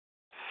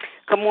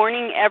Good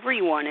morning,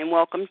 everyone, and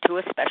welcome to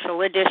a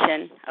special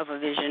edition of A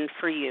Vision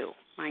for You.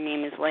 My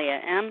name is Leah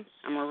M.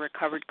 I'm a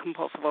recovered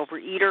compulsive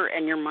overeater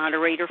and your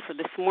moderator for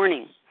this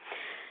morning.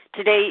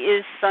 Today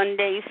is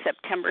Sunday,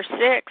 September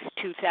 6,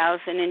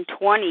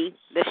 2020.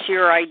 The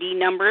share ID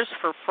numbers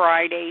for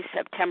Friday,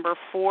 September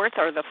 4th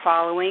are the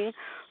following.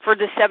 For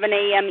the 7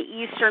 a.m.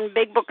 Eastern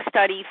Big Book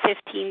Study,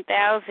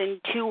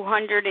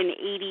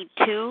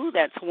 15,282.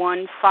 That's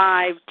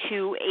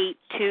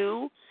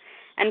 15282.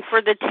 And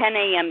for the 10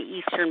 a.m.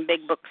 Eastern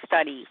Big Book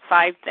Study,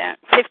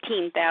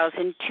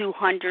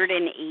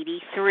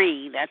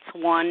 15,283. That's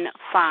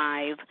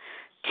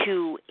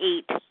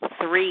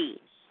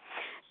 15283.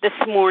 This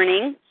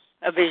morning,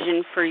 A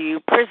Vision for You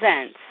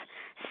presents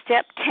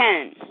Step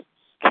 10,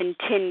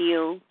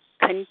 Continue,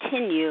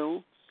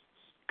 Continue,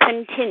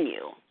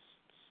 Continue.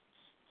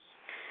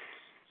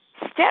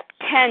 Step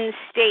 10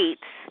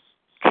 states,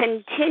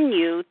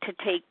 continue to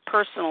take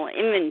personal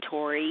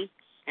inventory,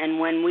 and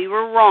when we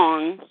were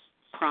wrong,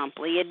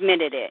 promptly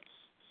admitted it.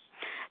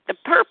 The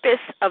purpose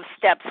of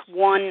steps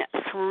 1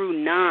 through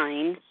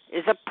 9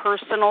 is a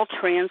personal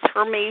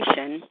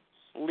transformation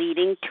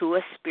leading to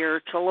a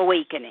spiritual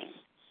awakening.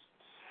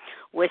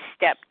 With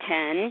step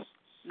 10,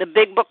 the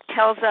Big Book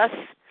tells us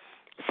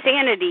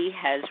sanity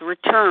has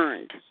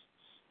returned.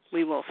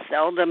 We will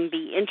seldom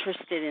be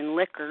interested in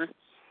liquor.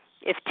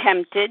 If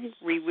tempted,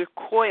 we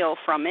recoil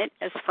from it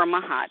as from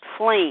a hot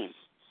flame.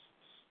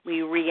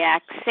 We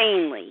react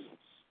sanely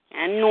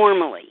and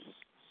normally,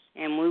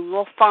 and we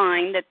will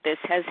find that this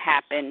has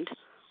happened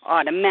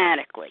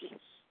automatically.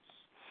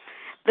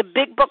 The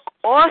Big Book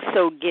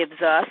also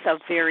gives us a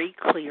very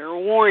clear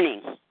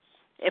warning.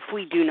 If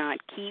we do not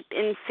keep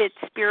in fit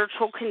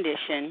spiritual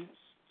condition,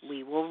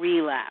 we will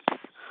relapse.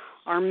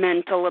 Our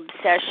mental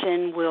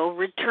obsession will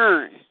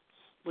return.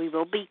 We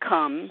will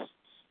become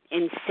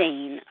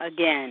insane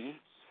again.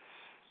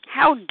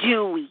 How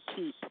do we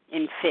keep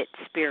in fit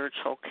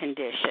spiritual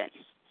condition?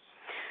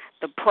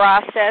 The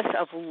process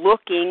of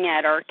looking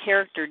at our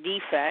character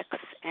defects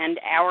and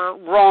our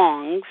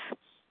wrongs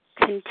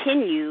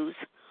continues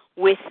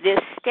with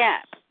this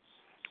step.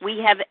 We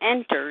have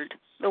entered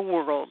the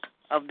world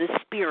of the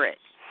Spirit.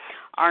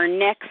 Our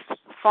next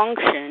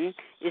function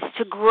is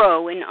to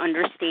grow in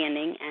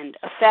understanding and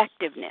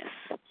effectiveness.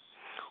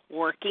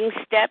 Working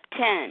step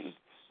 10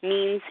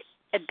 means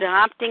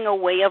adopting a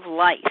way of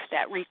life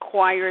that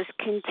requires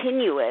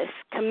continuous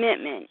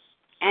commitment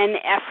and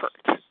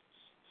effort.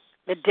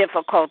 The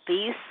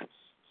difficulties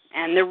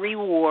and the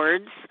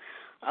rewards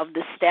of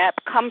the step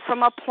come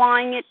from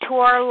applying it to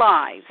our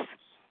lives,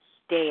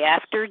 day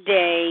after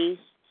day,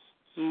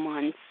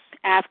 month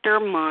after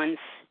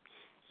month,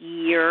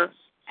 year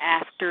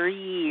after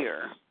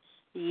year.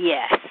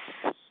 Yes,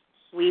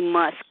 we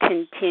must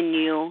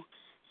continue,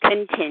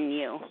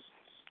 continue,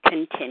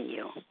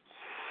 continue.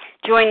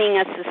 Joining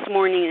us this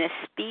morning to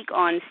speak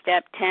on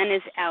Step 10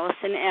 is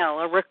Alison L.,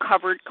 a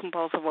recovered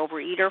compulsive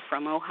overeater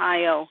from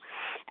Ohio.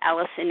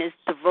 Alison is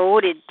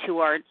devoted to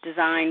our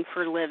design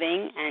for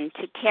living and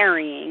to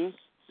carrying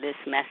this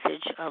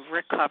message of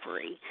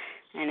recovery.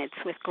 And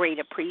it's with great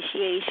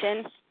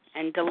appreciation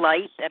and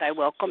delight that I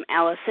welcome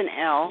Alison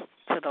L.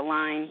 to the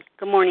line.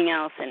 Good morning,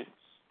 Alison.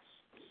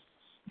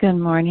 Good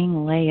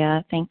morning,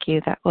 Leah. Thank you.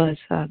 That was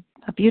a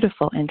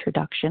beautiful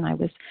introduction. I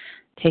was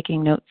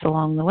taking notes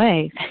along the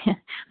way.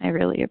 I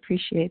really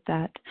appreciate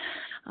that.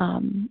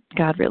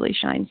 God really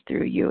shines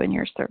through you and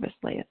your service,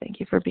 Leah. Thank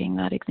you for being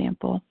that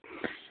example.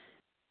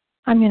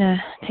 I'm going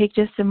to take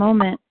just a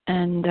moment,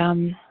 and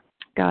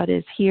God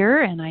is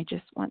here, and I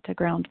just want to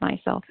ground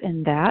myself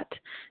in that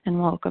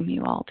and welcome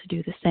you all to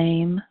do the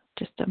same.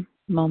 Just a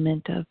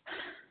moment of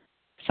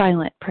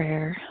silent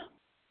prayer.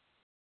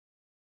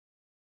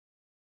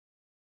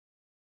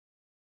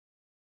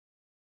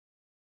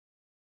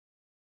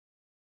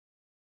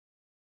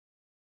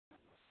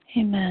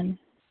 Amen.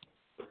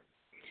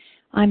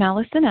 I'm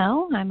Alison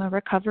L. I'm a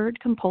recovered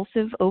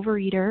compulsive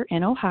overeater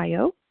in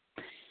Ohio.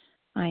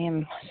 I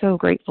am so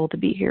grateful to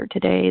be here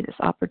today, this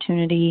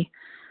opportunity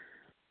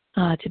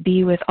to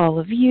be with all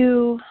of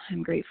you.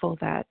 I'm grateful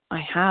that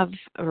I have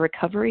a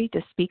recovery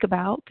to speak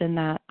about and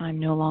that I'm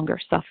no longer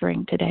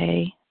suffering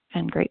today,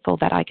 and grateful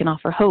that I can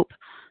offer hope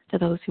to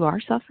those who are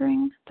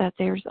suffering, that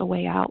there's a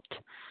way out.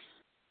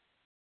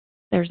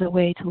 There's a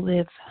way to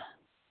live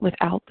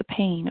without the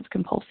pain of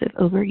compulsive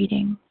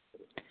overeating.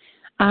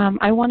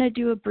 I want to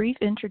do a brief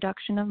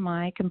introduction of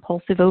my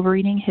compulsive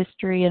overeating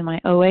history and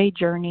my OA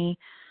journey.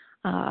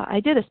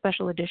 I did a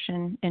special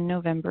edition in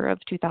November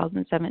of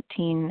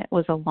 2017. It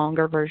was a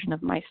longer version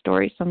of my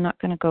story, so I'm not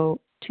going to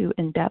go too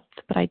in-depth,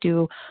 but I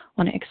do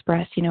want to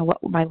express,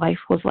 what my life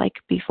was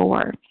like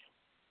before.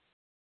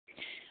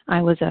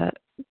 I was a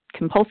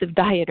compulsive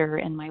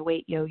dieter, and my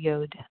weight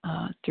yo-yoed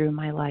through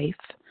my life.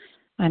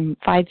 I'm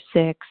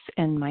 5'6",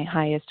 and my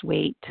highest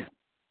weight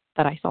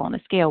that I saw on the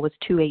scale was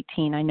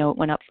 218. I know it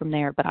went up from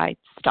there, but I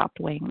stopped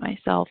weighing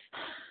myself.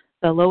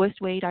 The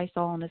lowest weight I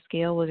saw on the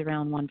scale was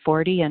around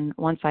 140, and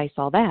once I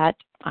saw that,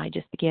 I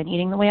just began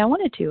eating the way I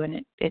wanted to,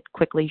 and it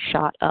quickly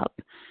shot up.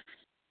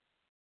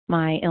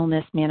 My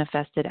illness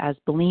manifested as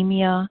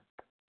bulimia,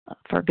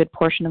 for a good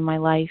portion of my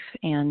life,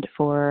 and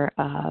for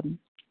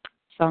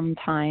some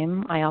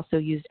time I also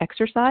used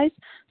exercise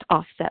to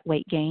offset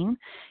weight gain.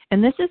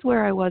 And this is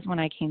where I was when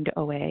I came to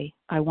OA.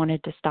 I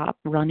wanted to stop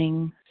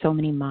running so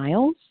many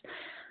miles,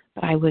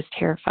 but I was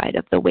terrified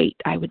of the weight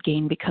I would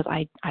gain because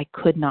I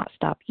could not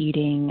stop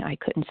eating. I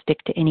couldn't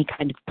stick to any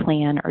kind of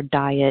plan or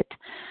diet.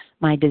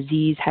 My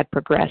disease had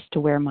progressed to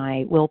where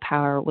my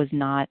willpower was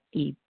not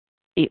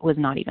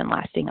even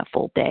lasting a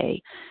full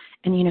day.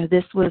 And,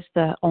 this was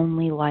the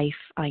only life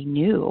I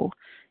knew.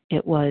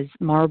 It was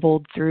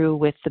marbled through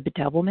with the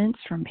bedevilments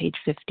from page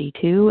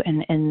 52,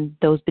 and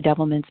those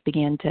bedevilments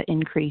began to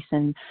increase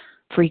in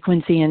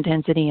frequency,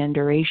 intensity, and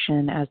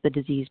duration as the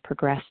disease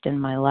progressed in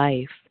my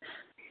life.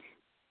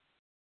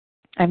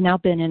 I've now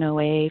been in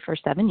OA for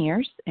 7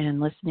 years and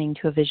listening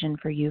to A Vision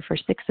for You for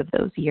 6 of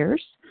those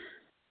years.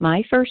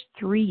 My first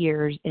 3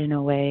 years in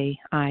OA,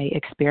 I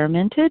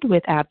experimented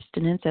with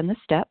abstinence and the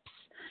steps.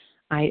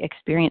 I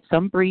experienced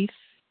some brief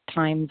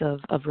times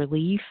of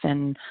relief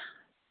and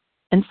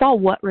saw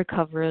what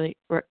recovery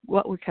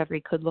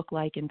could look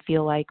like and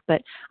feel like,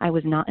 but I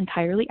was not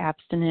entirely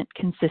abstinent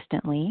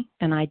consistently,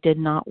 and I did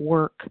not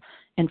work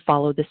and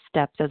follow the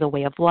steps as a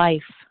way of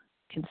life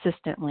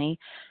consistently.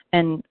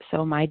 And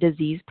so my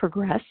disease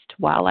progressed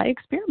while I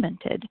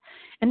experimented.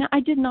 And I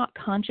did not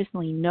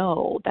consciously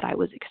know that I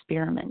was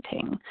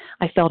experimenting.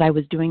 I felt I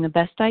was doing the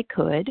best I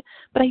could,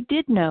 but I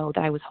did know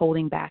that I was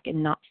holding back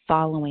and not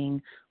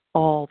following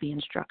all the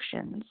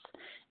instructions.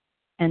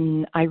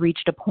 And I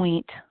reached a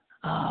point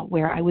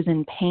where I was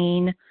in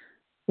pain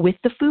with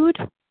the food,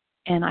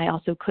 and I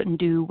also couldn't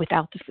do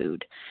without the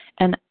food.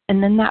 And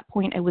then that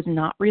point, I was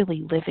not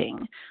really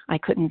living. I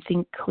couldn't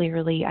think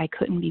clearly. I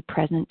couldn't be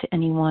present to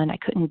anyone. I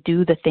couldn't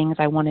do the things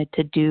I wanted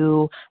to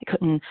do. I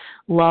couldn't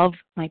love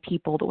my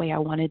people the way I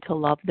wanted to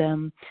love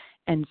them.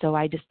 And so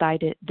I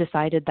decided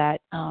that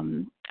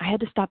I had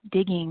to stop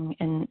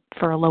digging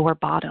for a lower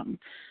bottom.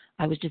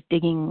 I was just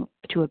digging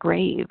to a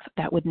grave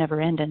that would never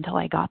end until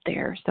I got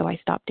there. So I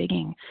stopped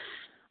digging.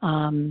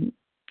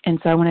 And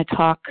so I want to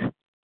talk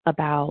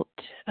about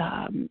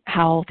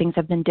how things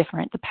have been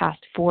different the past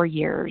 4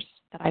 years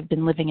that I've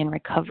been living in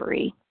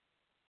recovery,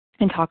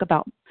 and talk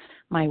about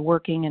my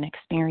working and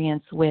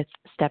experience with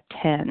Step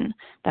 10.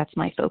 That's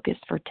my focus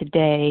for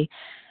today.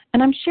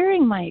 And I'm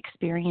sharing my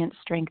experience,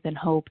 strength, and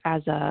hope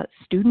as a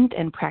student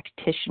and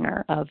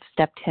practitioner of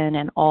Step 10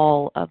 and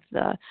all of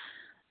the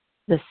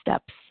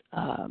steps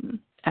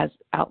as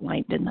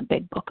outlined in the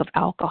big book of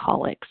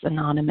Alcoholics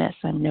Anonymous.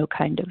 I'm no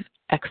kind of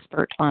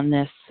expert on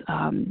this,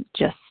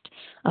 just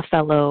a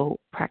fellow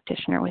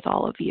practitioner with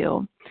all of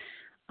you.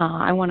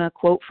 I want to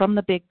quote from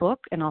the big book,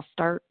 and I'll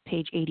start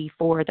page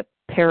 84, the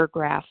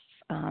paragraph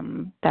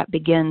that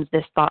begins,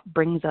 "This thought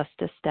brings us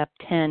to Step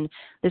 10.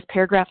 This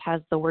paragraph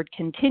has the word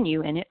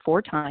continue in it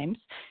 4 times,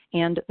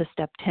 and the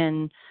Step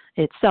 10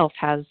 itself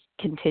has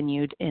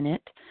continued in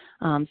it.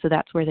 So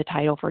that's where the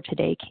title for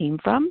today came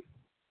from.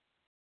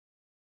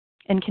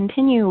 And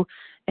continue,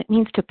 it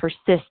means to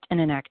persist in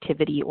an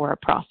activity or a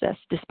process,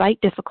 despite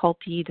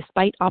difficulty,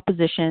 despite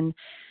opposition.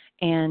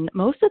 And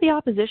most of the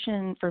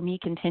opposition for me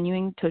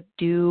continuing to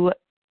do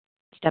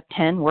Step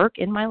 10 work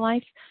in my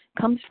life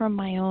comes from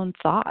my own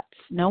thoughts.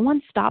 No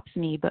one stops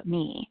me but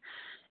me.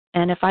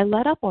 And if I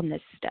let up on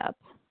this step,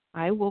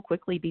 I will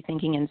quickly be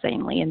thinking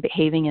insanely and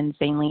behaving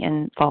insanely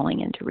and falling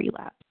into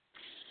relapse.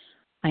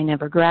 I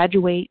never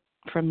graduate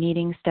from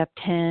needing Step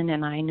 10,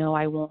 and I know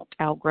I won't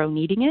outgrow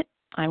needing it.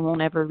 I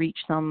won't ever reach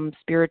some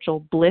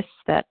spiritual bliss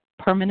that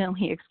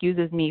permanently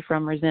excuses me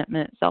from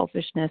resentment,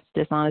 selfishness,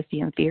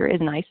 dishonesty, and fear, as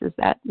nice as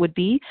that would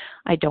be.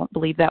 I don't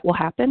believe that will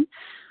happen.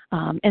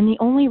 And the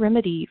only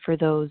remedy for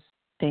those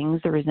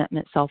things, the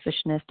resentment,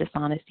 selfishness,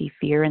 dishonesty,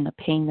 fear, and the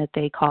pain that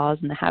they cause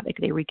and the havoc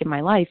they wreak in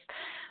my life,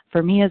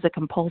 for me as a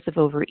compulsive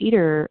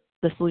overeater,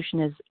 the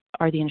solution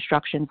are the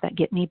instructions that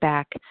get me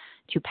back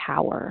to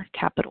power,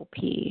 capital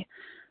P.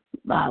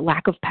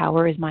 Lack of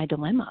power is my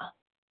dilemma.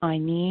 I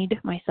need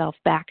myself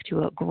back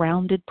to a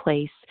grounded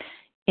place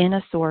in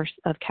a source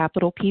of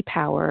capital P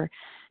power,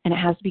 and it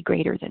has to be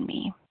greater than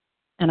me.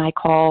 And I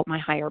call my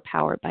higher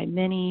power by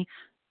many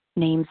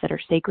names that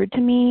are sacred to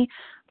me.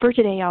 For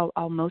today,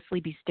 I'll mostly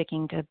be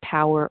sticking to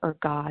power or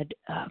God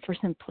for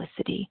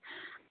simplicity.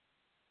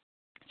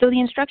 So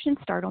the instructions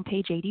start on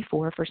page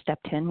 84 for Step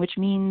 10, which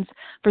means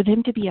for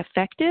them to be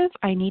effective,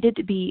 I needed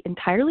to be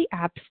entirely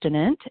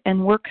abstinent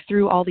and work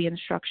through all the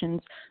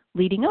instructions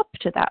leading up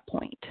to that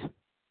point.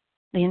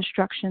 The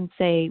instructions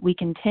say we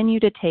continue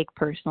to take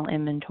personal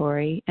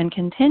inventory and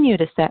continue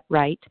to set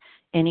right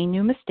any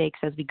new mistakes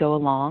as we go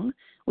along.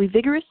 We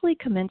vigorously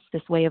commence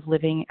this way of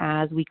living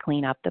as we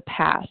clean up the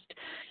past.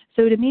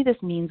 So to me,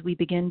 this means we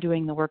begin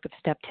doing the work of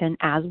Step 10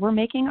 as we're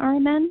making our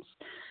amends.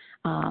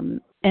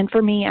 And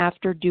for me,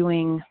 after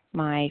doing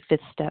my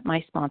 5th step,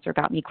 my sponsor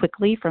got me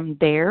quickly from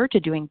there to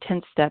doing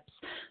 10 steps.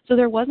 So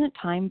there wasn't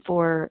time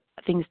for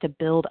things to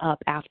build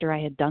up after I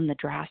had done the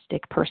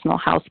drastic personal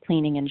house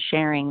cleaning and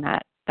sharing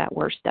that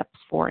were steps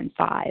 4 and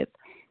 5.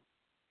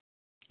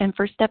 And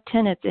for step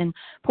 10, it's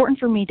important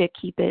for me to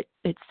keep it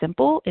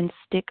simple and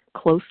stick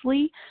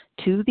closely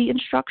to the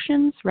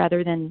instructions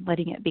rather than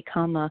letting it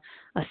become a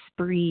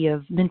spree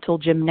of mental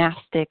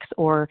gymnastics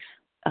or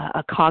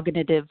a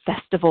cognitive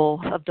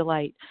festival of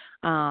delight.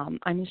 I'm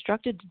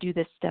instructed to do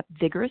this step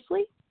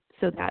vigorously,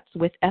 so that's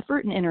with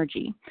effort and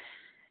energy.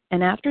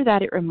 And after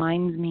that, it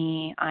reminds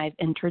me I've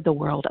entered the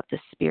world of the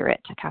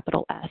Spirit,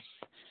 capital S.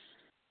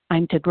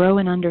 I'm to grow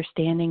in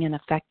understanding and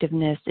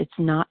effectiveness. It's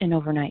not an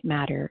overnight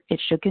matter. It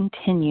should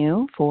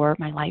continue for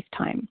my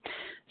lifetime.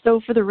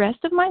 So for the rest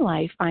of my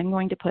life, I'm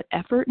going to put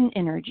effort and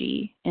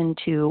energy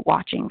into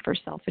watching for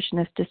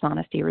selfishness,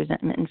 dishonesty,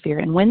 resentment, and fear.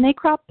 And when they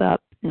crop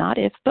up, not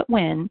if, but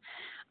when,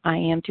 I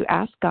am to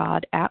ask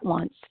God at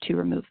once to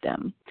remove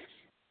them.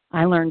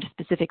 I learned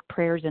specific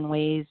prayers and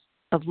ways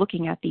of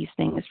looking at these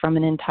things from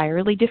an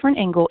entirely different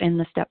angle in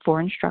the Step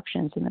 4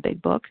 instructions in the Big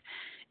Book.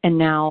 And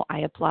now I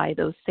apply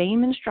those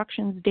same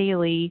instructions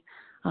daily,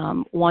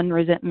 one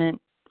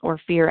resentment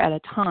or fear at a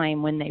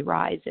time when they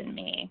rise in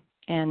me.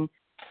 And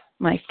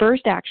my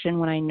first action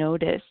when I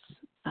notice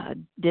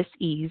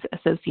dis-ease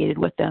associated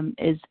with them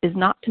is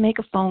not to make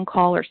a phone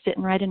call or sit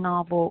and write a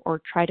novel or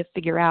try to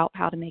figure out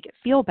how to make it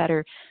feel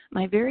better.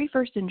 My very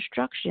first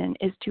instruction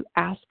is to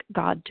ask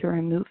God to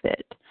remove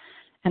it.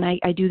 And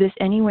I do this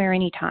anywhere,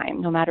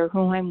 anytime, no matter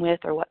who I'm with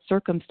or what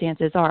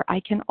circumstances are. I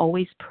can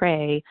always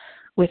pray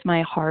with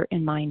my heart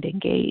and mind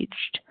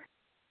engaged.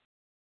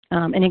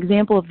 An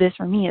example of this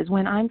for me is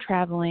when I'm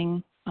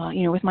traveling,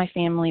 with my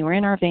family. We're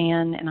in our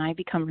van, and I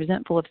become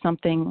resentful of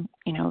something,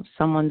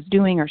 someone's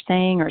doing or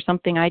saying or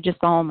something I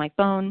just saw on my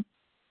phone.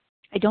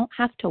 I don't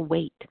have to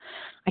wait.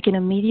 I can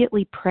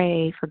immediately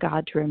pray for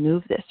God to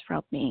remove this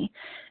from me.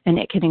 And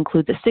it can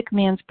include the sick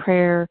man's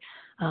prayer.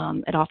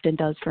 It often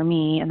does for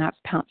me, and that's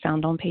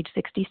found on page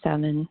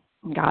 67.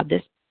 God,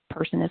 this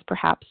person is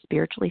perhaps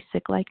spiritually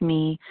sick like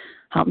me.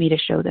 Help me to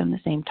show them the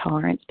same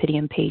tolerance, pity,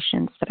 and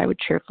patience that I would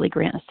cheerfully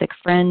grant a sick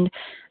friend.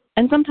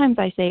 And sometimes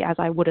I say as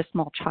I would a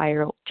small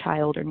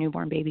child or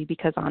newborn baby,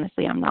 because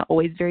honestly, I'm not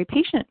always very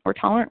patient or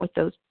tolerant with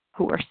those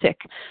who are sick.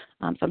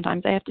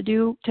 Sometimes I have to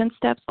do 10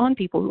 steps on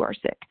people who are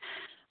sick.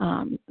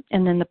 And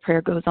then the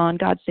prayer goes on,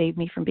 God, save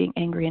me from being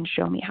angry and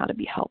show me how to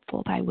be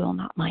helpful. Thy will,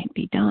 not mine,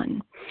 be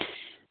done.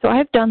 So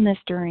I've done this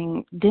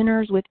during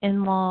dinners with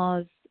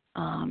in-laws,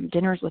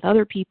 dinners with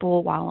other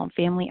people, while on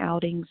family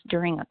outings,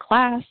 during a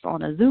class,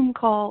 on a Zoom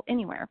call,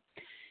 anywhere.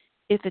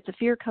 If it's a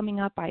fear coming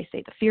up, I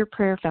say the fear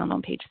prayer found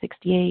on page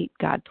 68.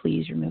 God,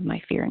 please remove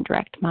my fear and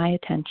direct my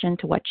attention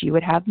to what you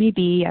would have me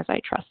be as I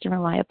trust and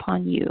rely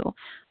upon you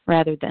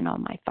rather than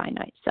on my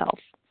finite self.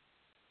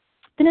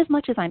 Then as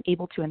much as I'm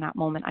able to in that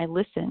moment, I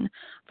listen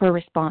for a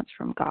response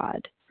from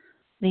God.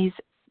 These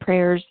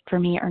prayers for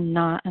me are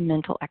not a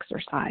mental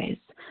exercise.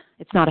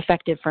 It's not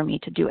effective for me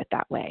to do it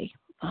that way.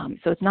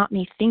 So it's not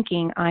me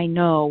thinking I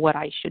know what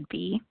I should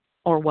be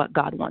or what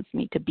God wants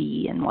me to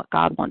be and what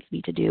God wants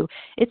me to do.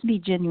 It's me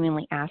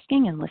genuinely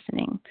asking and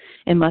listening.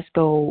 It must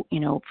go,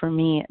 for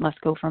me, it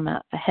must go from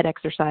a head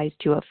exercise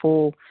to a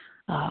full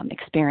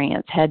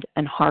experience, head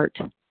and heart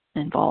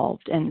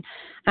involved. And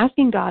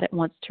asking God at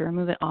once to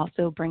remove it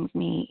also brings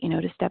me,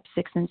 to step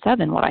 6 and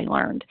 7, what I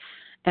learned.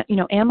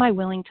 Am I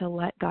willing to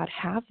let God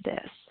have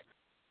this?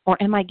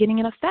 Or am I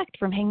getting an effect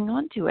from hanging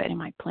on to it?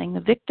 Am I playing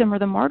the victim or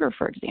the martyr,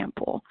 for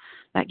example?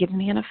 That gives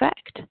me an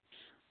effect.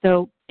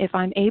 So if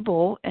I'm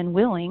able and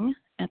willing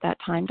at that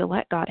time to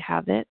let God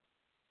have it,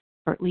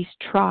 or at least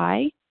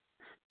try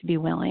to be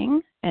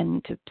willing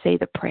and to say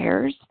the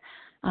prayers,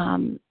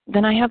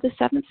 then I have the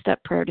 7th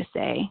step prayer to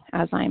say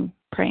as I'm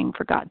praying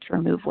for God to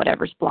remove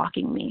whatever's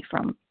blocking me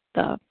from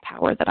the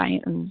power that I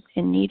am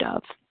in need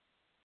of.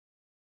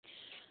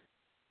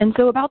 And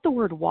so about the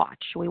word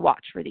watch, we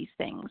watch for these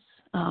things.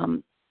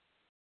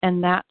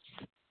 And that's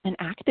an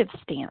active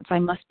stance. I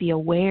must be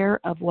aware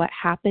of what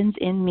happens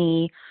in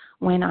me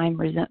when I'm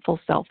resentful,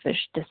 selfish,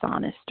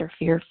 dishonest, or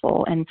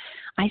fearful. And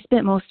I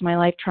spent most of my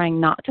life trying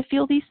not to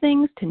feel these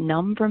things, to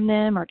numb from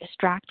them or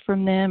distract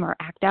from them or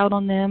act out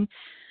on them.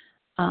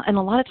 And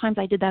a lot of times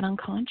I did that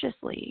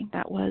unconsciously.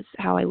 That was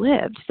how I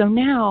lived. So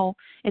now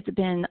it's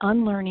been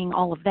unlearning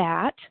all of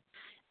that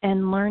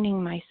and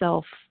learning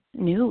myself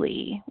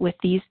newly with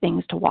these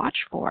things to watch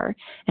for.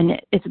 And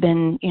it's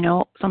been,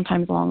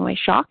 sometimes along the way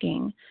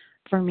shocking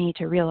for me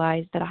to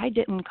realize that I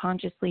didn't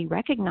consciously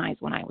recognize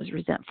when I was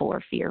resentful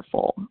or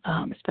fearful,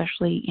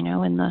 especially,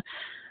 in the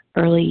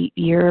early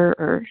year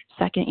or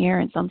second year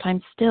and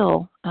sometimes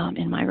still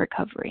in my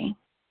recovery.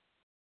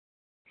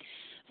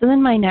 So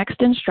then my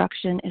next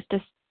instruction is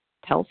to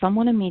tell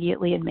someone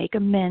immediately and make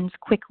amends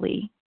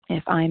quickly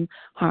if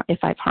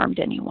I've harmed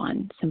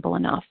anyone. Simple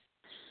enough.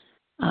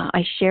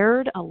 I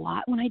shared a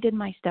lot when I did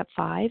my step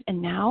 5,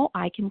 and now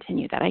I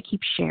continue that. I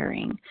keep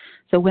sharing.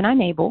 So when I'm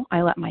able,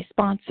 I let my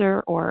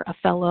sponsor or a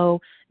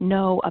fellow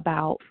know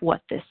about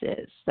what this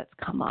is that's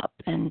come up.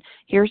 And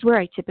here's where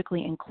I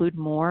typically include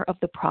more of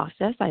the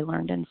process I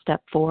learned in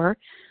step 4.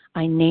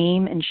 I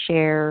name and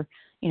share,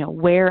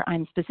 where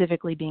I'm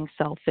specifically being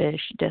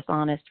selfish,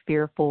 dishonest,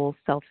 fearful,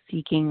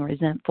 self-seeking,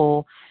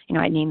 resentful.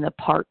 I name the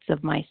parts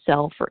of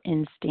myself or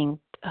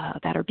instinct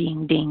that are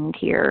being dinged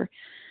here.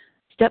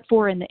 Step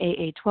 4 in the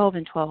AA 12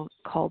 and 12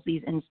 calls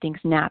these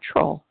instincts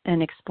natural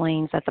and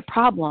explains that the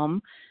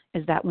problem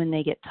is that when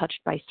they get touched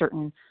by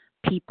certain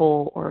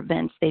people or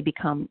events, they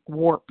become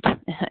warped.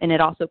 And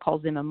it also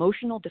calls them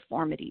emotional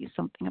deformities.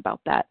 Something about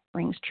that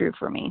rings true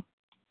for me.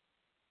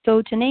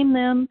 So to name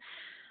them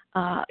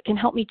can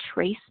help me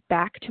trace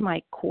back to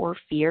my core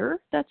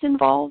fear that's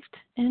involved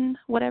in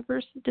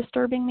whatever's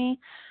disturbing me.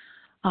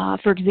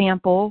 For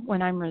example,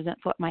 when I'm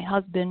resentful at my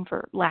husband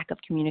for lack of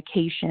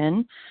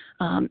communication,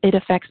 it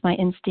affects my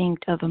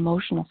instinct of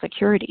emotional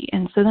security.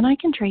 And so then I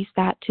can trace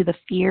that to the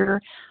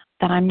fear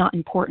that I'm not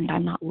important,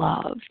 I'm not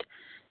loved.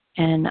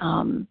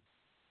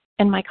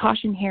 And my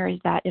caution here is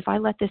that if I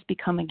let this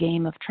become a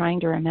game of trying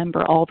to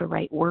remember all the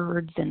right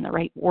words and the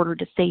right order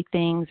to say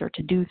things or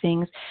to do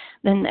things,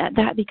 then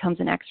that becomes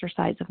an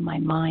exercise of my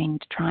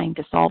mind trying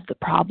to solve the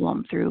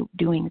problem through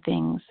doing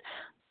things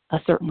a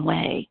certain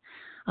way.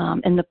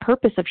 And the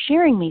purpose of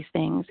sharing these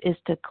things is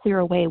to clear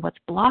away what's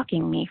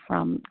blocking me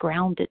from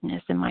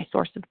groundedness in my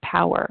source of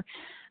power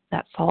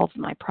that solves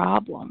my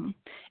problem.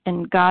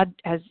 And God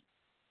has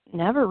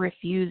never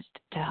refused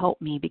to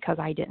help me because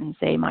I didn't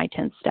say my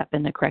 10th step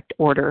in the correct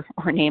order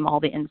or name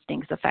all the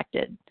instincts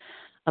affected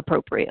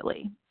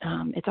appropriately.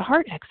 It's a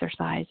heart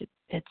exercise.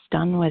 It's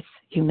done with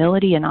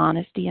humility and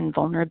honesty and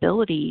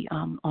vulnerability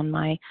on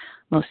my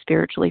most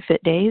spiritually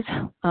fit days.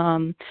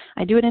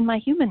 I do it in my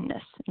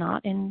humanness,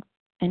 not in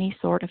any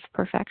sort of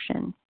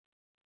perfection.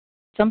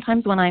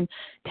 Sometimes when I'm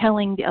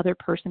telling the other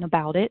person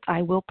about it,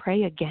 I will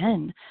pray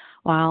again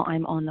while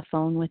I'm on the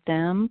phone with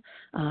them.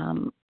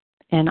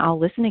 And I'll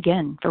listen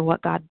again for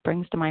what God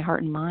brings to my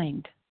heart and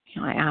mind.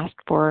 I ask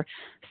for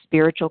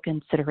spiritual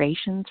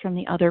considerations from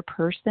the other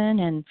person,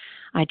 and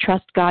I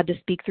trust God to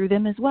speak through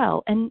them as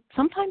well. And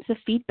sometimes the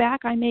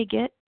feedback I may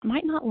get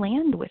might not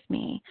land with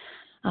me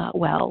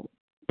well,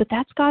 but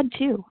that's God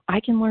too. I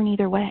can learn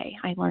either way.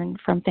 I learn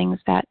from things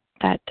that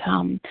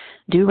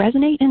do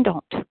resonate and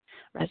don't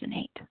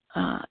resonate.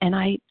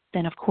 And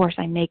then, of course,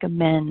 I make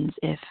amends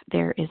if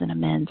there is an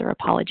amends or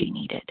apology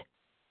needed.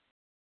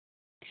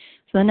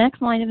 So the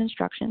next line of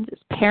instructions is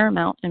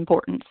paramount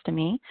importance to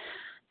me.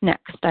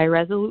 Next, I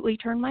resolutely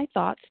turn my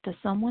thoughts to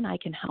someone I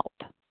can help.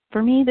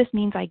 For me, this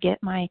means I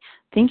get my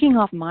thinking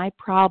off my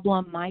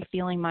problem, my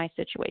feeling, my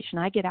situation.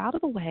 I get out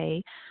of the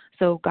way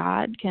so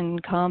God can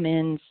come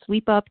in,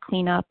 sweep up,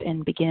 clean up,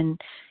 and begin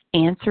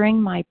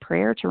answering my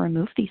prayer to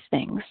remove these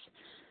things.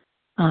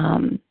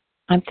 I'm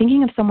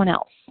thinking of someone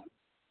else.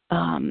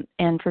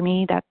 And for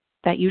me,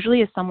 that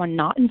usually is someone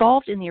not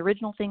involved in the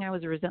original thing I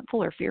was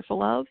resentful or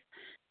fearful of.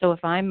 So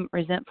if I'm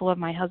resentful of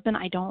my husband,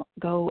 I don't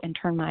go and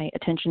turn my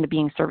attention to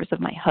being service of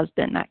my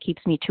husband. That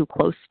keeps me too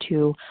close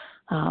to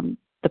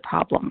the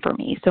problem for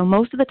me. So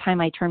most of the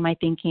time I turn my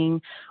thinking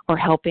or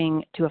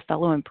helping to a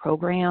fellow in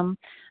program,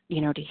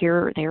 to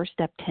hear their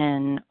step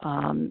 10,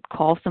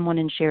 call someone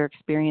and share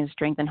experience,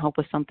 strength, and hope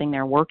with something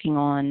they're working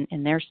on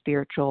in their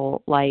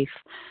spiritual life,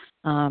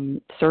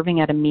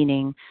 serving at a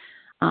meeting.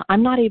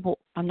 I'm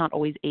not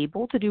always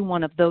able to do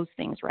one of those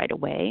things right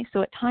away.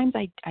 So at times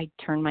I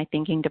turn my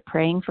thinking to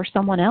praying for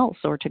someone else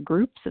or to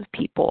groups of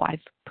people.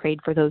 I've prayed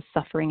for those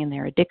suffering in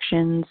their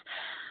addictions,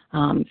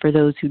 for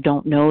those who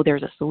don't know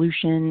there's a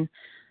solution.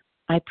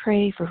 I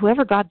pray for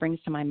whoever God brings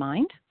to my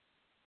mind.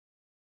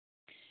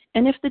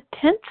 And if the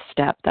 10th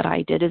step that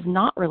I did is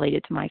not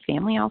related to my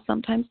family, I'll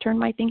sometimes turn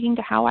my thinking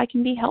to how I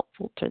can be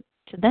helpful to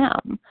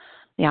them.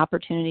 The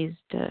opportunities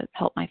to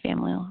help my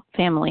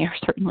family are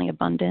certainly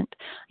abundant.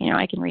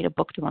 I can read a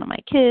book to one of my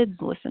kids,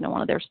 listen to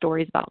one of their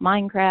stories about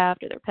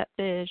Minecraft or their pet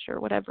fish or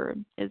whatever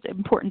is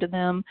important to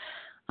them.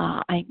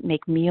 I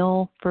make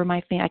meal for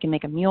my I can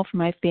make a meal for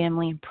my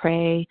family and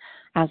pray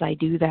as I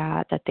do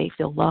that they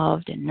feel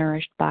loved and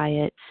nourished by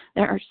it.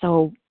 There are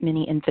so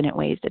many infinite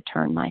ways to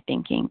turn my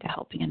thinking to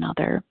helping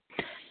another.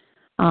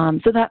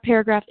 So that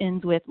paragraph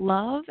ends with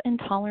love and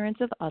tolerance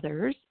of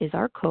others is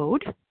our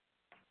code.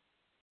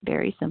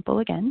 Very simple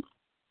again.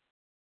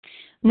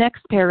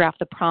 Next paragraph,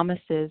 the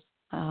promises,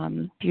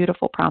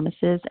 beautiful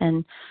promises.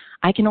 And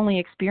I can only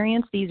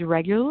experience these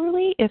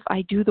regularly if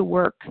I do the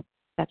work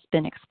that's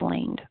been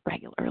explained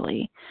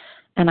regularly.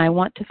 And I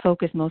want to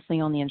focus mostly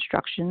on the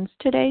instructions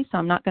today, so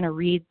I'm not going to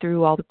read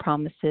through all the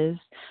promises.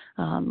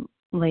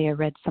 Leah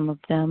read some of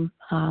them.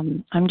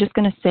 I'm just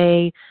going to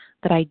say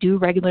that I do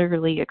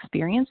regularly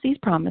experience these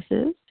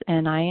promises,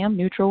 and I am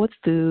neutral with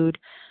food.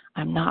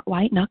 I'm not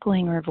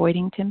white-knuckling or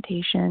avoiding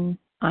temptation.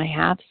 I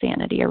have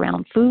sanity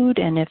around food,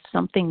 and if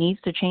something needs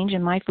to change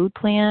in my food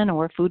plan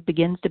or food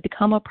begins to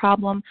become a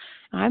problem,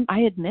 I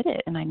admit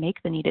it and I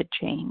make the needed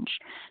change.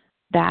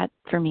 That,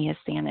 for me, is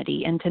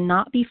sanity. And to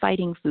not be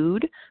fighting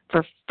food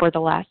for the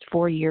last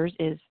 4 years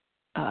is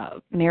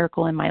a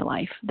miracle in my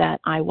life that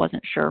I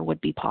wasn't sure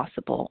would be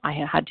possible. I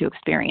had to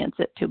experience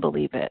it to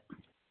believe it.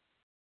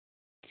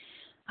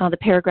 The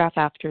paragraph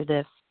after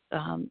this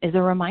is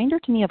a reminder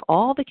to me of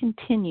all the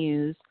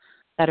continues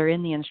that are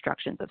in the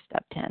instructions of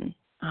Step 10.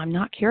 I'm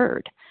not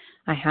cured.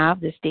 I have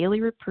this daily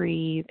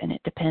reprieve, and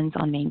it depends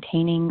on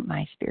maintaining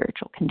my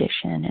spiritual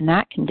condition. And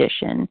that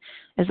condition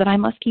is that I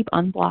must keep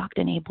unblocked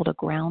and able to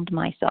ground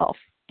myself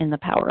in the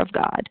power of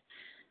God.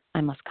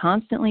 I must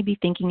constantly be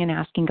thinking and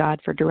asking God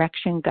for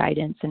direction,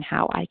 guidance, and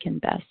how I can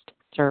best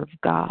serve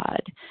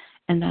God.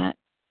 And that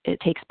it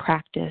takes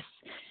practice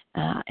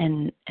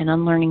and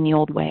unlearning the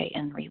old way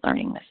and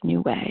relearning this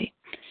new way.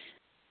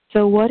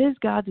 So what is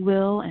God's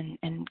will?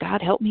 And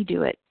God, help me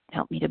do it.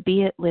 Help me to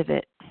be it, live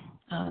it.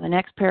 The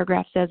next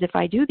paragraph says, if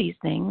I do these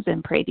things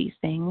and pray these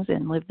things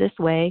and live this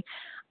way,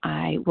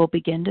 I will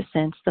begin to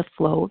sense the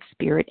flow of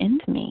Spirit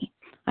into me.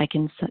 I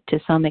can, to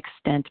some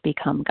extent,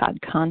 become God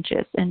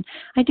conscious. And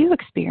I do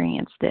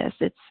experience this.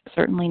 It's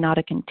certainly not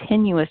a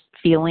continuous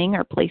feeling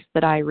or place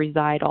that I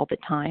reside all the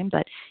time,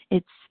 but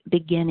it's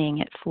beginning,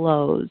 it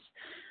flows.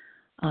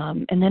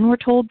 And then we're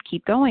told,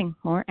 keep going.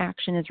 More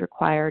action is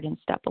required in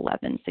step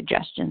 11.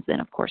 Suggestions then,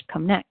 of course,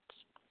 come next.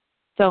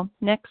 So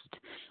next,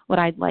 what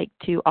I'd like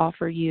to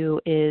offer you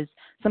is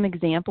some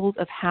examples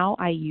of how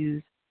I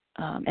use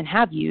and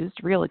have used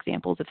real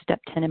examples of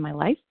step 10 in my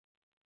life.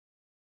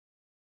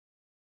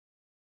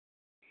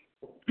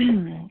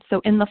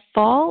 So in the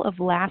fall of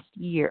last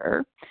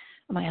year,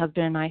 my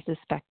husband and I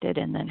suspected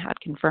and then had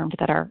confirmed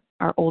that our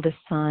oldest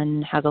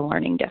son has a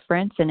learning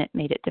difference, and it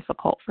made it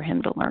difficult for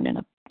him to learn in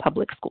a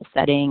public school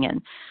setting,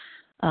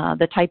 and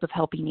the type of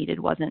help he needed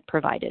wasn't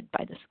provided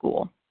by the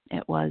school.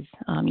 It was,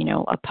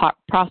 a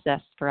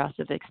process for us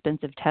of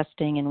expensive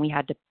testing, and we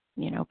had to,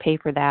 pay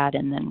for that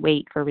and then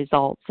wait for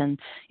results. And,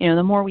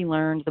 the more we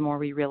learned, the more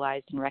we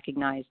realized and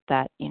recognized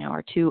that,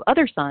 our two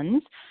other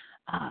sons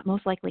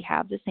most likely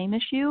have the same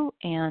issue,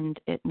 and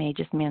it may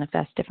just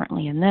manifest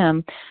differently in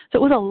them. So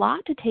it was a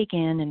lot to take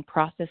in and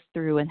process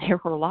through, and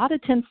there were a lot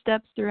of 10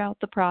 steps throughout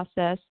the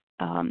process.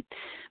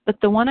 But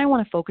the one I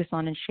want to focus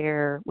on and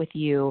share with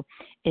you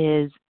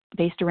is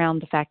based around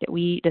the fact that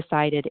we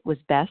decided it was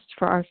best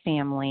for our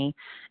family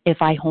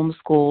if I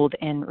homeschooled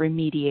and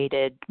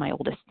remediated my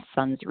oldest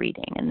son's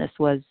reading. And this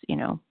was,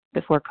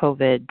 before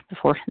COVID,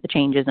 before the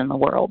changes in the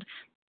world.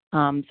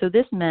 So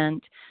this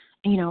meant,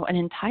 an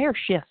entire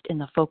shift in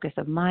the focus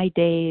of my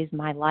days,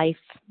 my life,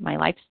 my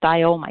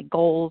lifestyle, my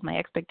goals, my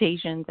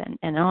expectations,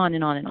 and on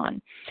and on and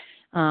on.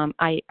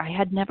 I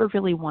had never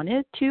really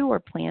wanted to or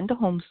planned to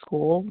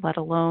homeschool, let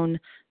alone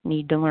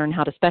need to learn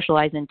how to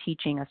specialize in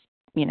teaching a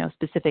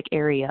specific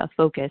area of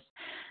focus.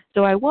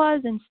 So I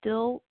was, and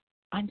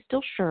I'm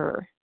still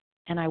sure,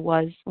 and I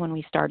was when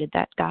we started,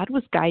 that God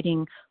was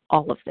guiding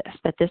all of this,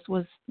 that this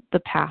was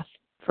the path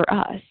for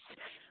us,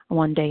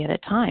 one day at a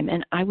time.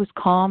 And I was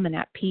calm and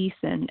at peace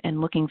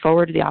and looking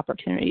forward to the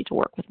opportunity to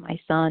work with my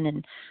son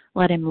and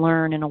let him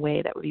learn in a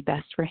way that would be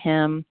best for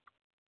him.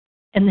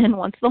 And then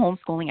once the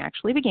homeschooling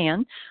actually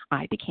began,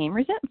 I became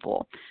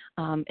resentful.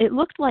 It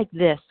looked like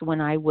this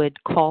when I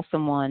would call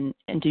someone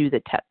and do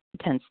the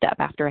 10 step.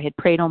 After I had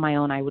prayed on my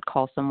own, I would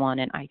call someone,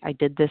 and I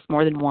did this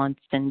more than once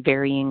in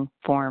varying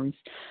forms.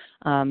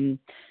 So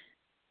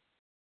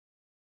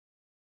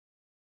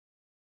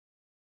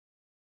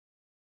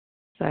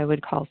I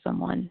would call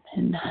someone,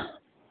 and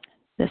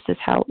this is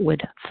how it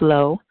would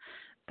flow.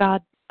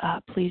 God,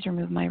 please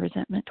remove my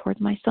resentment towards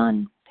my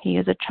son. He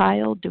is a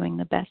child doing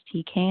the best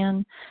he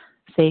can.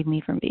 Save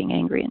me from being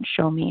angry and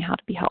show me how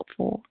to be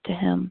helpful to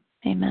him.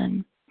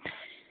 Amen.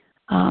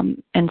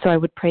 And so I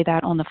would pray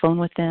that on the phone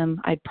with them.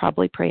 I'd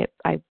probably pray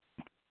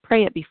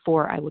it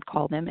before I would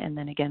call them, and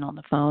then again on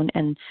the phone.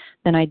 And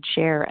then I'd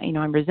share,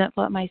 I'm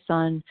resentful at my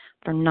son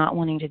for not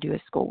wanting to do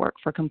his schoolwork,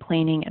 for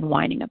complaining and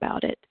whining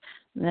about it.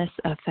 This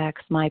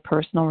affects my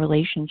personal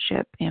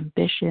relationship,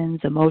 ambitions,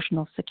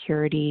 emotional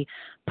security,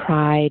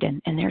 pride,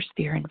 and there's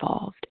fear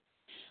involved.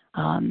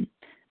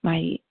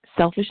 My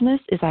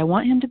selfishness is I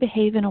want him to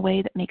behave in a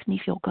way that makes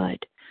me feel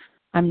good.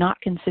 I'm not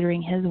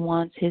considering his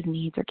wants, his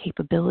needs, or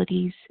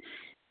capabilities.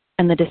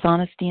 And the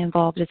dishonesty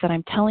involved is that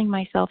I'm telling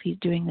myself he's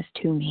doing this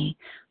to me.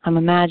 I'm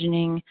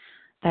imagining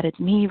that it's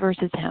me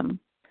versus him.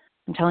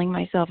 I'm telling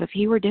myself if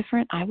he were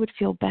different, I would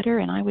feel better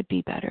and I would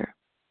be better.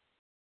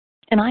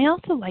 And I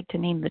also like to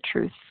name the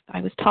truth.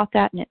 I was taught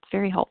that, and it's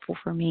very helpful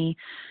for me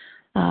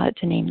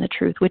to name the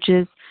truth, which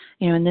is,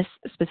 in this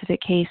specific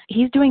case,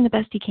 he's doing the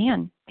best he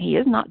can. He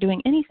is not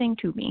doing anything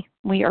to me.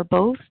 We are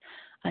both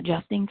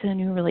adjusting to a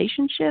new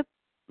relationship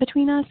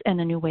between us and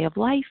a new way of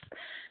life,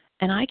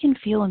 and I can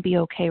feel and be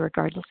okay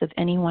regardless of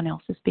anyone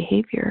else's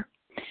behavior.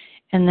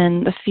 And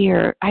then the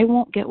fear, I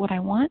won't get what I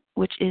want,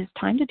 which is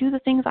time to do the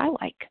things I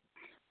like.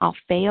 I'll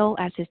fail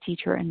as his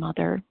teacher and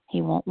mother.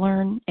 He won't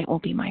learn. It will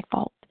be my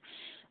fault.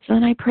 So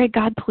then I pray,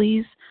 God,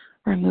 please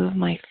remove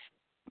my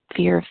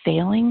fear of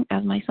failing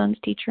as my son's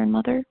teacher and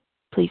mother.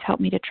 Please help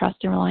me to trust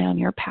and rely on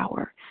your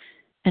power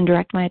and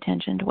direct my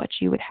attention to what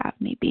you would have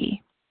me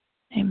be.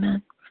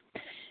 Amen.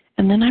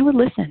 And then I would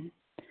listen.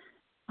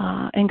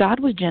 And God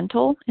was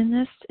gentle in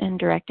this and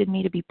directed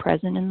me to be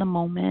present in the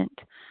moment,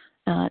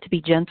 to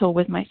be gentle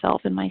with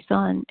myself and my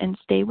son, and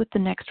stay with the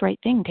next right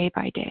thing day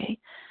by day,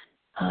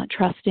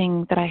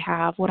 trusting that I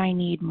have what I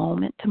need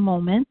moment to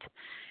moment.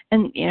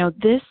 And,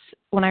 this,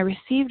 when I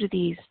received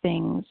these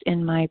things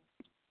in my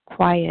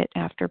quiet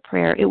after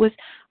prayer. It was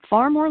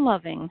far more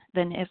loving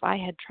than if I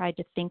had tried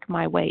to think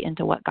my way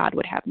into what God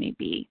would have me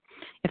be.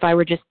 If I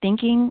were just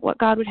thinking what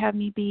God would have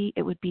me be,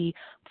 it would be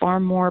far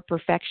more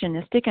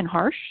perfectionistic and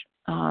harsh,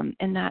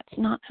 and that's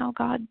not how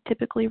God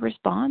typically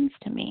responds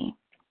to me.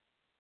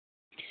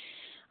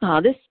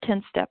 This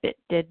 10th step, it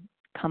did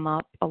come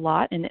up a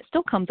lot, and it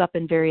still comes up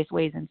in various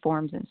ways and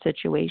forms and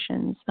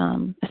situations,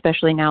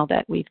 especially now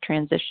that we've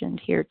transitioned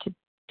here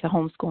to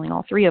homeschooling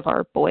all three of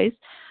our boys.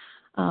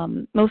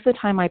 Most of the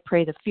time I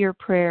pray the fear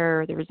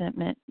prayer, the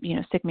resentment,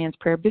 sick man's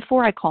prayer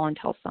before I call and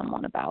tell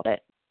someone about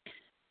it.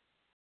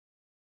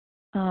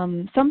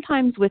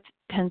 Sometimes with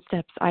 10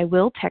 steps, I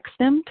will text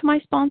them to my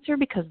sponsor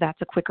because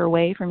that's a quicker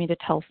way for me to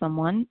tell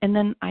someone. And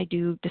then I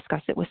do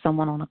discuss it with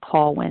someone on a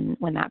call when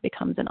that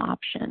becomes an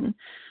option.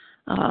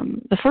 I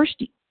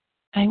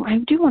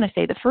do want to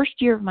say the first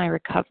year of my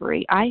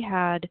recovery, I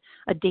had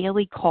a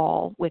daily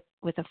call with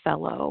a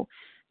fellow,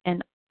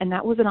 and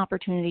that was an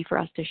opportunity for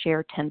us to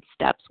share 10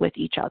 steps with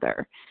each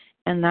other.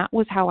 And that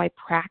was how I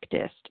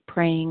practiced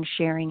praying,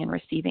 sharing, and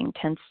receiving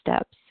 10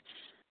 steps.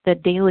 The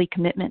daily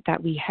commitment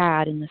that we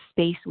had in the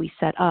space we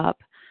set up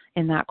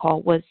in that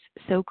call was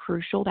so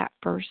crucial that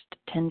first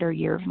tender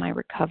year of my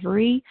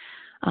recovery.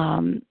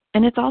 And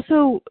it's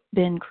also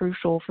been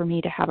crucial for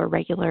me to have a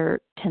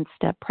regular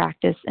 10-step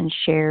practice and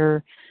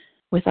share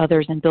with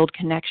others and build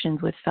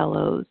connections with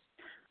fellows,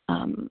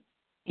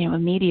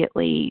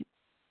 immediately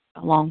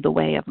along the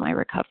way of my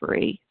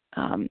recovery,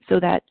 so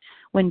that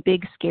when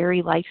big,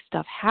 scary life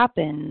stuff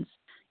happens,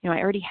 I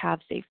already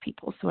have safe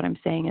people. So what I'm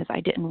saying is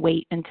I didn't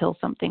wait until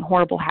something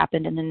horrible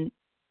happened and then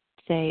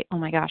say, oh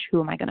my gosh, who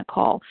am I going to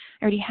call?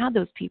 I already had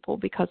those people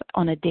because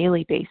on a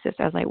daily basis,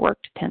 as I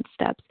worked 10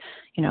 steps,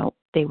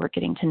 they were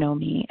getting to know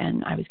me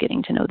and I was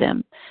getting to know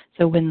them.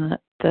 So when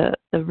the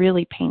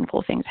really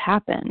painful things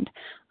happened,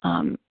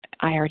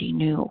 I already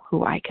knew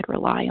who I could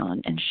rely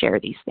on and share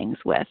these things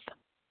with.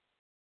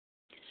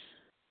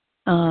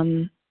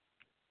 And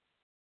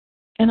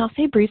I'll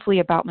say briefly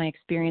about my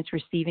experience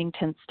receiving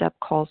 10-step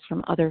calls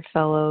from other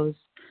fellows.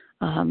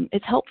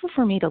 It's helpful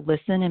for me to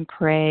listen and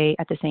pray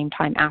at the same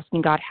time,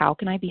 asking God, how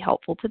can I be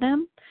helpful to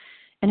them?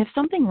 And if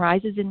something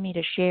rises in me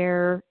to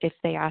share, if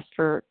they ask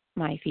for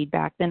my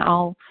feedback, then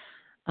I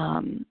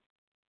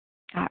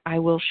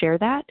will share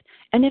that.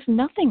 And if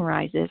nothing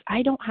rises,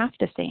 I don't have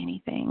to say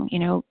anything.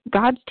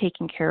 God's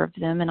taking care of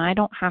them, and I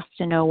don't have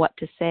to know what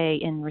to say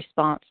in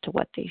response to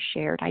what they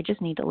shared. I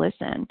just need to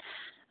listen,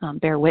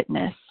 bear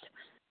witness.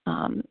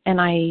 And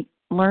I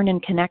learn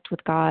and connect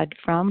with God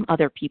from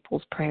other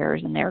people's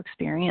prayers and their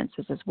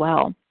experiences as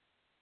well.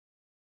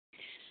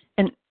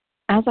 And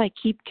as I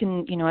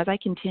as I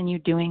continue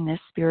doing this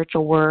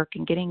spiritual work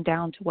and getting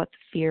down to what the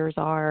fears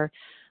are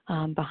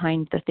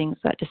behind the things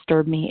that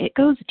disturb me, it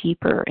goes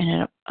deeper,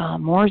 and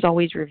more is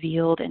always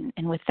revealed,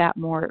 and with that,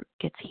 more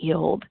gets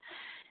healed.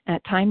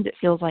 At times, it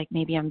feels like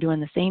maybe I'm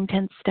doing the same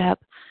 10th step,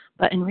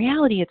 but in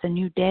reality, it's a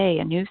new day,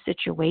 a new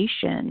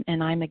situation,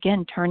 and I'm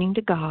again turning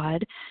to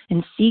God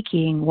and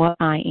seeking what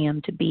I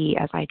am to be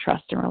as I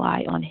trust and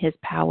rely on His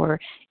power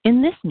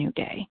in this new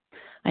day.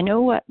 I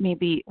know what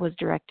maybe was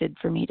directed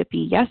for me to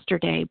be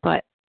yesterday,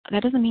 but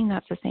that doesn't mean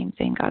that's the same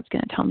thing God's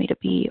going to tell me to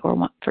be or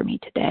want for me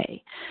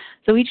today.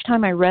 So each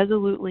time I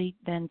resolutely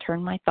then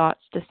turn my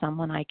thoughts to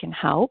someone I can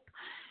help,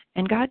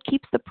 and God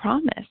keeps the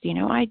promise.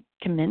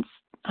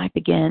 I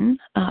begin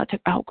to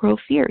outgrow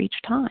fear each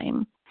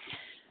time.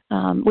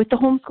 With the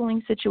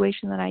homeschooling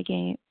situation that I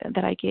gave,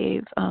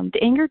 the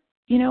anger,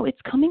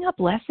 it's coming up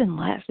less and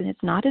less, and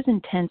it's not as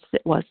intense as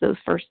it was those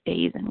first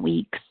days and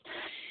weeks.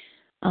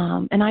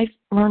 And I've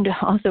learned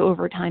also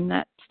over time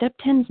that step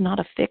 10 is not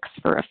a fix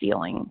for a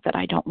feeling that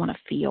I don't want to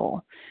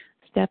feel.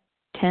 Step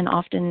 10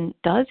 often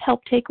does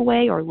help take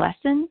away or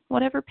lessen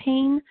whatever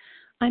pain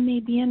I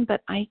may be in,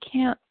 but I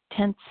can't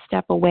 10th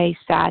step away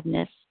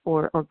sadness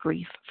or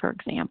grief, for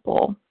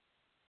example.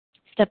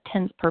 Step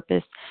 10's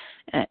purpose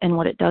and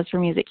what it does for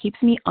me is it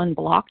keeps me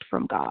unblocked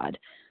from God,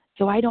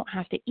 so I don't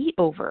have to eat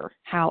over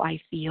how I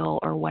feel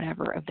or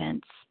whatever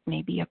events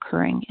may be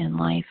occurring in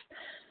life.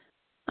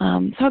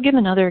 So I'll give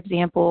another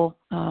example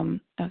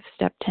of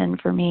step 10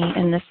 for me,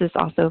 and this is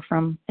also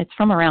from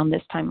around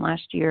this time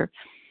last year.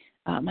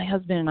 My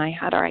husband and I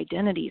had our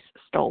identities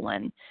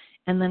stolen,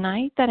 and the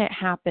night that it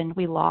happened,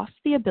 we lost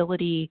the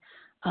ability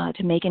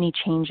to make any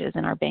changes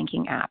in our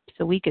banking app.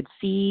 So we could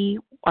see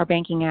our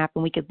banking app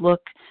and we could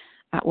look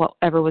at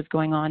whatever was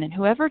going on, and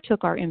whoever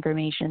took our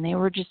information, they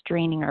were just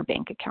draining our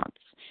bank accounts.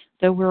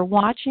 So we're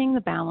watching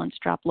the balance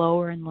drop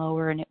lower and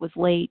lower, and it was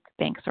late.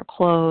 Banks are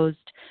closed.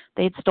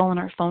 They had stolen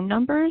our phone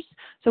numbers,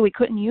 so we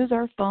couldn't use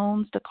our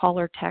phones to call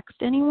or text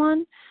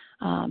anyone,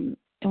 and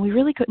we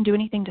really couldn't do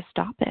anything to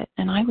stop it.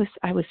 And I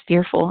was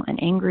fearful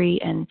and angry,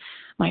 and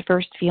my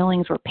first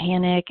feelings were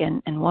panic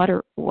and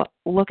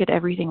look at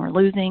everything we're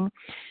losing.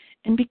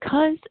 And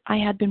because I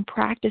had been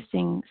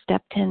practicing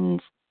step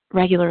 10s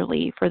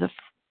regularly for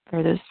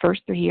those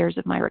first 3 years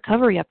of my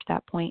recovery up to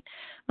that point,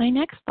 my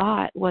next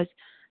thought was,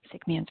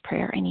 sick man's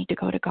prayer, I need to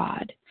go to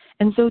God.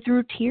 And so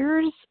through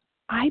tears,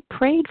 I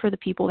prayed for the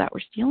people that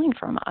were stealing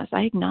from us.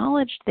 I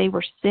acknowledged they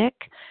were sick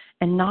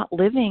and not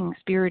living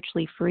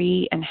spiritually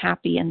free and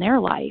happy in their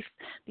life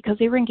because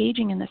they were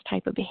engaging in this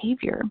type of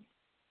behavior.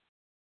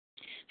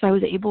 So I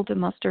was able to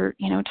muster,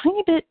 a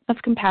tiny bit of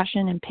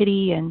compassion and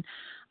pity, and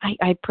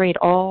I prayed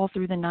all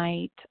through the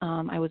night.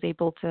 I was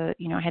able to,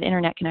 I had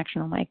internet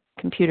connection on my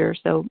computer,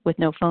 so with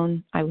no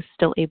phone, I was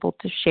still able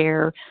to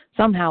share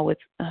somehow with,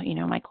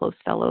 my close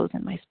fellows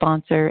and my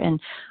sponsor. And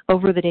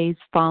over the days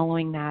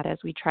following that, as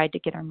we tried to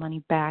get our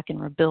money back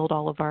and rebuild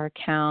all of our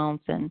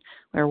accounts, and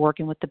we were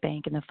working with the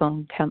bank and the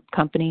phone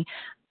company,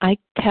 I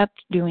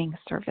kept doing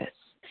service.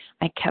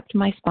 I kept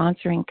my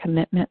sponsoring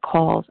commitment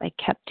calls. I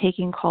kept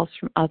taking calls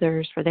from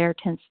others for their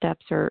 10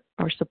 steps or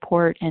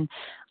support and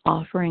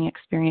offering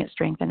experience,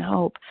 strength, and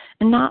hope.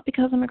 And not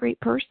because I'm a great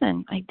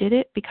person. I did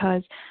it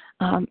because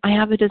I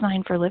have a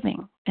design for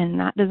living. And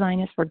that design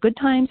is for good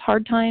times,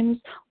 hard times,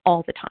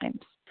 all the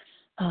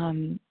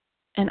times.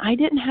 And I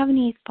didn't have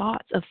any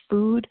thoughts of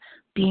food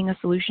being a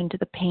solution to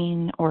the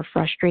pain or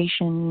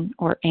frustration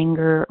or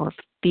anger or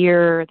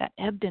fear that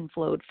ebbed and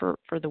flowed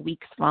for the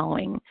weeks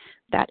following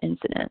that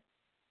incident.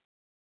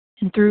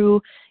 And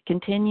through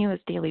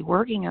continuous daily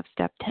working of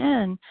step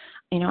 10,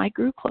 I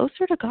grew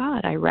closer to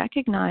God. I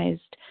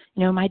recognized,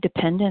 my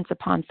dependence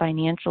upon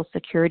financial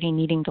security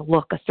needing to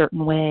look a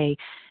certain way,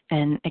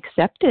 and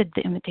accepted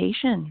the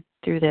invitation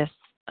through this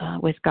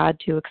with God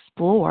to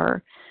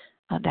explore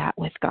that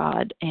with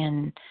God.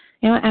 And,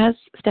 as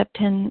step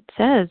 10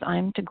 says,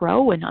 I'm to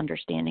grow in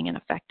understanding and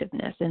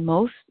effectiveness. And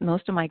most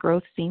of my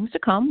growth seems to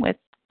come with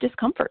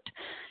discomfort.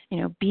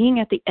 Being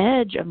at the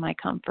edge of my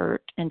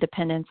comfort and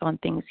dependence on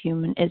things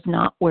human is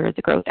not where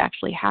the growth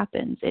actually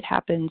happens. It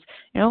happens,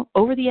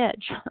 over the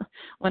edge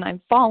when I'm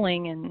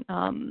falling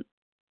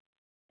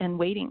and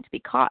waiting to be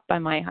caught by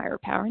my higher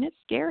power. And it's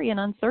scary and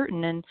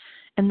uncertain.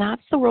 And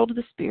that's the world of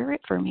the Spirit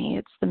for me.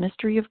 It's the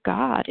mystery of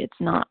God. It's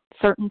not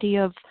certainty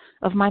of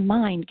my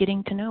mind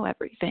getting to know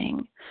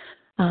everything.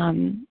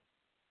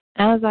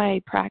 As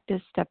I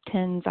practice step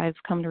 10s,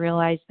 I've come to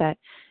realize that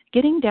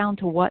getting down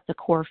to what the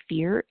core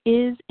fear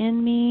is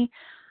in me,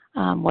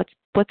 what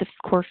the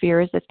core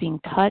fear is that's being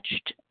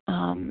touched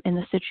in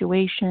the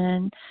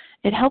situation,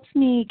 it helps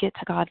me get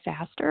to God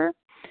faster.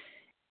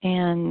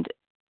 And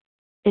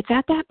it's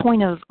at that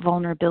point of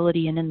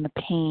vulnerability and in the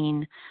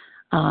pain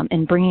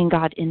and bringing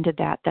God into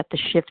that the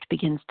shift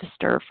begins to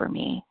stir for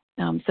me.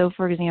 So,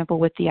 for example,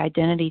 with the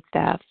identity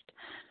theft,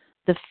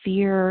 the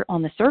fear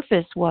on the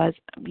surface was,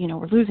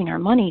 we're losing our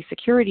money,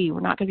 security,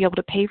 we're not going to be able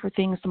to pay for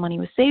things the money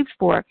was saved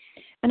for.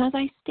 And as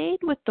I stayed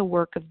with the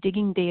work of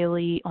digging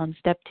daily on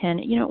step 10,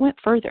 it went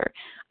further.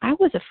 I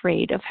was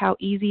afraid of how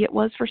easy it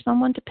was for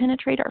someone to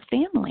penetrate our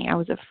family. I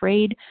was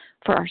afraid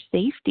for our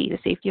safety, the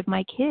safety of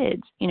my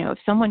kids. If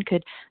someone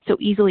could so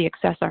easily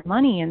access our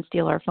money and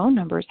steal our phone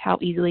numbers, how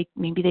easily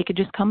maybe they could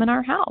just come in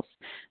our house.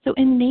 So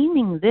in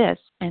naming this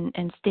and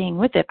staying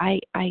with it, I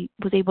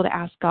was able to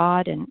ask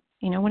God, and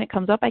when it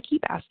comes up, I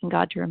keep asking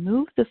God to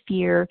remove the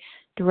fear,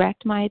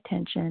 direct my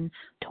attention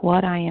to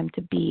what I am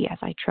to be as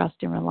I trust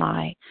and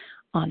rely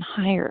on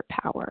higher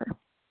power.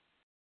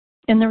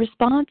 And the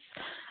response,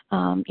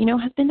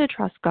 has been to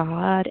trust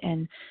God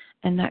and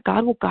that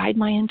God will guide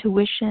my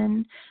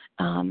intuition,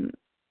 and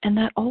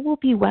that all will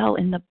be well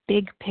in the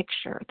big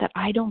picture that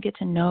I don't get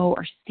to know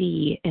or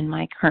see in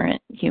my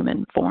current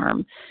human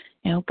form.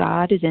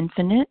 God is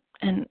infinite,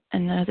 and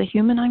as a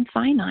human, I'm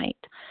finite.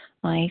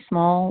 My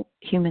small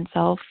human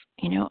self,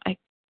 I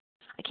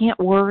can't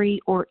worry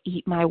or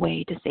eat my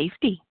way to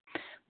safety.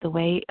 The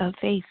way of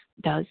faith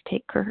does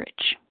take courage.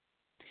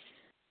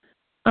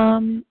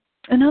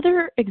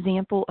 Another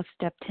example of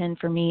step 10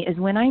 for me is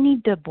when I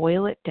need to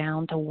boil it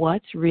down to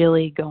what's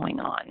really going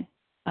on.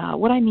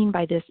 What I mean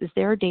by this is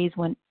there are days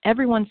when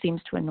everyone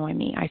seems to annoy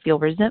me. I feel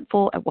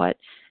resentful at what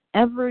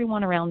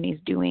everyone around me is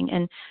doing,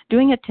 and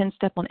doing a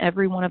 10-step on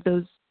every one of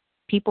those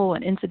people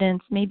and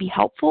incidents may be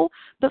helpful,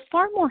 but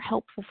far more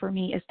helpful for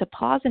me is to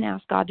pause and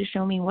ask God to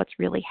show me what's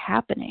really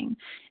happening.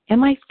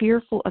 Am I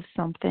fearful of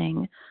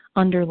something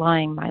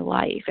underlying my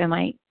life? Am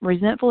I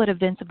resentful at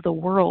events of the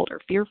world or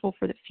fearful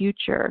for the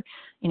future?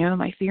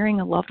 Am I fearing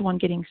a loved one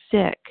getting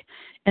sick?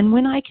 And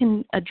when I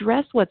can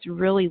address what's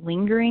really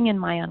lingering in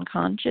my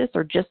unconscious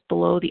or just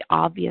below the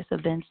obvious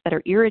events that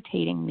are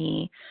irritating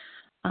me,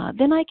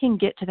 then I can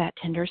get to that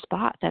tender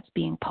spot that's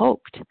being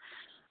poked.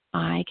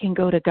 I can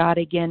go to God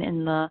again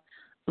in the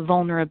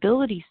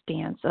vulnerability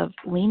stance of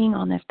leaning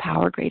on this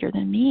power greater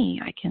than me.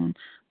 I can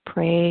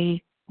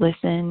pray,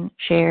 listen,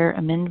 share,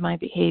 amend my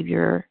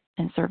behavior,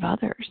 and serve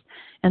others.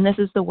 And this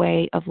is the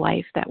way of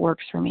life that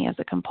works for me as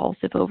a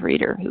compulsive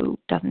overeater who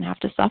doesn't have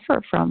to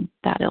suffer from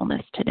that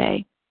illness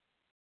today.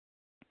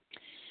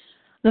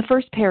 The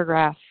first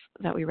paragraph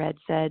that we read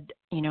said,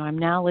 I'm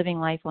now living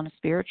life on a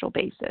spiritual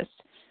basis.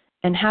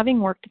 And having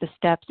worked the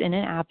steps in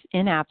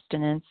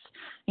abstinence,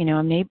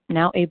 I'm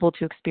now able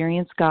to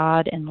experience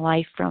God and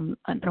life from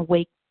an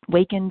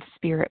awakened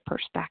spirit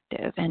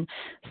perspective. And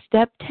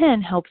step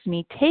 10 helps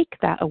me take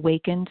that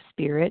awakened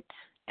spirit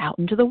out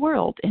into the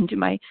world, into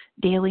my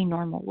daily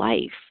normal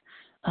life.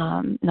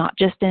 not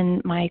just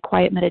in my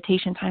quiet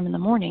meditation time in the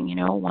morning.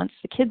 Once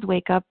the kids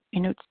wake up,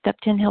 step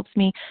 10 helps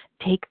me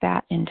take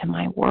that into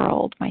my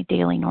world, my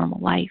daily normal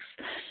life,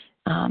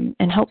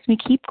 and helps me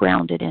keep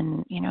grounded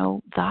in,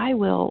 thy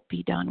will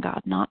be done,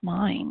 God, not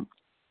mine.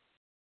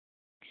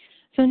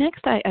 So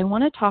next, I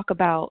want to talk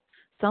about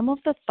some of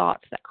the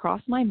thoughts that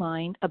cross my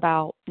mind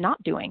about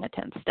not doing a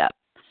 10th step.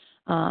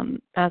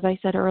 As I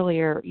said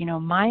earlier,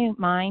 my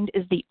mind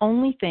is the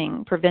only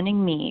thing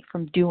preventing me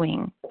from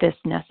doing this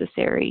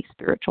necessary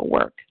spiritual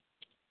work.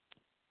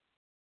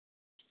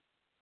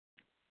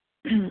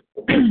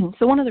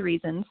 So one of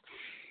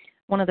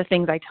the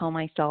things I tell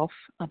myself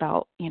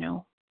about,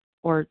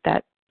 or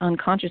that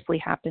unconsciously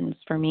happens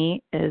for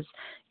me is,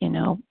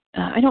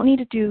 I don't need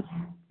to do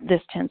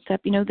this 10th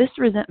step. This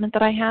resentment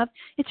that I have,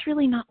 it's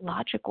really not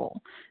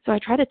logical. So I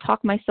try to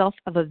talk myself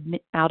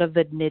out of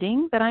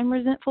admitting that I'm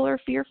resentful or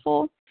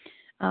fearful.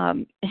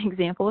 An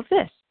example of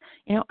this,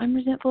 I'm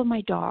resentful of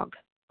my dog.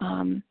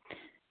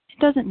 It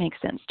doesn't make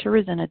sense to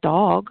resent a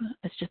dog.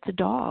 It's just a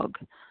dog.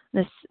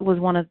 This was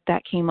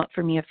that came up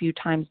for me a few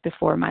times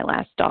before my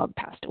last dog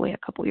passed away a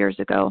couple years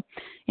ago.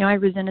 I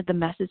resented the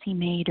messes he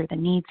made or the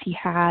needs he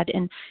had.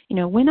 And,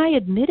 when I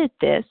admitted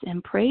this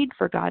and prayed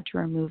for God to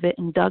remove it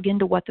and dug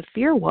into what the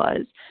fear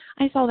was,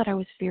 I saw that I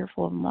was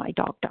fearful of my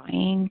dog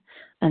dying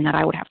and that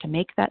I would have to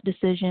make that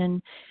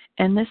decision.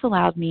 And this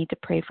allowed me to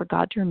pray for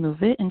God to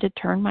remove it and to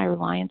turn my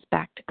reliance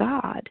back to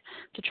God,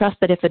 to trust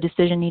that if a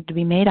decision needed to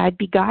be made, I'd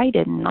be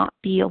guided and not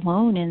be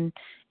alone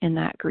in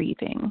that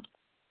grieving.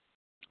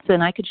 So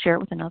then I could share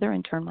it with another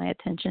and turn my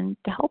attention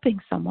to helping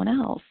someone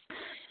else.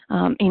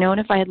 And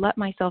if I had let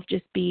myself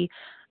just be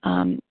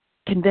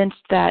convinced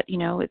that,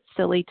 it's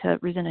silly to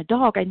resent a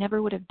dog, I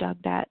never would have dug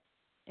that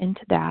into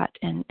that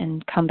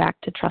and come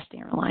back to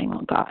trusting and relying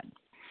on God.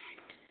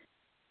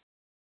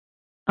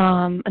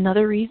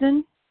 Another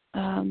reason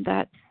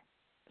that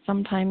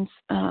sometimes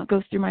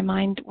goes through my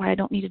mind why I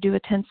don't need to do a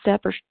 10th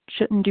step or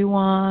shouldn't do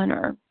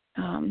one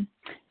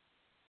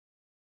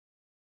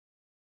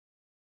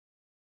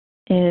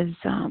is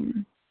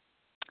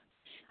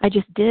I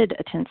just did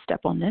a 10th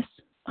step on this.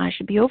 I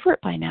should be over it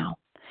by now.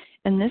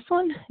 And this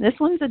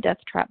one's a death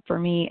trap for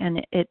me.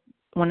 And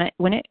when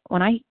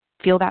I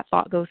feel that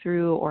thought go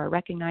through or I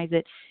recognize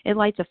it, it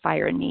lights a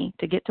fire in me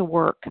to get to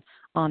work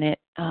on it.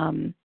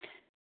 And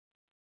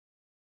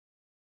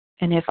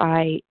if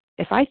I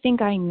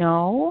think I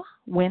know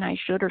when I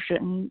should or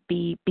shouldn't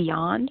be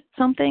beyond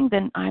something,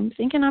 then I'm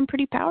thinking I'm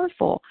pretty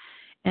powerful.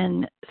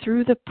 And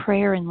through the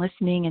prayer and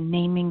listening and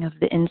naming of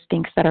the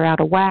instincts that are out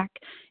of whack,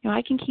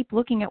 I can keep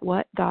looking at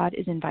what God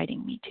is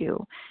inviting me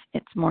to.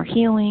 It's more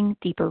healing,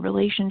 deeper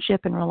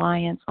relationship, and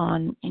reliance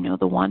on,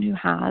 the one who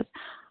has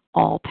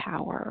all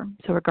power.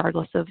 So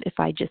regardless of if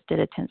I just did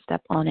a 10th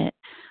step on it,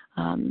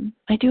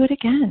 I do it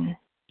again.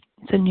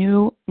 It's a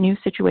new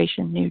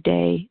situation, new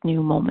day,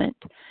 new moment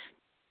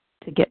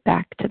to get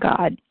back to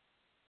God.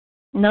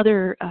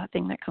 Another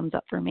thing that comes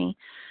up for me,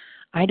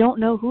 I don't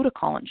know who to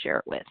call and share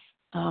it with.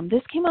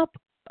 This came up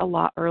a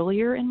lot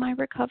earlier in my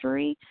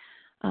recovery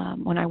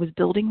when I was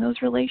building those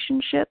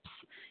relationships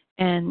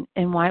and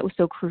why it was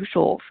so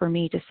crucial for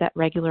me to set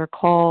regular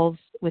calls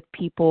with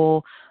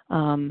people,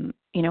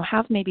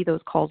 have maybe those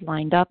calls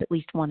lined up at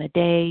least one a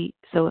day.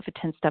 So if a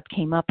 10th step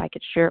came up, I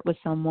could share it with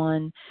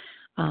someone.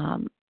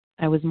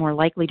 I was more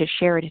likely to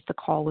share it if the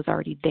call was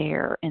already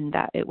there and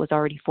that it was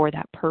already for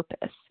that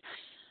purpose.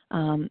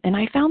 And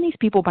I found these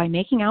people by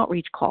making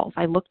outreach calls.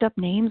 I looked up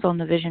names on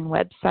the Vision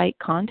website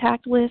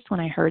contact list when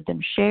I heard them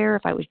share,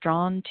 if I was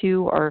drawn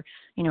to or,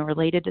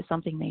 related to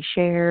something they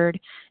shared.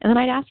 And then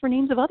I'd ask for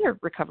names of other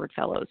recovered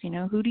fellows.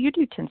 Who do you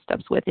do 10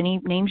 steps with? Any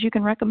names you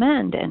can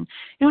recommend? And,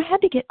 I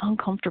had to get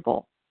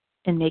uncomfortable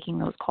in making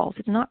those calls.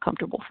 It's not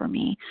comfortable for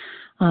me.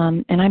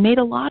 And I made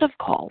a lot of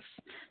calls.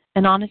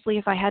 And honestly,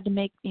 if I had to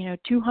make,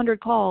 200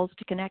 calls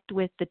to connect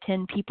with the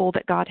 10 people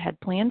that God had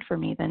planned for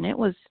me, then it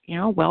was,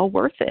 well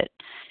worth it.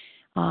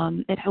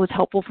 It was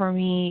helpful for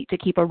me to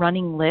keep a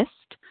running list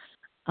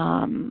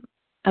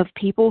of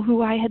people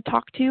who I had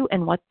talked to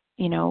and what,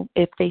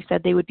 if they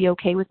said they would be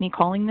okay with me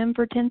calling them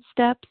for 10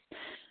 steps.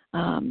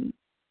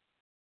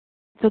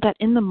 So that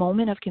in the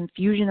moment of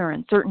confusion or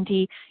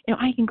uncertainty,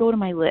 I can go to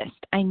my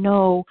list. I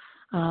know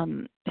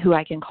who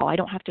I can call. I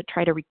don't have to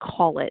try to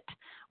recall it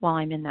while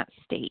I'm in that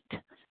state.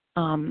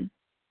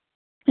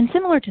 And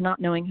similar to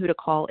not knowing who to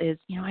call is,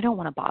 I don't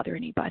want to bother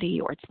anybody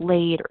or it's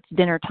late or it's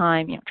dinner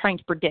time, trying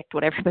to predict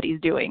what everybody's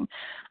doing.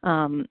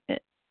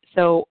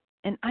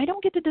 And I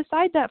don't get to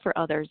decide that for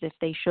others if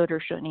they should or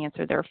shouldn't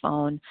answer their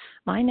phone.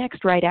 My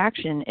next right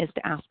action is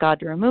to ask God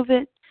to remove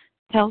it,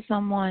 tell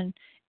someone,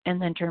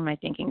 and then turn my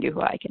thinking to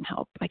who I can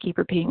help. I keep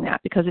repeating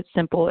that because it's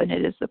simple and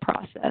it is the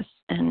process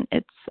and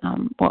it's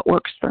what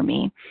works for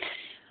me.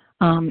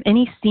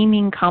 Any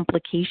seeming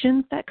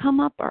complications that come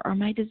up are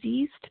my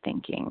diseased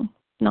thinking,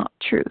 not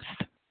truth.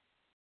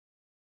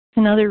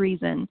 Another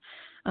reason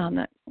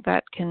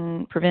that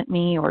can prevent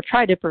me or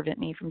try to prevent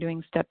me from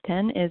doing step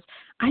 10 is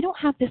I don't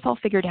have this all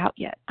figured out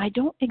yet. I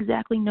don't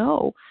exactly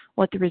know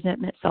what the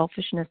resentment,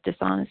 selfishness,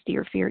 dishonesty,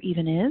 or fear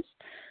even is.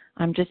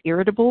 I'm just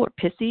irritable or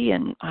pissy,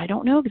 and I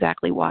don't know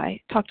exactly why.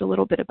 I talked a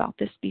little bit about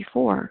this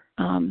before.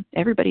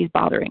 Everybody's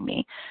bothering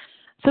me.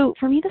 So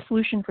for me, the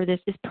solution for this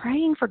is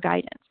praying for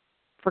guidance,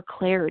 for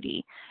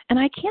clarity. And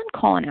I can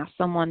call and ask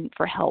someone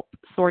for help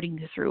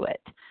sorting through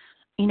it.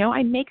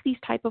 I make these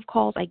type of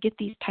calls, I get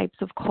these types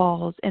of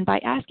calls, and by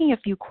asking a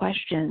few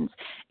questions,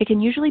 it can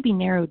usually be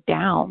narrowed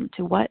down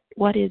to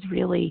what is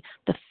really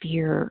the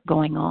fear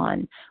going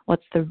on,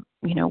 what's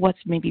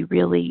maybe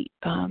really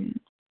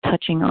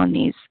touching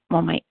on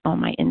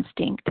my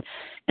instinct.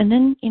 And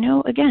then,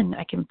 again,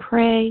 I can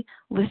pray,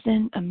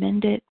 listen,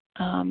 amend it,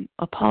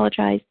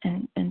 apologize,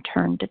 and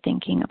turn to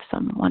thinking of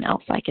someone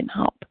else I can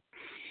help.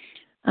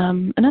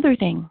 Another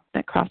thing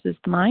that crosses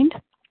the mind,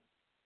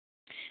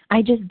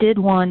 I just did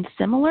one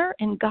similar,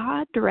 and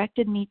God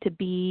directed me to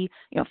be,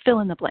 fill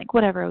in the blank,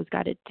 whatever I was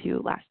guided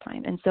to last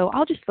time. And so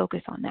I'll just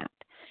focus on that.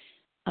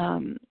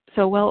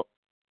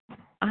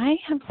 I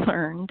have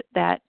learned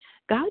that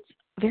God's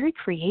very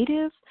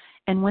creative,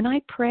 and when I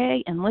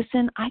pray and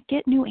listen, I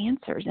get new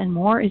answers, and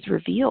more is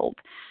revealed.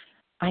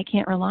 I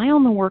can't rely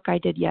on the work I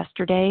did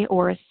yesterday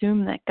or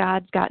assume that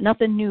God's got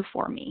nothing new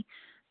for me.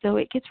 So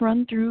it gets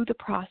run through the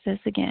process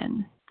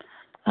again.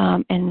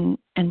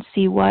 And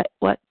see what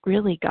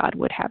really God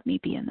would have me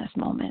be in this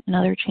moment.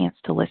 Another chance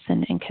to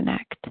listen and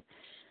connect.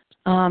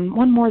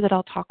 One more that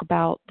I'll talk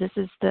about. This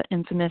is the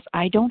infamous,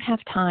 I don't have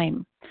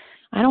time.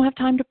 I don't have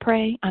time to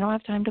pray. I don't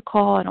have time to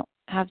call. I don't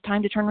have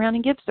time to turn around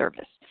and give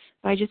service.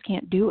 So I just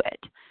can't do it.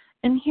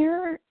 And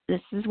here,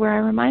 this is where I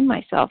remind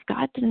myself,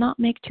 God did not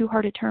make too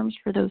hard of terms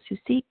for those who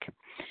seek.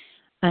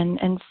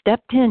 And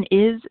step 10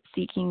 is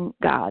seeking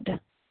God.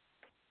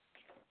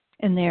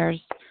 And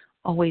there's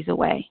always a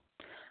way.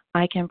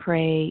 I can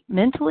pray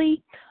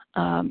mentally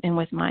and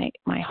with my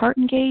heart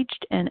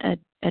engaged and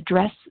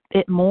address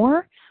it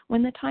more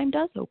when the time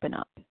does open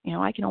up.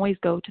 I can always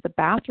go to the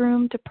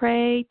bathroom to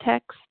pray,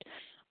 text,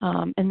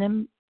 and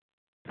then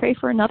pray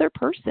for another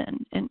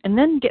person and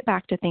then get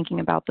back to thinking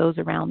about those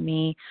around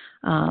me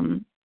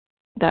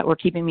that were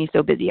keeping me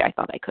so busy I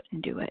thought I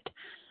couldn't do it.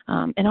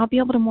 And I'll be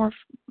able to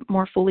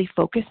more fully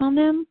focus on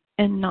them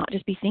and not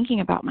just be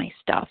thinking about my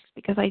stuff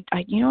because I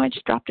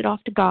just dropped it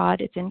off to God.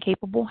 It's in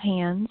capable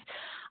hands.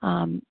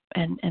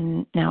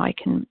 And now I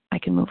can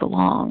move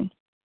along.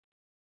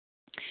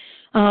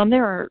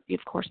 There are,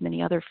 of course,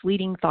 many other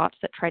fleeting thoughts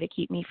that try to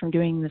keep me from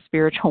doing the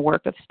spiritual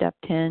work of step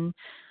 10.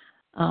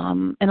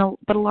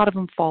 But a lot of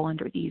them fall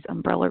under these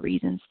umbrella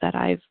reasons that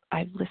I've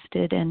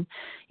listed. And,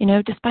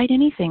 despite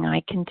anything,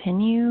 I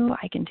continue,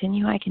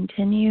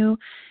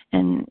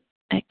 and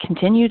I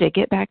continue to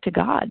get back to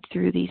God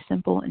through these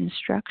simple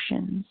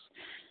instructions.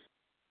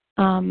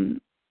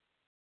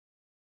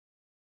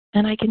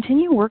 And I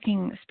continue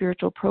working a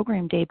spiritual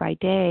program day by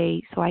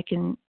day so I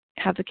can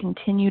have a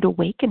continued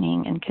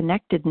awakening and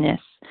connectedness.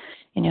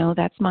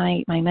 That's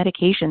my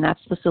medication.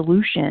 That's the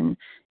solution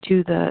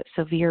to the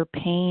severe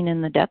pain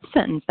and the death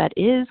sentence that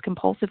is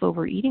compulsive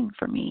overeating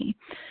for me.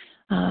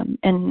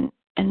 And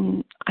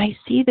I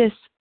see this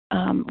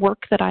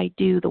work that I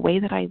do, the way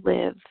that I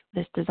live,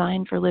 this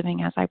design for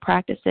living as I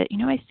practice it,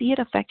 I see it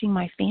affecting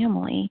my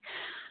family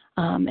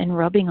and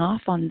rubbing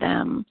off on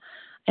them.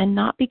 And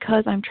not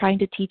because I'm trying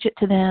to teach it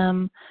to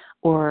them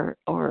or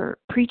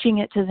preaching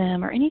it to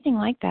them or anything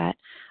like that,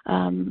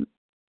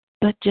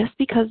 but just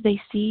because they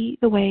see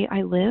the way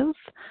I live,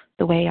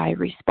 the way I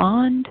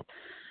respond,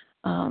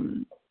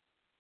 the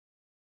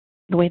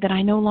way that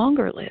I no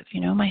longer live.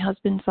 My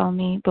husband saw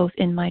me both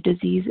in my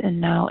disease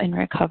and now in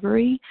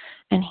recovery,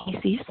 and he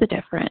sees the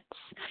difference.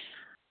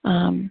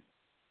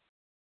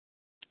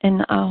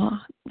 And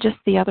just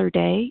the other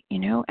day,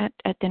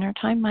 at dinner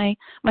time, my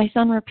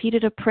son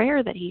repeated a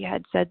prayer that he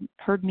had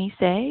heard me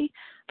say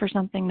for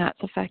something that's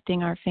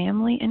affecting our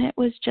family. And it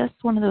was just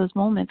one of those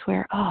moments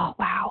where, oh,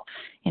 wow,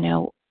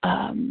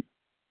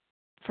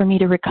 for me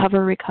to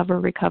recover,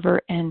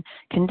 and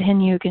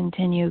continue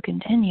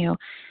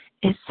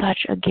is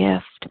such a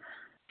gift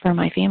for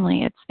my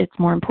family. It's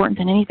more important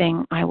than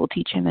anything I will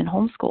teach him in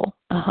homeschool.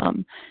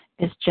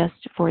 It's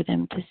just for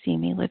them to see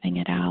me living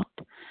it out.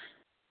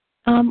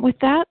 With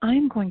that,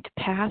 I'm going to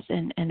pass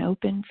and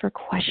open for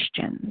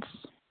questions.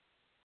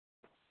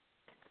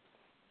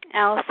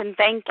 Alison,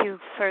 thank you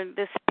for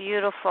this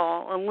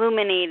beautiful,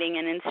 illuminating,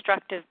 and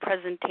instructive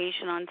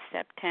presentation on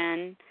Step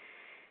 10.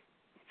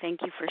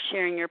 Thank you for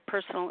sharing your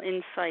personal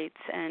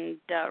insights and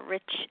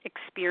rich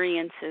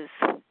experiences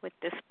with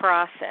this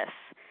process.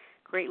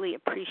 Greatly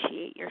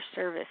appreciate your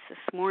service this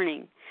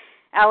morning.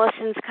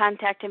 Allison's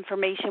contact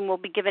information will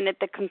be given at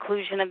the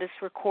conclusion of this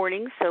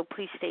recording, so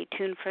please stay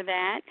tuned for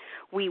that.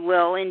 We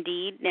will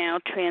indeed now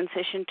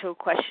transition to a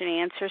question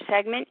and answer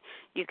segment.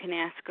 You can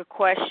ask a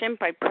question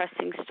by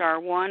pressing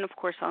 *1. Of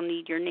course, I'll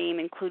need your name,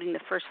 including the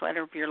first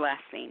letter of your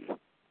last name.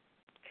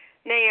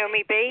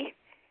 Naomi B.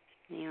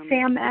 Naomi.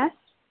 Sam S.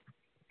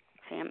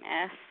 Sam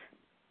S.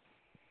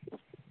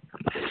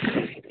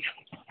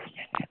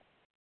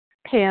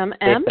 Pam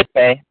M.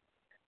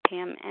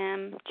 Pam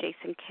M.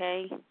 Jason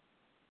K.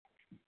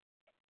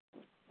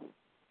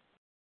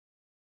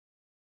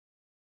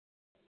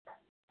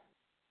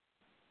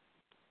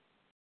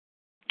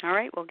 All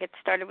right, we'll get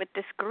started with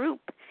this group.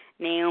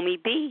 Naomi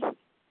B.,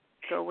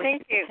 go with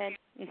Thank you. ahead.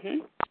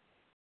 Mm-hmm.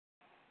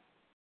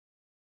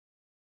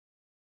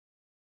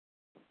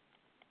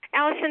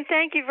 Alison,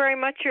 thank you very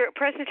much. Your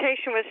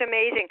presentation was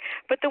amazing.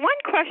 But the one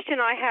question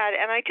I had,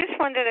 and I just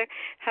wanted to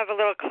have a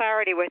little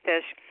clarity with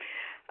this.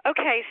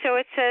 Okay, so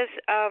it says,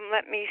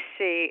 let me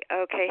see.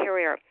 Okay, here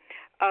we are.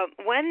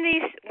 When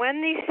these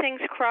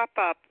things crop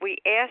up, we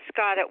ask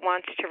God at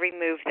once to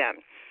remove them.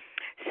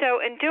 So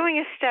in doing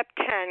a step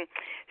 10,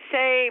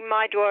 say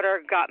my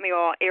daughter got me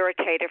all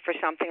irritated for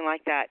something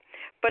like that.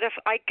 But if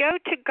I go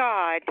to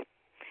God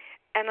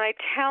and I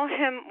tell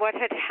him what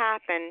had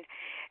happened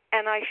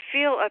and I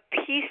feel a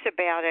peace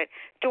about it,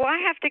 do I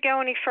have to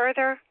go any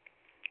further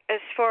as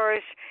far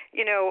as,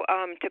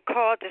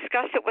 to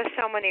discuss it with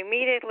someone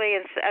immediately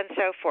and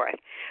so forth?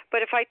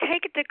 But if I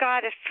take it to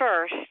God at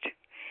first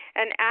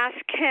and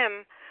ask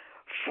him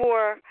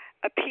for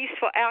a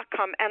peaceful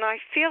outcome, and I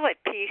feel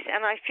at peace,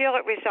 and I feel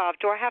it resolved,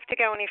 do I have to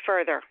go any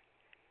further?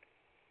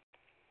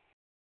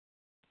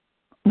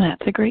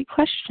 That's a great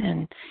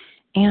question,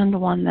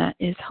 and one that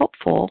is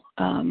helpful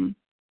in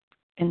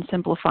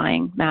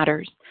simplifying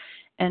matters.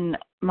 And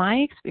my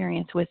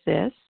experience with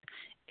this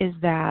is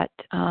that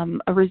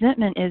a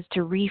resentment is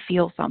to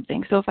re-feel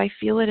something. So if I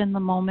feel it in the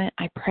moment,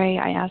 I pray,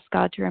 I ask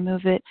God to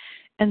remove it,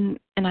 and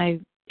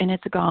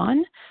it's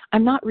gone,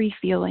 I'm not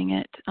re-feeling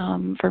it.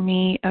 For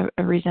me,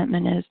 a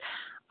resentment is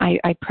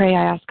I pray,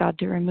 I ask God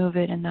to remove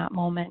it in that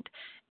moment,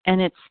 and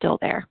it's still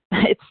there.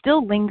 It's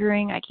still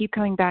lingering. I keep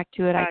coming back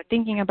to it. I'm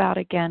thinking about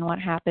again what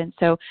happened.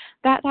 So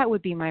that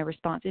would be my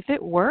response. If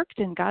it worked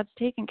and God's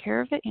taking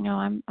care of it,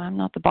 I'm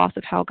not the boss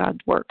of how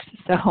God works.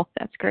 So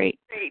that's great.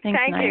 Great. Thanks,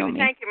 Thank Naomi.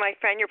 you. Thank you, my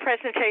friend. Your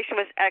presentation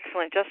was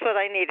excellent. Just what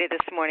I needed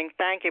this morning.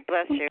 Thank you.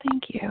 Bless you.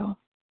 Thank you.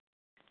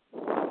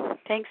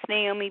 Thanks,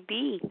 Naomi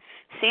B.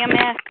 Sam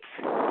S.,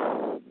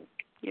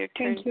 your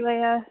turn. Thank you,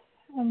 Leah,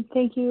 and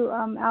thank you,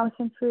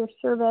 Alison, for your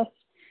service.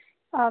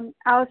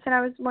 Alison,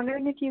 I was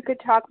wondering if you could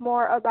talk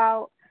more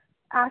about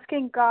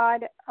asking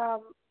God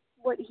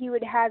what he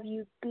would have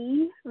you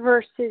be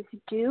versus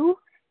do,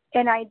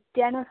 and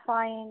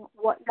identifying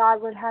what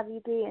God would have you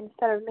be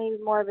instead of maybe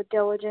more of a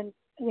diligent,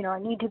 I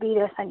need to be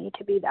this, I need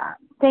to be that.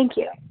 Thank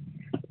you.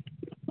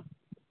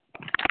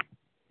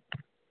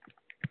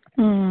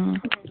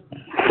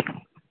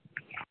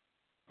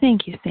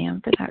 Thank you,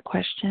 Sam, for that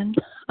question.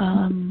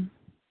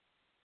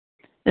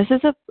 This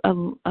is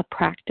a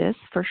practice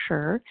for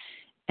sure,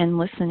 and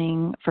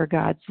listening for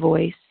God's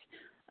voice.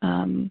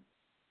 In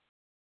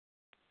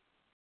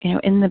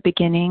the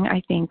beginning,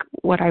 I think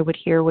what I would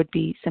hear would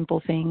be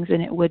simple things,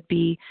 and it would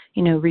be,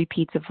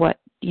 repeats of what,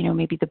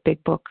 maybe the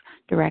big book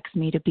directs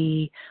me to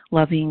be: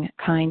 loving,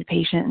 kind,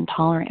 patient, and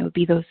tolerant. It would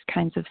be those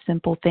kinds of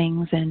simple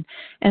things.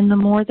 And the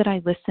more that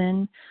I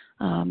listen,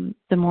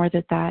 the more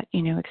that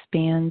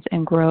expands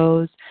and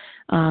grows.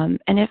 And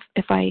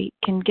if I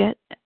can get,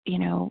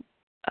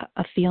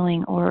 a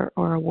feeling or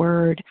a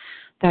word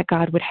that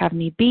God would have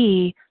me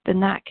be, then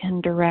that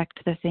can direct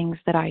the things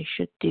that I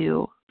should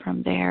do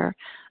from there.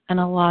 And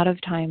a lot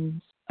of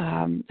times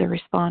the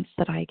response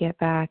that I get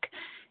back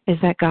is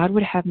that God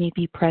would have me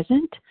be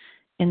present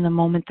in the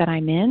moment that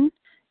I'm in,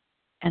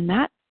 and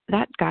that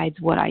guides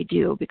what I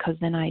do, because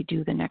then I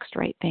do the next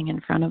right thing in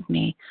front of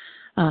me.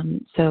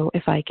 So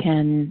if I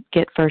can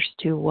get first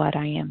to what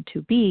I am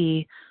to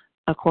be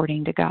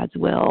according to God's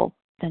will,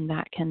 then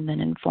that can then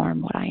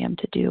inform what I am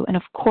to do. And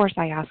of course,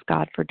 I ask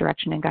God for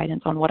direction and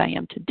guidance on what I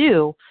am to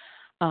do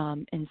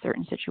in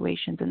certain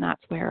situations, and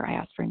that's where I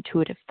ask for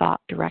intuitive thought,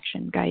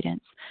 direction,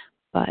 guidance.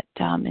 But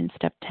in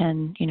step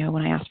 10,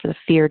 when I ask for the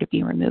fear to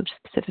be removed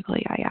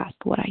specifically, I ask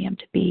what I am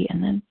to be,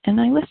 and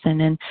I listen.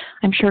 And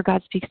I'm sure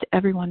God speaks to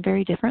everyone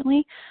very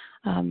differently,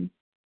 and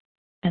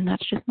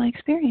that's just my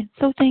experience.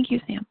 So thank you,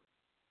 Sam.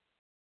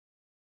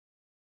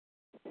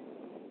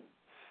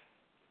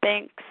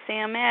 Thanks,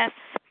 Sam S.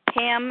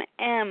 Pam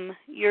M.,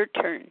 your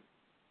turn.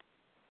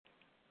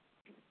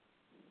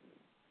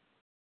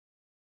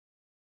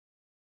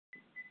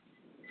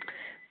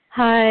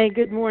 Hi,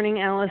 good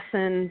morning,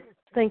 Alison.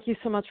 Thank you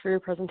so much for your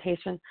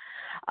presentation.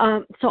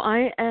 So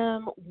I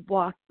am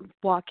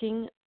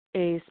walking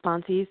a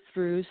sponsee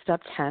through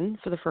step 10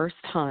 for the first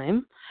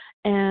time,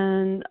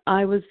 and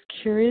I was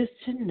curious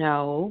to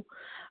know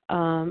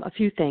a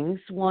few things.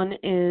 One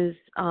is,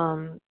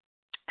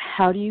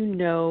 how do you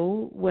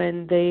know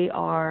when they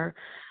are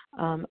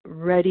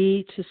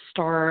ready to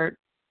start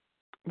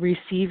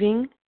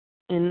receiving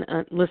and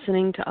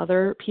listening to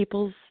other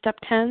people's step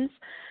 10s?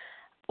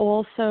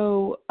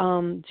 Also,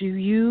 do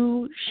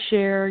you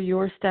share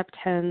your step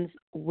 10s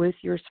with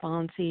your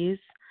sponsees?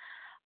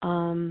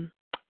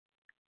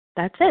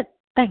 That's it.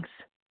 Thanks.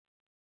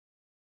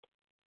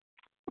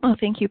 Oh,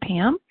 thank you,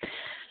 Pam.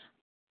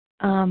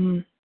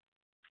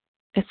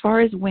 As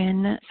far as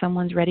when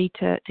someone's ready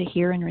to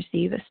hear and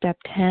receive a step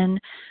 10,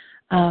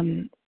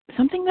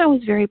 something that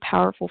was very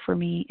powerful for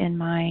me in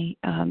my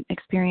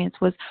experience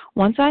was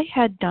once I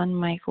had done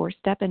my 4th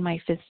step and my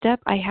 5th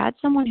step, I had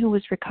someone who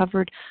was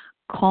recovered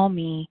call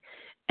me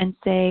and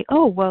say,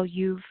 oh, well,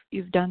 you've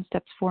done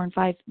steps 4 and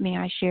 5. May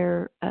I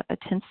share a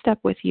 10th step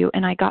with you?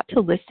 And I got to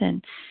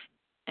listen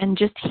and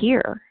just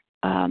hear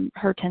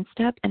her 10th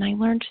step, and I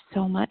learned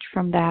so much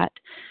from that.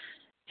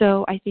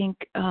 So I think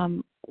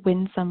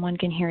when someone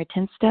can hear a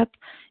 10th step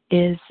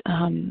is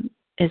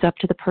up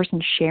to the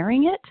person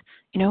sharing it.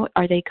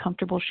 Are they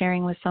comfortable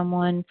sharing with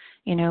someone,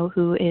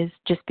 who is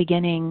just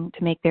beginning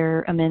to make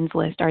their amends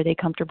list? Are they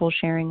comfortable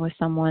sharing with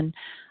someone,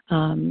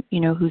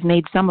 who's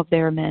made some of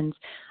their amends?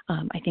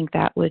 I think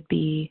that would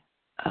be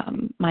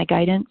my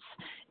guidance.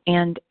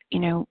 And,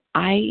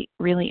 I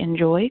really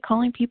enjoy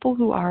calling people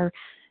who are,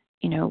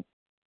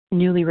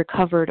 newly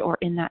recovered or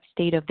in that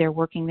state of they're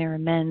working their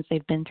amends.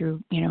 They've been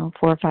through,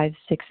 4, 5,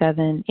 6,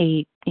 7,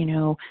 8,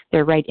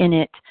 they're right in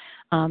it,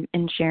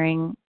 and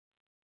sharing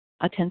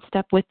a 10th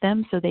step with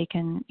them so they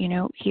can,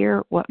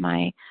 hear what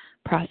my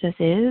process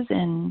is.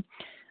 And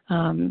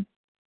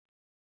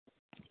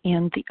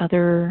the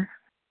other,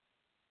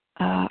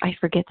 I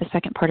forget the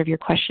second part of your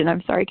question.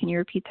 I'm sorry. Can you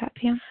repeat that,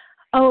 Pam?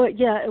 Oh,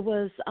 yeah, it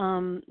was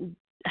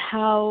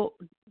how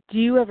do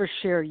you ever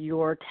share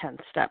your 10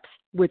 steps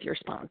with your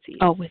sponsees?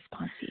 Oh, with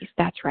sponsees.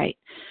 That's right.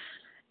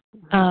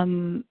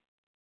 I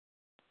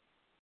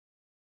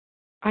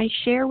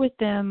share with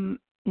them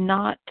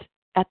not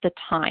at the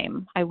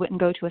time. I wouldn't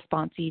go to a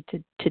sponsee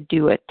to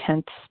do a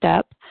 10th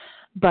step.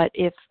 But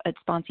if a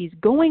sponsee is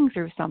going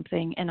through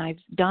something and I've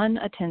done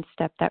a 10th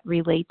step that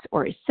relates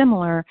or is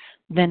similar,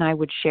 then I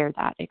would share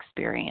that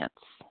experience.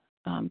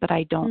 But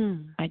I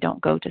don't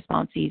go to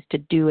sponsees to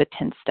do a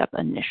 10th step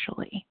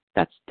initially.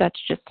 That's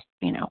just,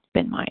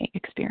 been my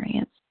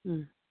experience.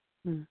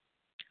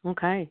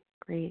 Okay,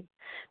 great.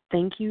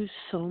 Thank you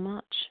so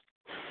much.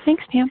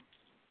 Thanks, Pam.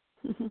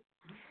 Thank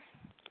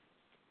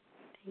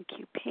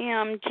you,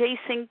 Pam.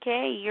 Jason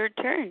K., your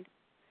turn.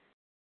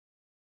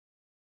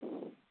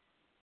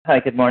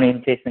 Hi, good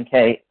morning, Jason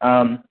K.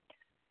 I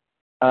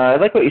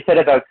like what you said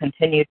about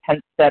continued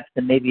 10th steps,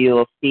 and maybe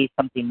you'll see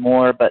something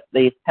more, but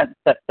these 10th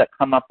steps that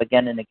come up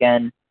again and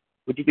again,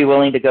 would you be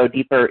willing to go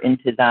deeper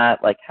into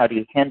that? Like, how do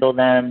you handle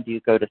them? Do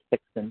you go to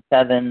 6 and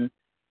 7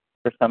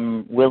 for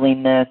some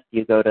willingness? Do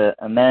you go to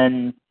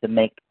amends to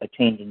make a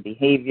change in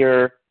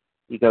behavior?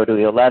 Do you go to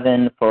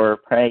 11 for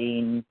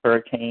praying for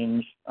a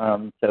change?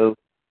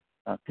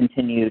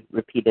 Continued,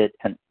 repeated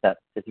 10th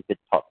steps, if you could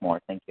talk more.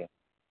 Thank you.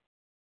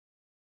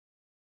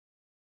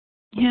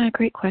 Yeah,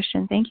 great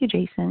question. Thank you,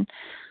 Jason,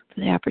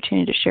 for the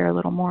opportunity to share a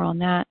little more on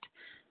that.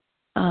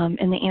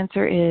 And the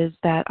answer is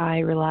that I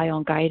rely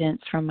on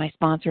guidance from my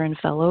sponsor and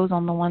fellows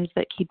on the ones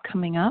that keep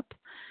coming up.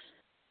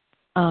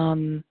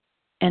 And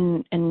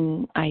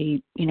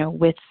I,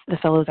 with the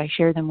fellows I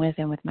share them with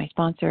and with my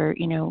sponsor,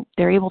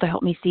 they're able to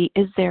help me see,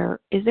 is there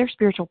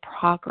spiritual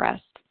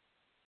progress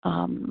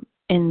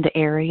in the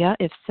area?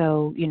 If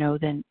so,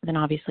 then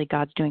obviously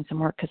God's doing some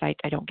work, because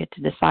I don't get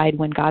to decide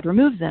when God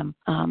removes them.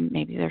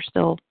 Maybe there's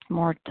still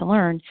more to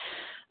learn.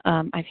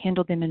 I've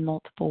handled them in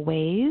multiple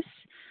ways.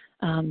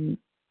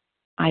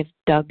 I've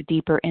dug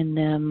deeper in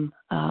them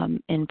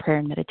in prayer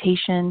and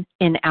meditation.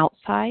 In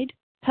outside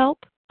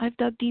help, I've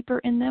dug deeper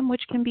in them,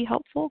 which can be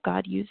helpful.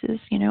 God uses,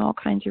 all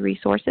kinds of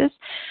resources.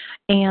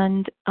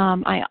 And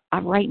I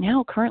right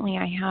now, currently,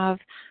 I have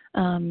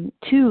 2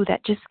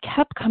 that just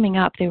kept coming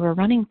up. They were a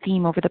running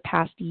theme over the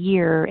past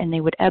year, and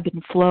they would ebb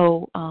and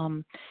flow.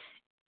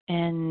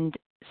 And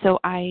so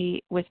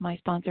I, with my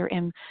sponsor,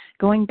 am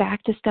going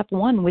back to step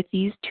 1 with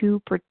these 2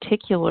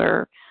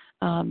 particular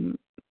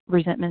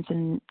resentments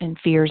and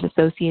fears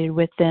associated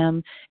with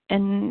them,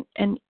 and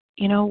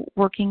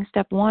working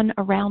step 1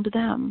 around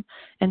them,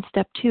 and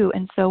step 2,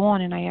 and so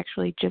on. And I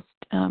actually just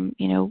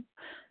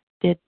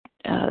did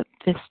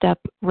this step,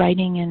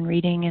 writing and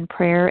reading and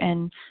prayer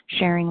and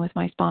sharing with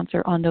my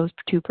sponsor on those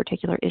 2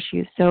 particular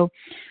issues. So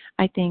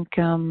I think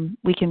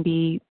we can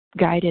be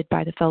guided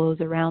by the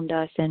fellows around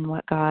us and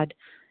what God,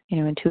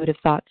 intuitive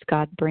thoughts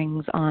God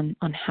brings on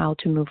how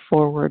to move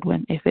forward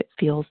if it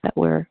feels that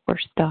we're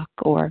stuck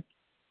or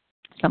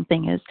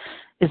something is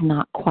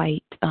not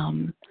quite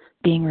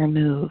being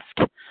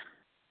removed.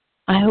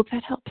 I hope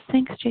that helps.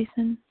 Thanks,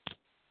 Jason.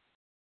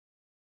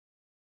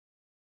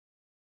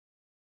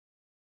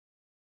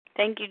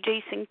 Thank you,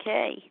 Jason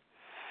K.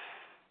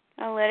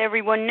 I'll let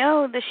everyone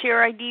know the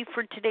share ID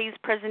for today's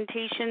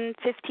presentation,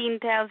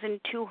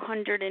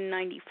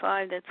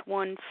 15,295. That's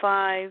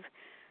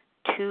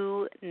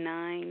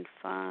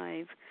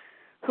 15295.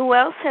 Who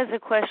else has a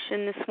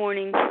question this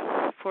morning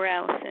for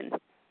Alison?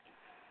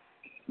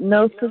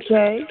 Nosa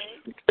J.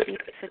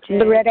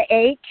 Loretta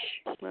H.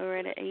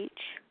 Loretta H.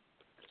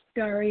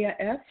 Daria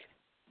F.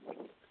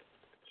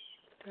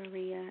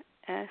 Daria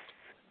S.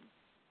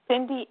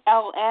 Cindy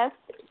L.S.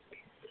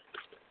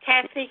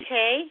 Kathy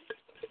K.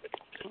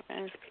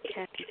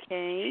 Kathy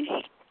K.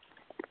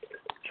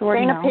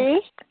 Jordan L.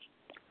 P.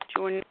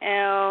 Jordan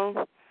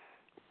L.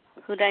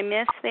 Who'd I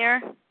miss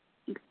there?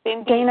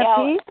 Dana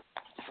P.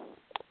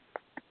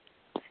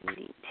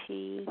 Cindy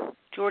T.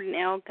 Jordan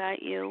L.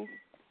 Got you.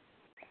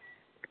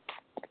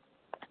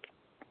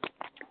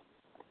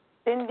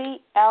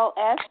 Cindy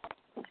L.S.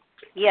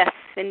 Yes,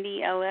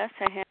 Cindy L.S.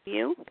 I have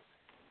you.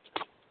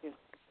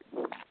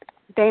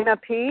 Dana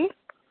P.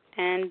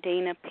 And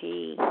Dana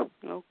P.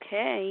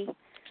 Okay.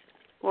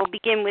 We'll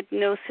begin with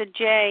Nosa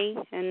J.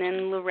 and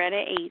then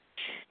Loretta H.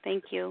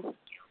 Thank you.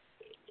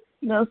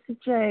 Nosa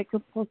J,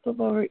 compulsive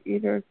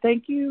overeater.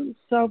 Thank you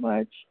so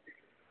much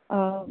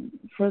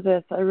for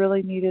this. I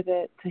really needed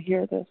it to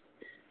hear this.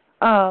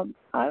 I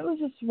was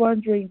just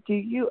wondering, do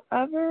you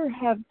ever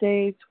have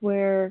days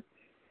where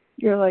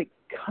you're like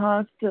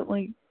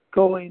constantly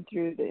going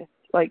through this?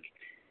 Like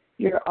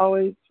you're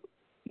always,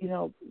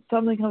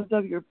 something comes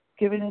up, you're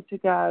giving it to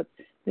God,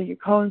 then you're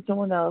calling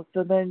someone else,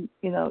 and then,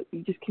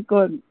 you just keep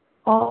going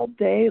all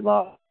day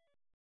long.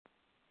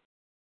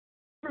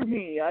 For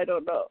me, I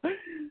don't know.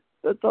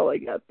 That's all I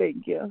got.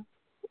 Thank you.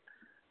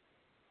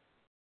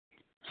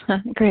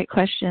 Great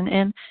question.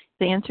 And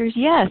the answer is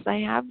yes, I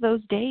have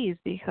those days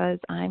because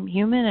I'm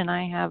human and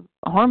I have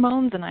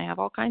hormones and I have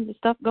all kinds of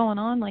stuff going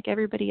on like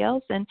everybody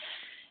else. And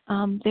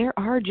there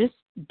are just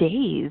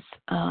days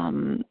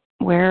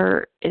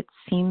where it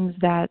seems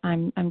that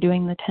I'm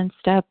doing the 10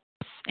 steps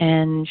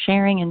and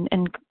sharing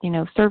and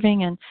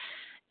serving and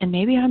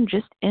maybe I'm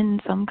just in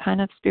some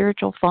kind of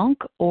spiritual funk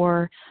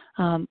or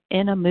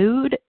in a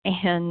mood.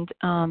 And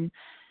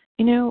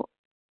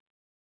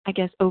I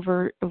guess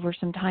over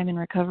some time in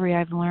recovery,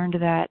 I've learned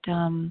that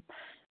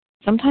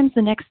sometimes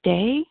the next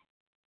day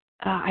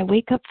I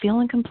wake up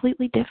feeling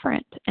completely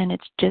different. And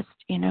it's just,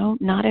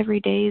 not every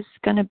day is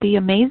going to be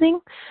amazing.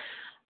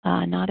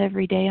 Not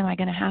every day am I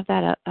going to have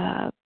that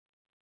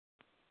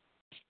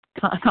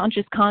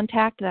conscious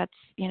contact that's,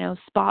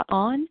 spot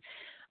on.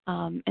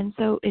 And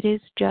so it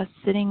is just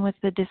sitting with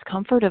the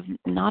discomfort of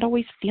not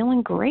always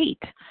feeling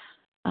great.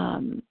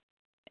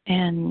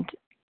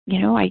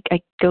 I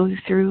go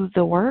through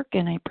the work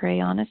and I pray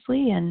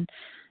honestly and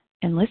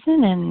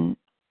listen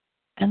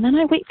and then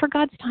I wait for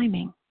God's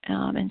timing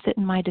and sit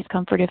in my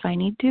discomfort if I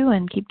need to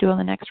and keep doing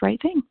the next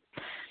right thing.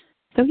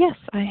 So yes,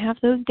 I have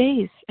those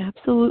days.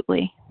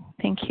 Absolutely.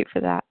 Thank you for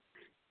that.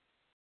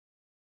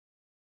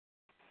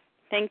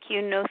 Thank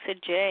you, Nosa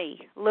J.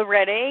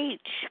 Loretta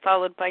H.,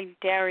 followed by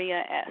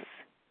Daria S.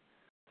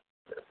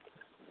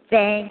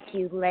 Thank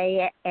you,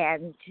 Leah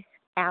and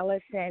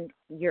Allison.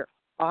 Your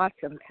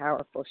awesome,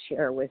 powerful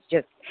share was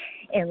just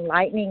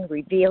enlightening,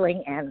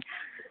 revealing, and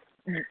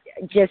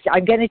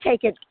I'm going to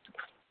take it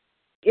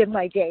in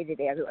my day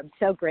today. I'm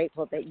so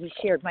grateful that you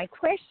shared. My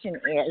question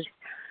is,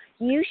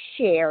 you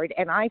shared,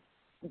 and I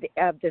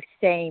of the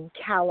same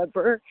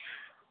caliber,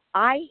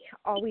 I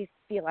always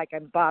feel like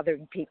I'm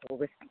bothering people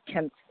with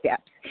 10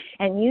 steps.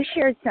 And you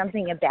shared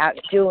something about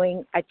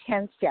doing a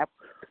 10-step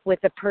with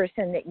a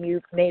person that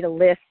you've made a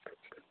list,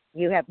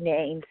 you have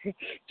names.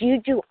 Do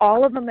you do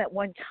all of them at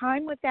one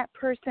time with that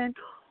person,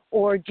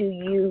 or do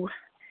you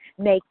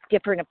make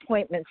different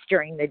appointments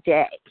during the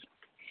day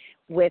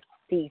with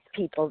these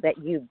people that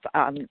you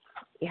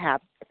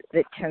have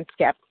the 10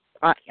 steps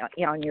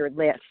on your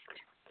list?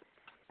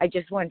 I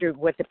just wondered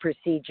what the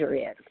procedure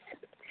is.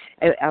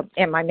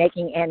 Am I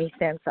making any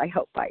sense? I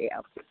hope I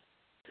am.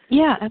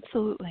 Yeah,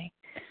 absolutely.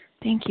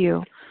 Thank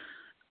you.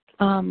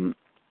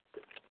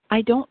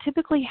 I don't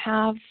typically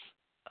have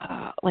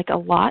a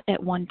lot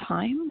at one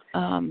time.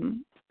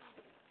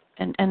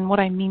 And what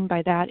I mean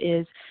by that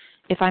is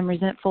if I'm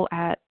resentful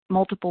at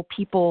multiple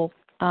people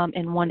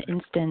in one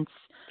instance,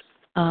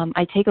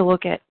 I take a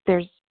look at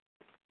if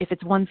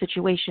it's one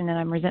situation and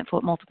I'm resentful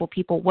at multiple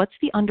people, what's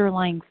the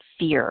underlying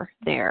fear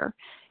there?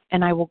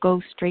 And I will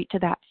go straight to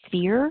that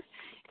fear.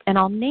 And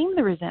I'll name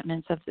the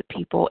resentments of the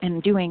people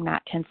in doing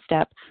that 10th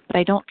step, but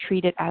I don't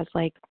treat it as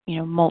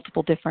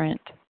multiple different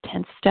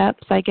 10th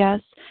steps, I guess.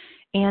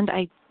 And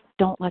I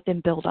don't let them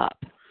build up.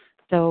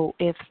 So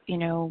if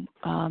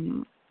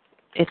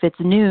it's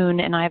noon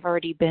and I've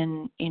already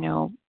been,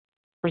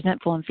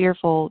 resentful and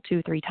fearful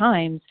 2-3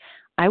 times,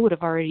 I would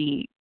have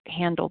already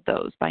handled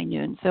those by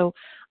noon. So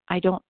I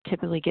don't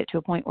typically get to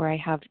a point where I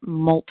have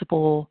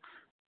multiple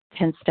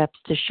 10 steps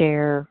to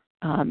share,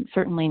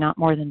 certainly not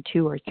more than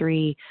 2 or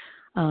 3.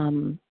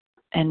 And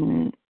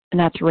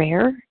that's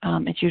rare.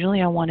 It's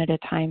usually a one at a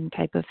time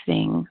type of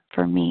thing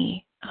for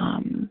me.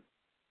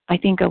 I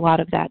think a lot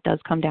of that does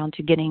come down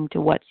to getting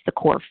to what's the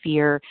core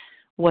fear,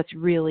 what's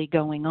really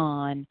going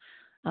on.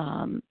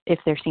 If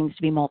there seems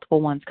to be multiple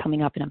ones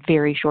coming up in a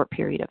very short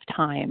period of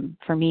time,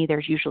 for me,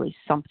 there's usually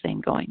something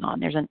going on.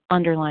 There's an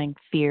underlying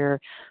fear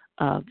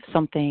of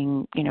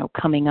something,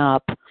 coming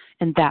up,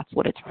 and that's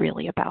what it's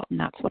really about, and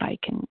that's what I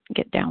can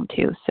get down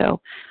to. So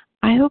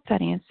I hope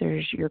that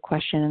answers your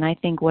question, and I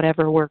think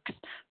whatever works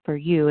for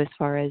you as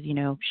far as,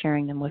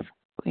 sharing them with,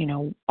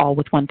 all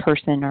with one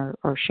person or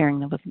sharing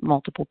them with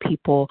multiple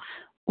people,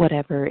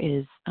 whatever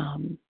is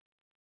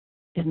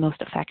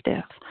most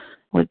effective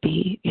would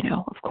be,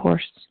 of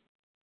course,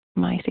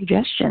 my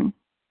suggestion.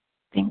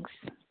 Thanks.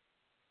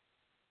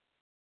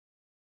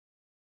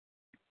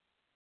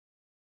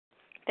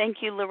 Thank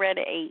you,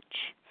 Loretta H.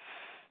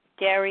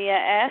 Daria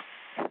S.,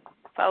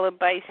 followed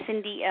by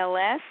Cindy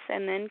L.S.,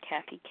 and then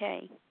Kathy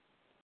K.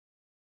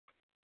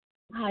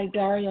 Hi,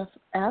 Daria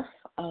F.,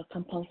 a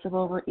compulsive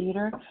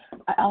overeater.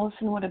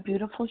 Allison, what a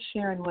beautiful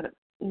share and what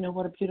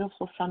a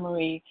beautiful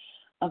summary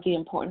of the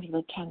importance of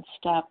the 10th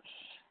step.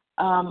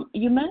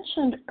 You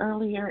mentioned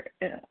earlier,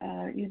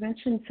 you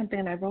mentioned something,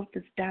 and I wrote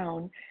this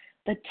down,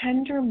 the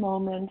tender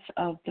moments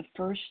of the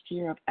first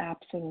year of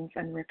abstinence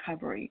and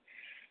recovery.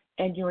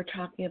 And you were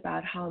talking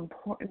about how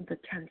important the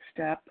 10th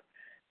step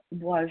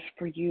was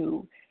for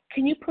you.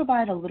 Can you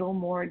provide a little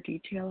more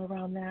detail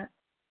around that?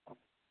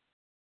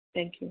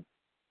 Thank you.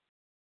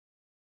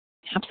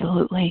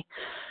 Absolutely.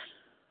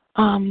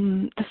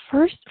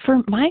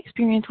 For my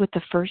experience with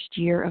the first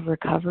year of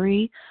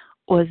recovery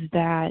was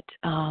that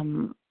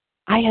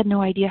I had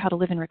no idea how to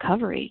live in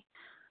recovery.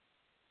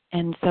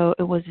 And so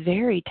it was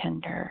very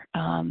tender.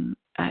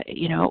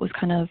 It was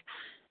kind of,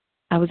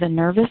 I was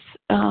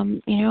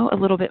a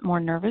little bit more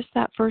nervous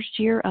that first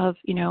year of,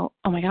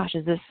 oh my gosh,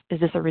 is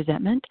this a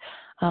resentment?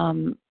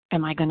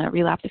 Am I going to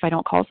relapse if I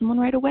don't call someone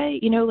right away?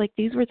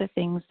 These were the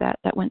things that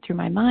went through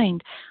my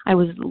mind. I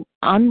was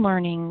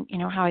unlearning,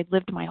 how I'd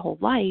lived my whole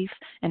life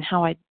and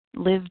how I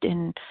lived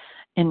in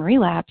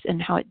relapse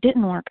and how it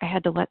didn't work. I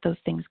had to let those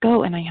things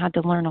go, and I had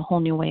to learn a whole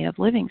new way of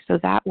living. So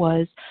that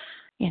was,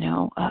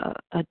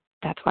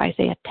 that's why I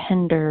say a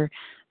tender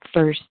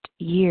first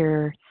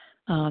year.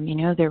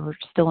 There were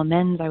still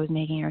amends I was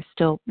making. I was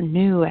still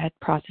new at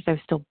process. I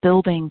was still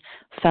building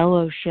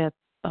fellowship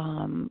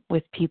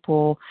with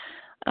people.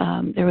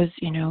 There was,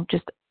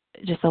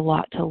 just a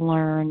lot to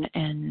learn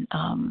and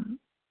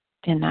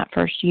in that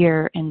first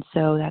year. And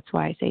so that's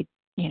why I say,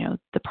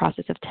 the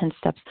process of 10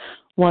 steps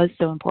was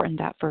so important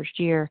that first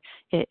year.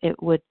 It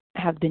would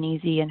have been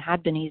easy and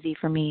had been easy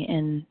for me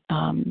and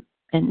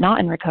not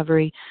in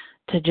recovery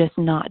to just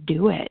not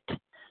do it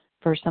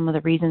for some of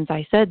the reasons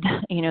I said,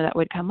 that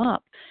would come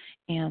up.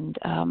 And,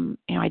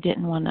 I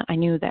didn't want to, I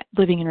knew that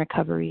living in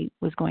recovery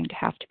was going to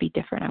have to be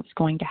different. I was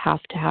going to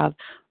have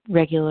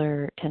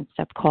regular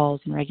 10-step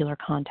calls and regular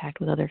contact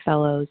with other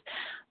fellows.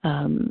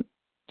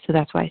 So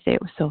that's why I say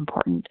it was so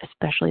important,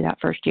 especially that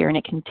first year. And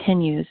it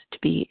continues to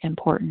be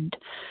important.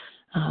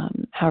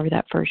 However,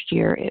 that first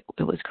year, it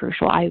was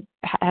crucial.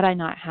 Had I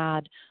not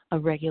had a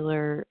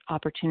regular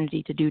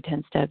opportunity to do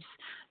 10 steps,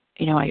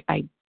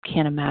 I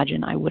can't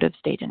imagine I would have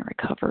stayed in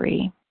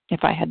recovery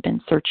if I had been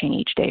searching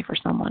each day for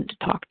someone to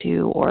talk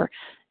to, or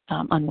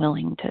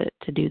unwilling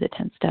to do the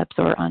 10 steps,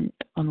 or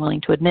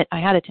unwilling to admit I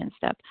had a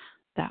 10-step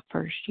that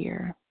first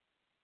year.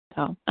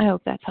 So I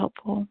hope that's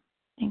helpful.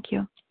 Thank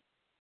you.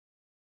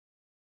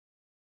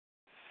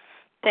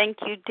 Thank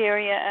you,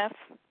 Daria F.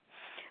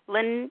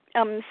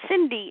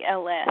 Cindy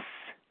L.S.,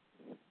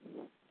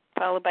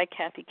 followed by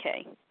Kathy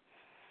K.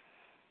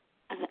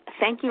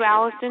 Thank you,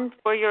 Allison,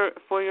 for your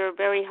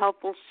very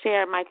helpful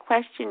share. My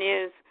question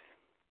is,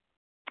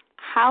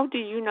 how do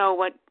you know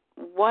what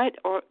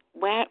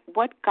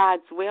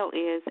God's will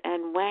is,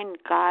 and when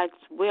God's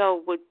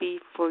will would be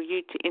for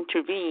you to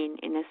intervene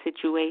in a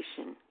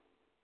situation?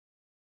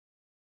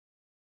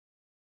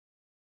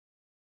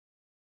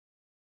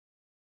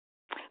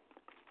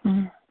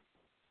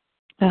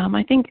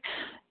 I think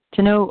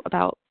to know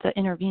about the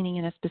intervening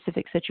in a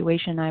specific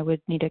situation, I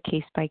would need a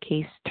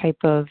case-by-case type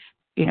of,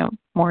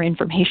 more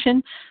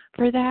information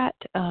for that.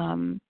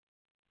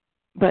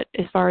 But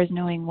as far as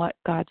knowing what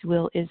God's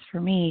will is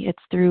for me,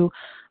 it's through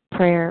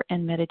prayer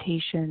and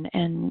meditation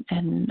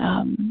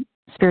and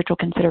spiritual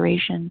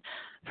consideration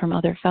from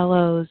other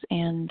fellows,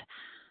 and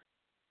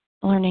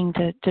learning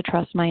to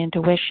trust my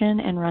intuition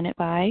and run it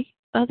by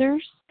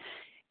others,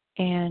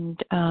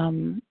 and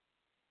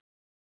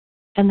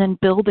then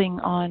building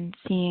on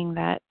seeing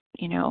that,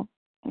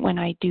 when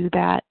I do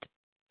that,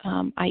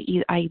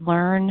 I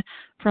learn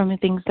from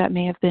things that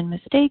may have been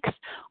mistakes,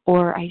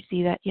 or I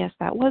see that, yes,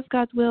 that was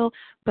God's will,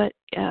 but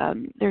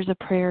there's a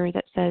prayer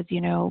that says,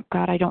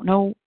 God, I don't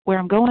know where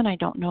I'm going. I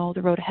don't know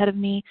the road ahead of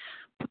me,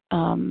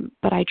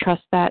 but I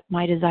trust that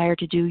my desire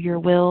to do your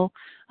will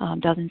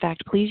does in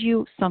fact please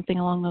you, something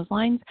along those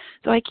lines.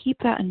 So I keep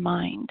that in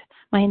mind.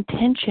 My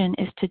intention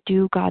is to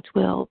do God's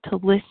will, to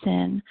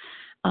listen.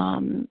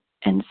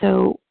 And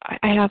so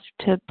I have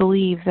to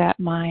believe that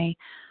my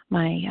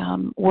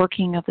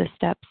working of the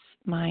steps,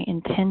 my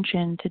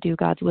intention to do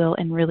God's will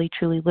and really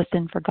truly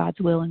listen for God's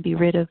will and be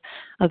rid of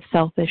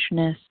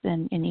selfishness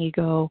and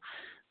ego,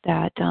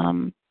 that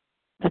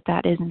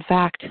is in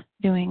fact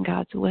doing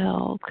God's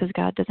will, because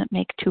God doesn't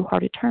make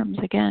two-hearted terms.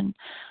 Again,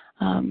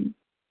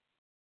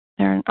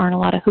 there aren't a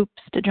lot of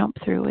hoops to jump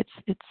through. It's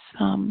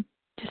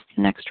just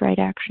the next right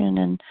action.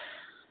 And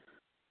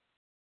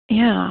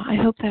yeah, I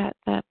hope that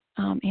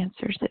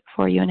answers it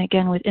for you. And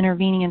again, with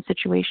intervening in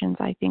situations,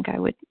 I think I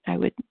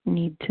would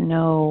need to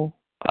know,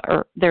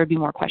 or there would be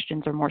more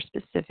questions or more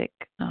specific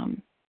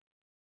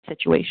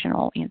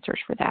situational answers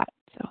for that.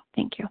 So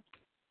thank you.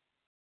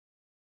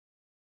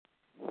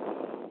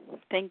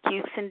 Thank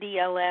you, Cindy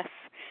L.S.,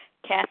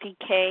 Kathy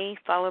K.,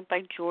 followed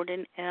by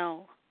Jordan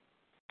L.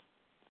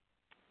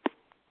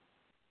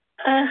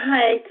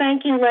 Hi.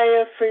 Thank you,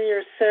 Leah, for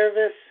your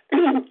service.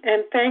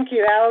 And thank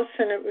you,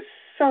 Allison. It was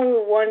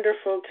so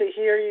wonderful to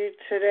hear you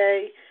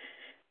today.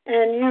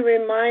 And you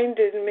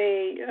reminded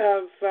me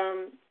of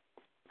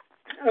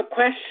a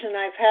question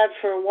I've had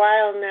for a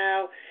while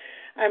now.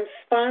 I'm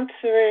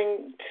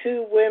sponsoring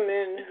two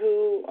women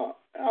who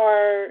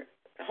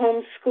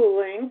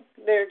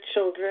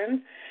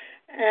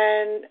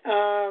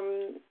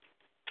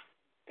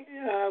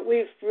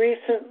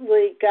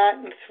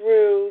gotten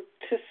through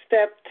to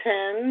step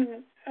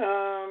 10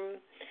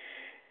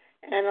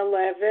 and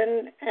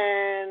 11,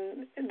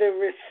 and the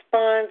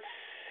response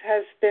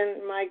has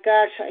been, my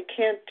gosh, I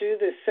can't do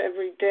this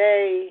every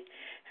day.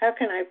 How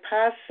can I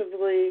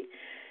possibly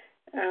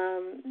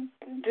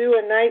do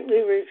a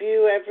nightly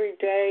review every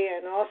day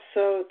and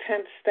also 10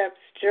 steps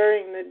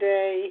during the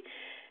day?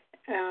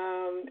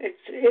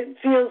 It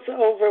feels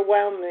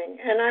overwhelming.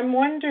 And I'm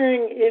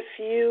wondering if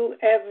you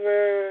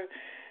ever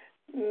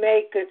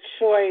make a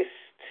choice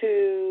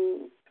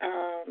to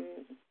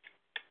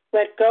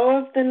let go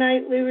of the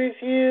nightly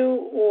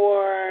review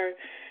or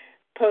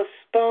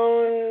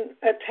postpone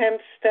a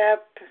 10th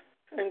step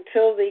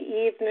until the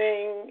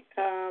evening,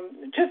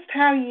 just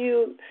how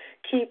you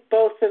keep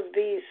both of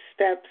these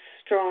steps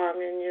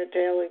strong in your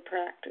daily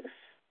practice.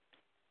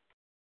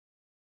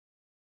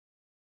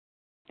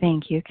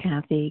 Thank you,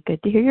 Kathy.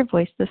 Good to hear your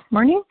voice this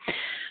morning.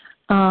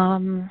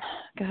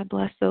 God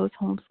bless those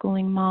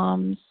homeschooling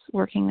moms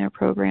working their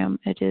program.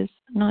 It is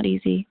not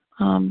easy.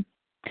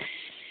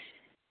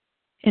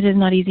 It is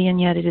not easy,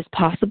 and yet it is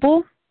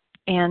possible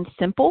and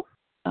simple.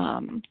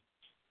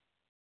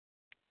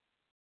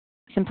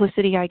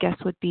 Simplicity, I guess,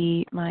 would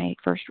be my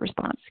first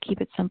response. Keep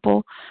it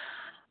simple.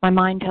 My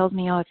mind tells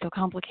me, oh, it's so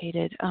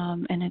complicated,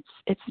 and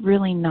it's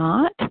really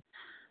not.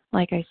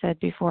 Like I said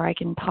before, I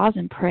can pause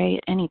and pray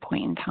at any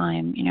point in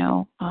time.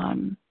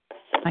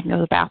 I can go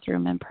to the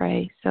bathroom and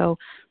pray. So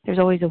there's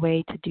always a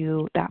way to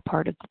do that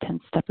part of the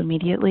 10th step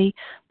immediately.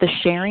 The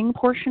sharing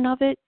portion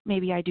of it,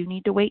 maybe I do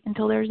need to wait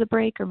until there's a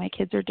break or my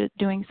kids are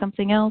doing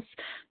something else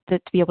to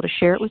be able to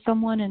share it with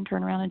someone and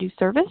turn around and do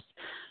service.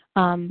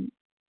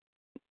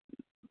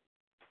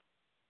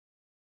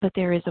 But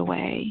there is a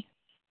way.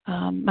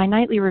 My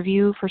nightly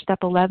review for step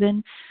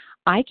 11,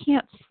 I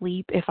can't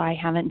sleep if I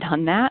haven't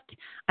done that.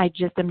 I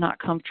just am not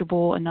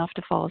comfortable enough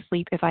to fall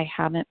asleep if I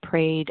haven't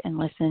prayed and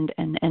listened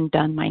and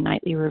done my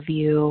nightly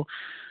review.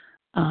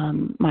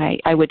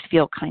 I would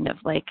feel kind of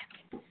like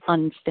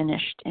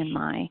unfinished in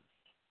my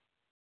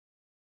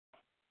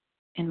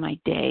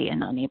day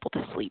and unable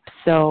to sleep.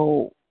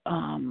 So,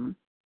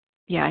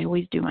 I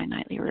always do my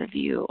nightly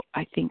review.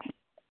 I think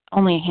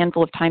only a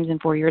handful of times in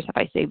 4 years have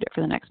I saved it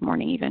for the next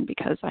morning, even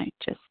because I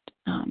just,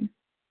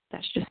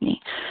 that's just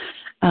me,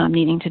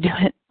 needing to do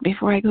it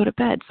before I go to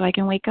bed so I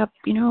can wake up,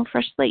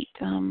 fresh slate.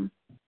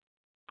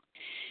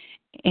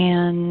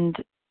 And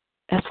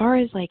as far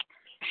as like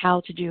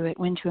how to do it,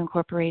 when to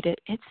incorporate it,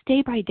 it's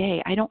day by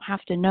day. I don't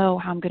have to know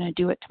how I'm going to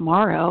do it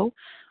tomorrow.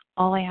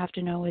 All I have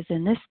to know is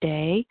in this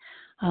day,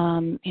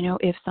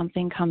 if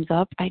something comes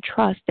up, I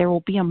trust there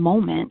will be a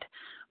moment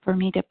for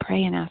me to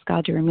pray and ask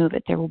God to remove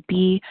it. There will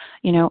be,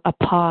 a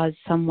pause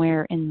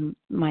somewhere in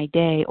my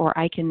day, or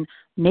I can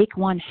make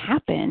one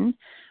happen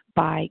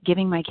by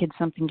giving my kids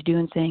something to do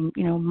and saying,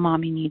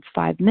 Mommy needs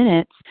 5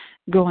 minutes,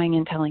 going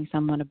and telling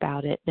someone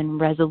about it, then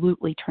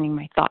resolutely turning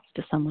my thoughts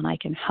to someone I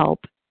can help,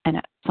 and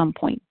at some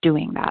point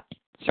doing that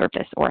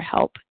service or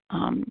help,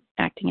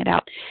 acting it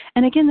out.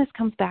 And again, this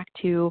comes back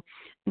to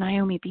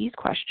Naomi B's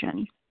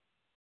question.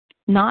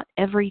 Not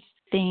every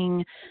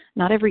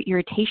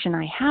irritation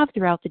I have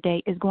throughout the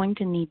day is going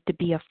to need to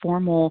be a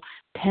formal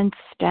 10th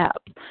step.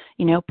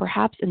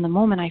 Perhaps in the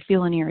moment I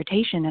feel an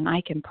irritation and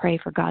I can pray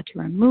for God to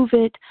remove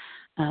it,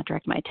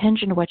 direct my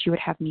attention to what you would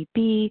have me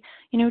be,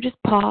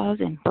 just pause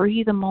and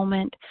breathe a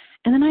moment.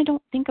 And then I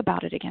don't think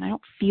about it again. I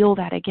don't feel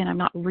that again. I'm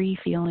not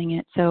re-feeling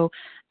it. So,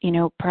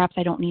 perhaps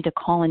I don't need to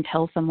call and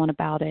tell someone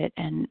about it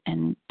and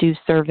do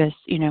service,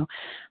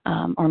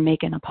 or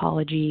make an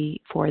apology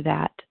for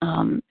that.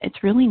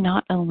 It's really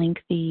not a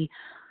lengthy,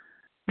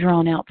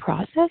 drawn-out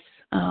process.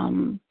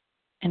 And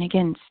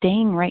again,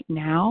 staying right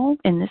now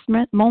in this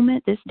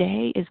moment, this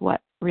day, is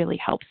what really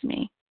helps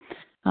me.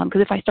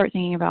 Because if I start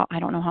thinking about, I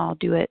don't know how I'll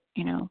do it,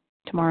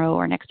 tomorrow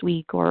or next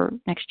week or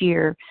next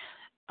year,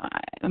 I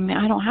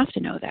don't have to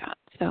know that.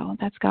 So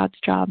that's God's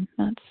job.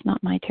 That's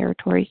not my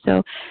territory.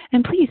 So,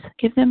 and please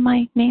give them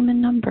my name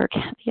and number,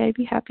 Kathy. I'd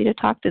be happy to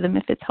talk to them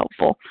if it's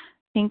helpful.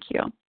 Thank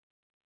you.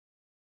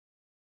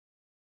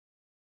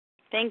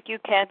 Thank you,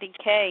 Kathy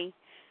K.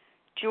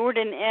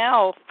 Jordan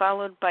L.,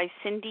 followed by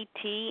Cindy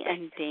T.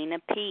 and Dana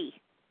P.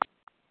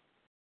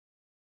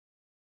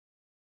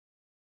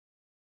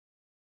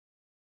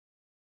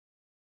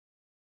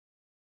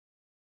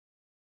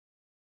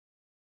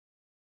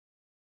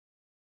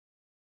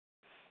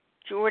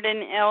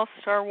 Jordan L.,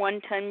 star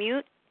 1 to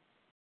unmute.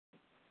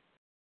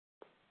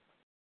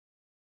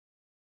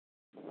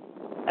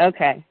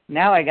 Okay,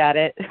 now I got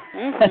it.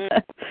 Mm-hmm.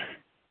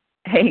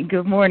 Hey,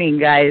 good morning,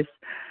 guys.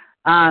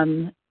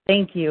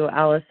 Thank you,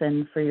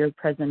 Alison, for your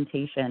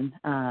presentation.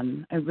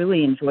 I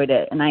really enjoyed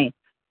it, and I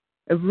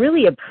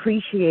really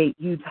appreciate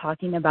you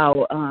talking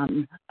about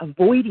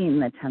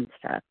avoiding the 10th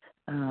step,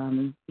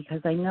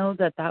 because I know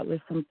that was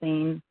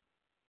something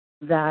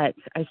that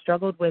I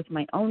struggled with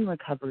my own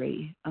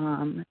recovery,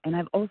 and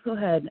I've also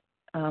had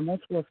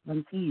multiple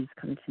sponsees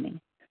come to me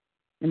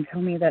and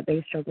tell me that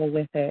they struggle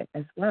with it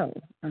as well.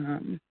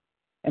 And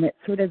it's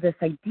sort of this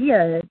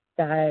idea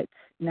that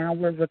now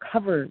we're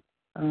recovered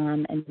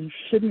and we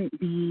shouldn't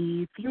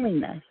be feeling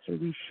this, or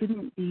we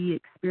shouldn't be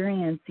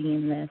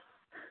experiencing this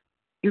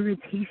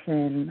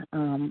irritation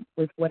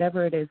with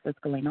whatever it is that's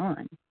going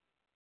on.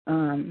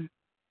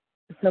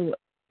 So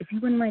if you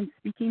wouldn't mind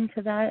speaking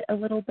to that a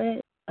little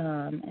bit,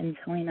 and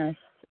telling us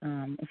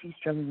if you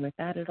struggle with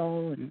that at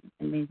all, and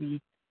maybe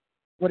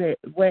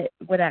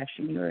what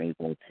action you were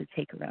able to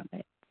take around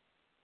it.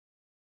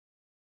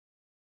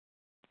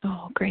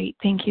 Oh, great.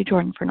 Thank you,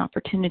 Jordan, for an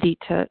opportunity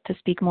to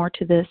speak more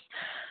to this.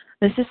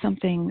 This is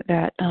something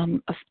that,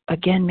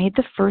 again, made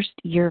the first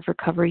year of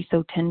recovery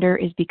so tender,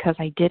 is because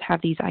I did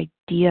have these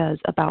ideas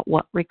about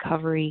what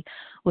recovery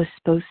was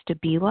supposed to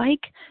be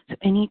like. So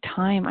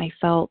anytime I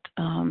felt,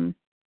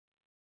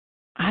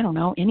 I don't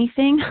know,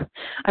 anything,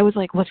 I was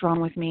like, what's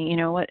wrong with me? You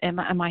know, what am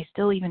I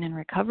still even in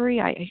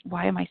recovery?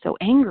 Why am I so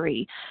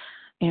angry?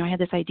 You know, I had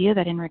this idea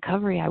that in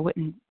recovery I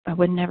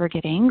would never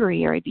get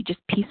angry, or I'd be just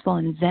peaceful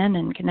and zen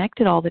and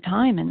connected all the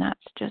time, and that's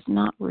just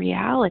not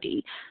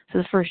reality. So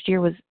the first year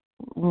was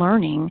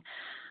learning,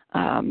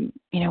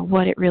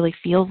 what it really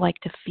feels like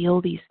to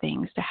feel these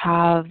things, to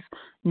have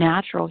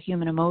natural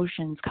human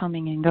emotions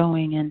coming and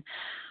going,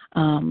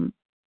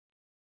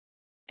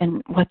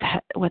 and what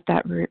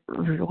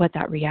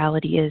that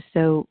reality is.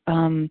 So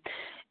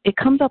it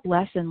comes up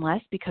less and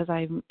less because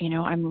I'm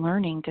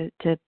learning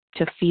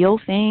to feel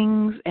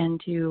things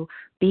and to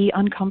be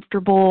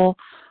uncomfortable,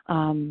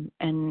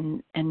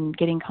 and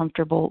getting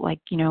comfortable. Like,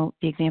 the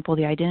example of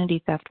the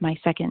identity theft, my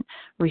second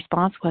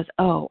response was,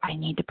 oh, I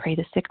need to pray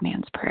the sick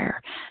man's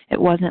prayer. It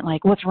wasn't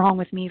like, what's wrong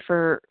with me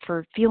for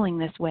feeling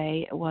this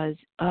way? It was,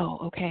 oh,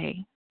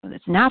 okay,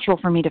 it's natural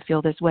for me to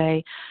feel this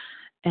way,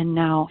 and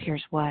now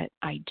here's what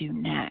I do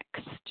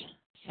next.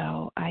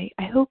 So I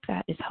hope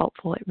that is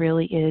helpful. It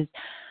really is.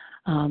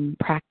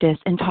 Practice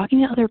and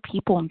talking to other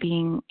people and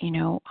being,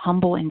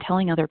 humble and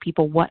telling other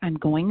people what I'm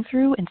going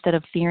through, instead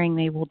of fearing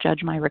they will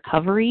judge my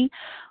recovery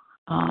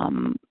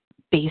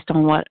based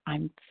on what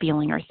I'm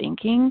feeling or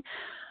thinking,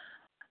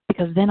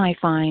 because then I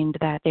find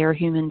that they're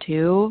human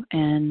too,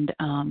 and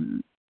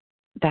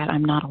that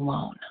I'm not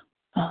alone.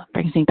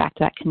 Brings me back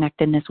to that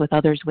connectedness with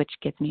others, which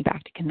gets me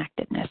back to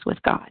connectedness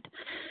with God.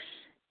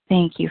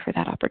 Thank you for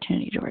that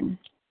opportunity, Jordan.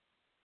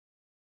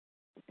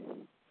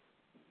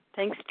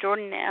 Thanks,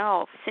 Jordan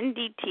L.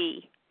 Cindy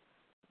T.,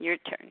 your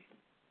turn.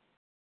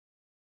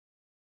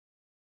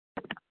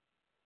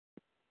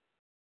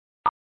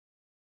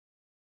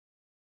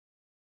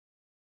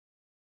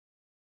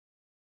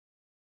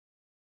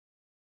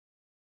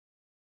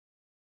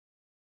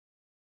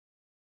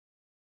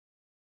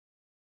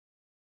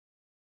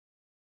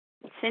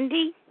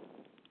 Cindy,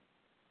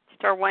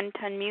 star 1 to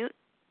unmute.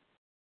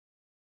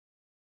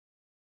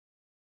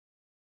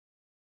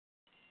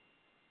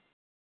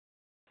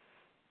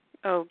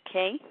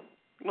 Okay,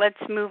 let's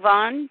move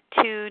on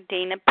to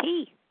Dana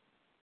P.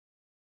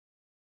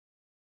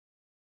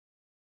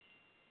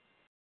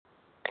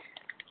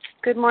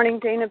 Good morning,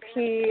 Dana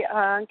P.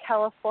 In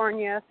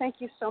California. Thank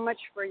you so much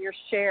for your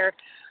share.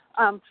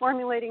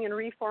 Formulating and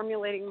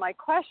reformulating my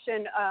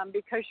question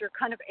because you're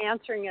kind of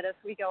answering it as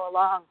we go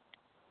along.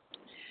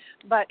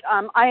 But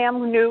I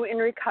am new in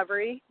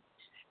recovery.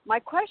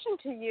 My question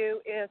to you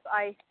is,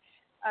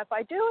 if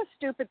I do a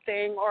stupid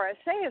thing or I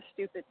say a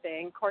stupid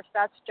thing, of course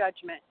that's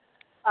judgment,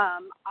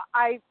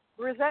 I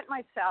resent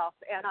myself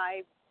and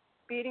I'm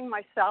beating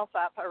myself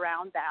up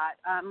around that,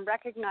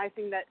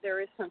 recognizing that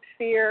there is some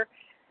fear.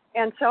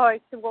 And so I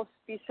will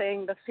be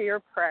saying the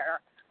fear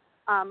prayer.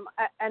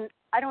 And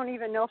I don't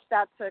even know if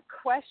that's a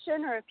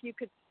question or if you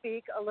could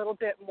speak a little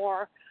bit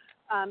more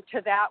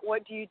to that.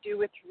 What do you do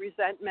with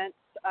resentments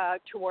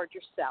toward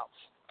yourself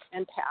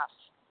and past?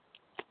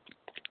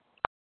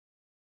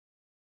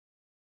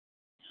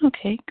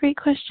 Okay, great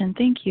question.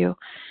 Thank you.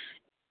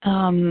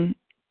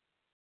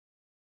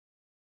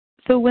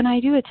 So when I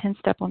do a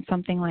 10-step on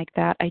something like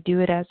that, I do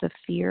it as a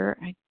fear.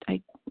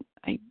 I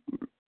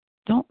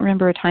don't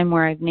remember a time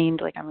where I've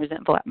named like I'm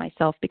resentful at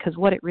myself, because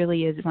what it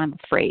really is I'm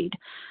afraid.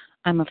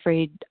 I'm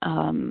afraid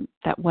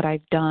that what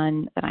I've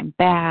done, that I'm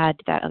bad,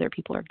 that other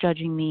people are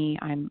judging me.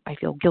 I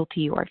feel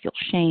guilty or I feel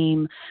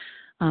shame,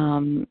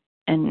 and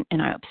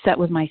I'm upset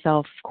with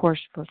myself, of course,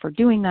 for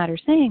doing that or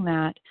saying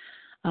that.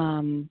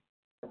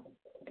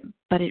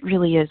 But it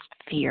really is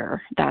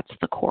fear. That's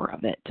the core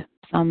of it.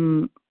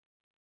 Some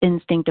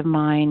instinct of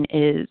mine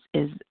is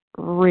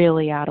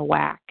really out of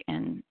whack,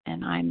 and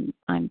I'm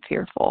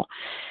fearful.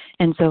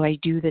 And so I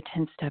do the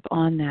 10-step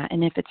on that.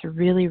 And if it's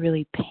really,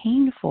 really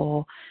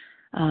painful,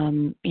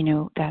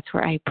 that's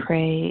where I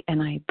pray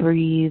and I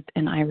breathe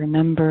and I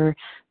remember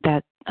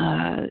that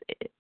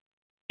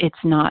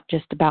it's not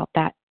just about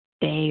that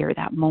day or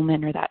that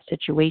moment or that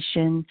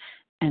situation.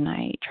 And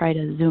I try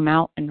to zoom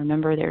out and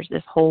remember there's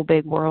this whole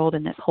big world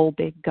and this whole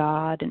big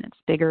God, and it's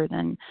bigger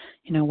than,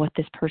 what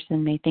this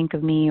person may think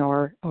of me,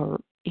 or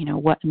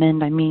what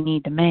amend I may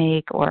need to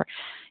make, or,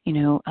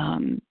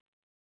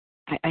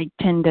 I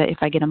tend to, if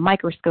I get a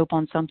microscope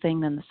on something,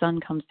 then the sun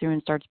comes through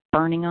and starts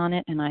burning on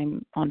it, and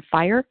I'm on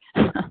fire.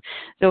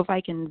 So if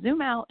I can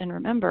zoom out and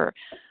remember,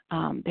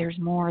 there's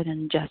more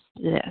than just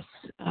this,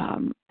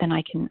 then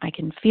I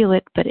can feel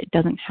it, but it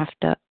doesn't have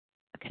to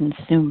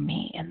consume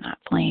me in that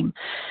flame.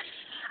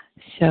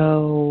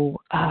 So,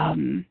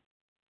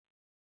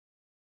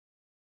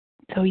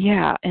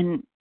 yeah,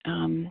 and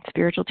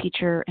spiritual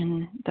teacher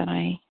and that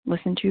I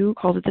listen to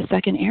calls it the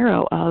second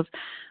arrow of,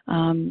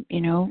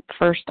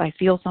 first I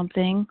feel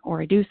something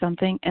or I do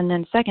something, and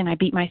then second I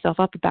beat myself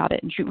up about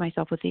it and shoot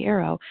myself with the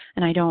arrow.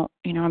 And I don't,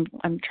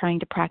 I'm trying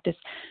to practice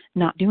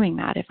not doing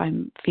that. If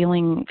I'm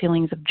feeling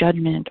feelings of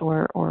judgment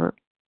or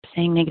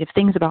saying negative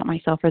things about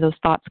myself, or those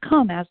thoughts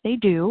come as they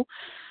do,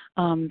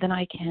 then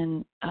I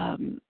can,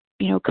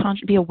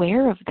 be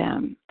aware of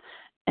them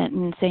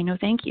and say no,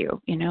 thank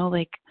you.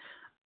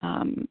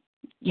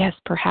 Yes,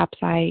 perhaps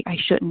I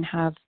shouldn't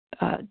have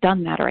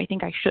done that, or I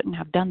think I shouldn't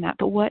have done that.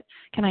 But what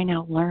can I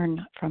now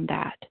learn from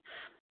that?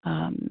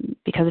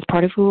 Because it's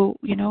part of who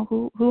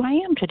I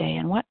am today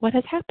and what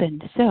has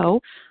happened.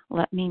 So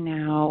let me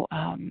now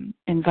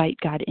invite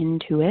God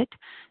into it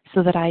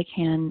so that I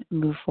can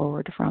move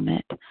forward from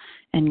it.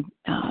 And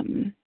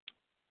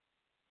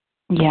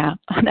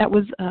that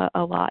was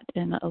a lot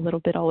and a little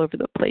bit all over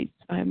the place.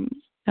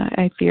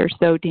 I fear.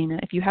 So, Dana,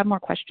 if you have more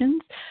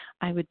questions,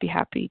 I would be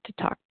happy to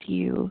talk to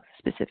you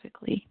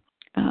specifically.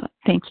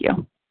 Thank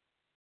you.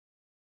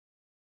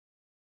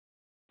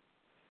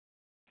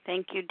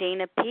 Thank you,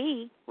 Dana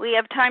P. We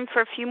have time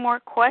for a few more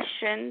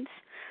questions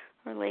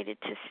related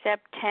to Step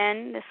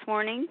 10 this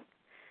morning.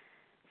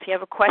 If you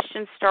have a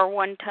question, star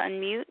 1 to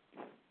unmute.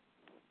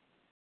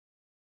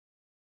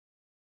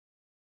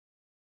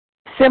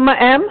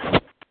 Sima M.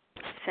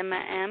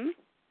 Sima M.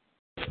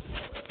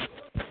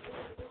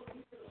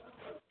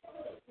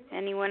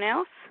 Anyone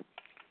else?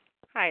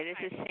 Hi, this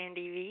is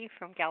Sandy V.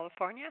 from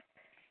California.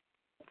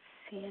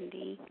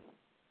 Sandy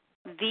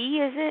V,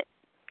 is it?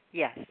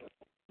 Yes.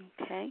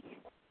 Okay.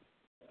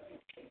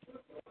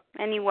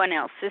 Anyone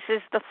else? This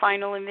is the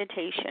final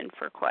invitation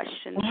for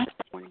questions this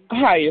morning.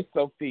 Hi, it's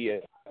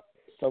Sophia.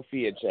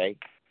 Sophia J.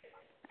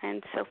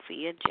 And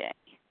Sophia J.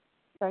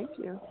 Thank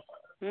you.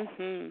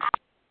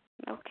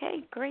 Okay,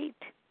 great.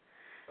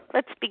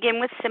 Let's begin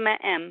with Sima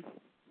M.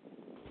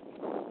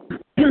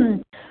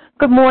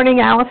 Good morning,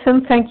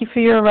 Allison. Thank you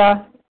for your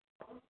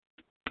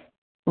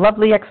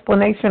lovely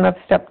explanation of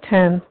Step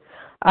 10.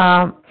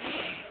 I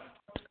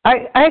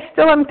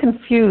still am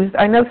confused.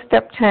 I know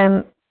Step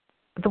 10,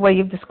 the way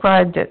you've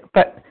described it,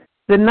 but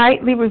the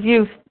nightly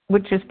review,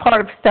 which is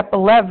part of Step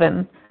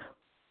 11,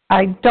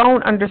 I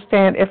don't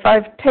understand. If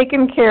I've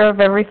taken care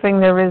of everything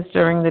there is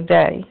during the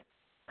day,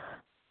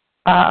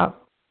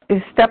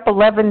 is Step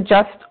 11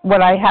 just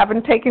what I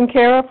haven't taken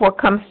care of? What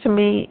comes to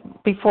me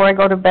before I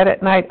go to bed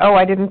at night? Oh,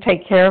 I didn't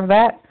take care of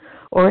that?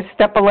 Or is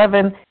Step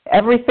 11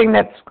 everything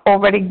that's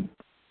already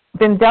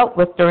been dealt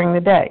with during the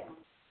day?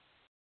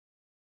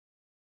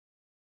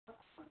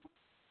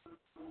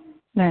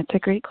 That's a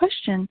great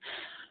question.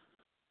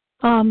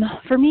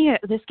 For me,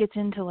 this gets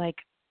into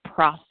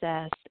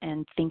process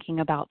and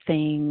thinking about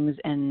things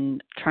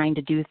and trying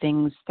to do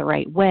things the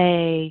right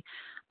way.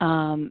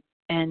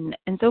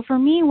 And so for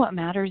me, what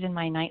matters in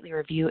my nightly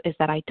review is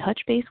that I touch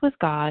base with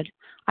God.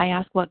 I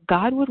ask what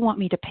God would want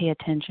me to pay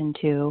attention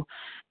to,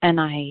 and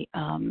I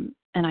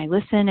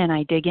listen and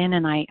I dig in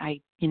and I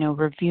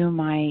review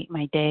my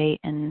day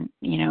and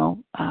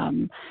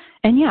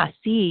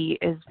see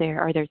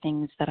are there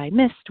things that I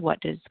missed? What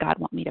does God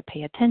want me to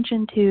pay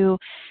attention to?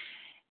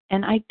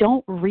 And I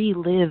don't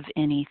relive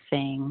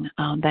anything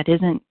that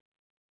isn't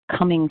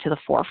coming to the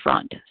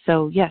forefront.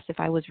 So yes, if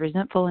I was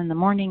resentful in the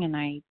morning and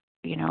I'm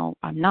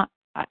not.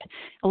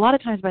 A lot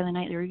of times by the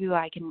nightly review,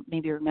 I can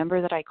maybe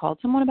remember that I called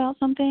someone about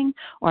something,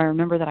 or I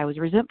remember that I was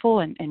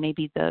resentful and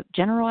maybe the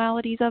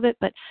generalities of it,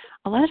 but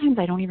a lot of times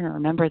I don't even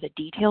remember the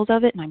details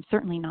of it, and I'm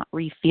certainly not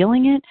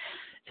re-feeling it.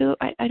 So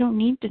I don't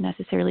need to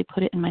necessarily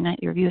put it in my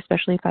nightly review,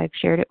 especially if I've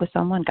shared it with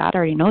someone. God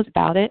already knows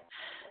about it.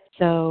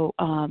 So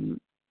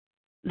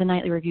the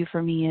nightly review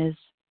for me is,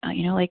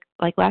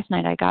 like last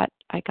night I got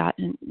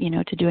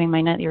to doing my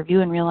nightly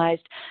review and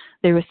realized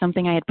there was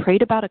something I had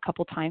prayed about a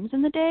couple times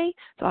in the day.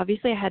 So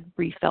obviously I had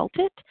refelt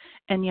it,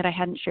 and yet I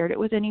hadn't shared it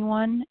with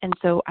anyone. And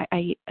so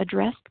I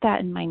addressed that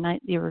in my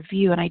nightly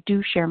review, and I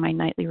do share my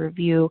nightly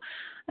review,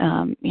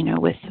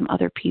 with some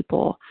other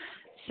people.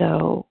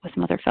 So with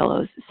some other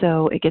fellows.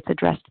 So it gets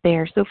addressed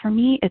there. So for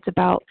me, it's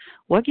about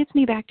what gets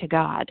me back to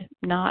God,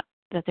 not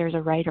that there's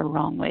a right or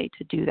wrong way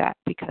to do that,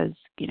 because,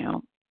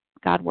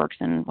 God works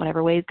in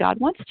whatever ways God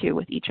wants to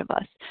with each of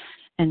us.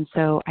 And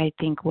so I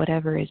think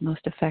whatever is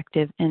most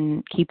effective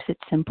and keeps it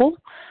simple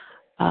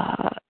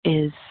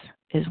is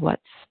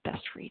what's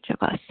best for each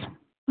of us.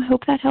 I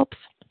hope that helps.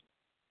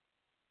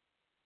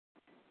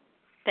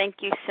 Thank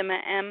you, Sima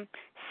M.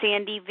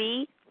 Sandy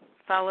V.,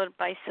 followed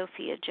by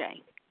Sophia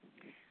J.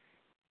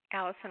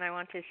 Allison, I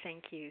want to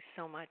thank you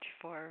so much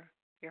for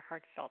your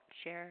heartfelt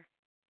share.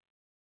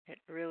 It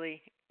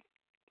really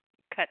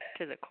cut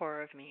to the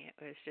core of me.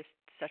 It was just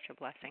such a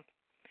blessing.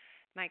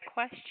 my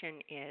question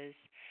is,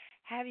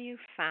 have you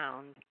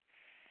found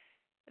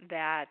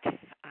that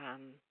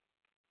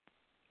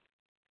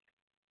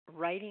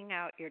writing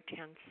out your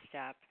 10th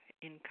step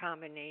in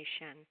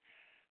combination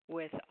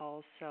with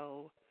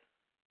also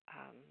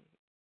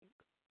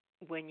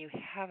when you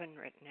haven't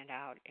written it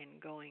out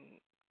and going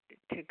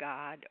to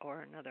God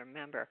or another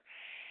member,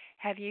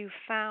 have you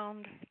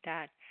found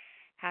that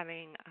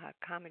having a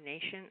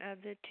combination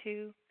of the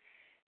two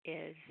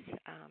is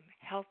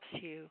helps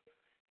you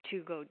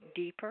to go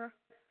deeper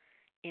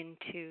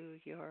into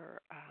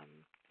your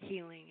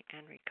healing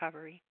and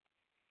recovery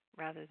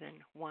rather than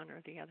one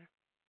or the other?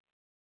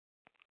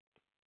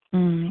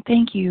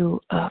 Thank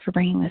you for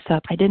bringing this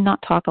up. I did not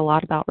talk a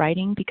lot about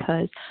writing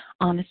because,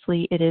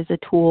 honestly, it is a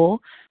tool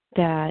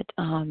that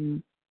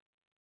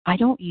I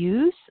don't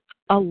use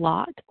a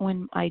lot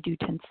when I do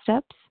 10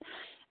 steps.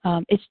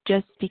 It's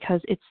just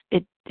because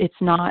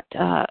it's not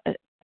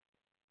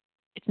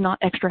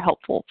extra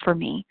helpful for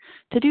me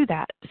to do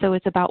that. So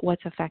it's about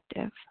what's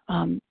effective.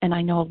 And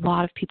I know a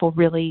lot of people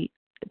really,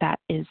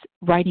 that is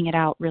writing it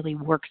out really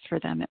works for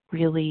them. It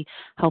really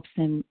helps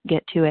them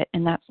get to it.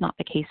 And that's not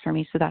the case for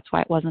me. So that's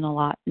why it wasn't a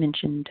lot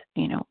mentioned,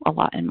 a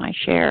lot in my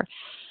share.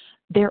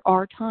 There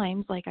are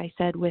times, like I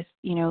said, with,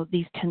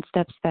 these 10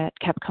 steps that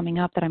kept coming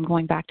up that I'm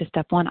going back to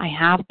step 1. I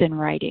have been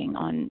writing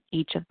on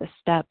each of the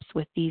steps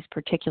with these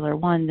particular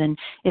ones. And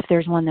if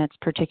there's one that's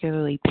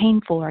particularly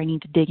painful or I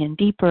need to dig in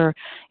deeper,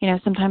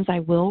 sometimes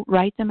I will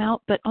write them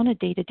out. But on a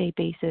day-to-day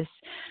basis,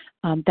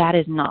 that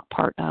is not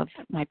part of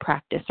my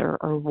practice or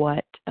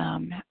what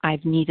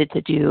I've needed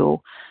to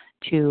do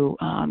to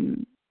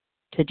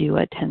do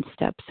a 10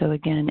 step. So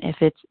again, if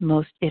it's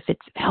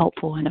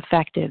helpful and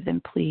effective,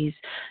 then please,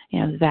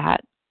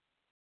 that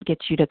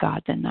gets you to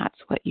God, then that's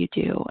what you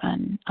do.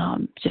 And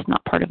it's just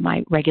not part of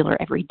my regular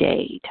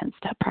everyday 10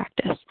 step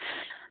practice.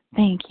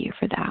 Thank you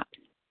for that.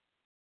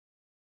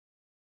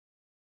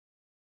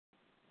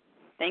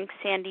 Thanks,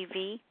 Sandy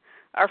V.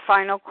 Our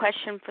final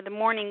question for the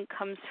morning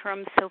comes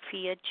from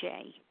Sophia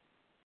J.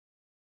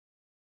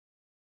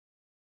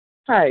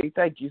 Hi,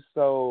 thank you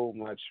so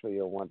much for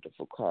your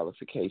wonderful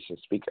qualification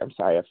speaker. I'm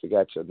sorry, I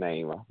forgot your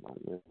name.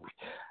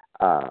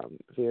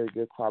 Very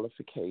good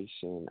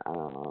qualification,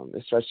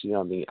 especially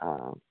on the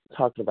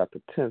talking about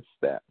the 10th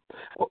step.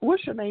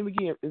 What's your name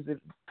again? Is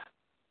it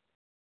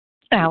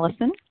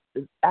Alison?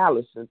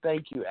 Alison.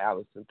 Thank you,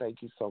 Alison.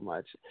 Thank you so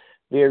much.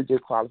 Very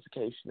good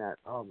qualification.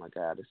 Oh my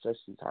God,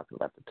 especially talking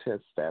about the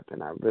 10th step,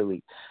 and I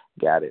really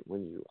got it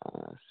when you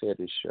said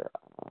it's your,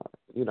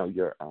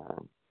 your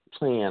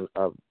plan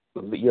of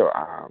living. Your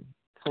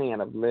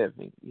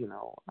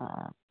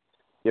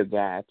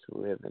guide to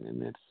living,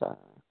 and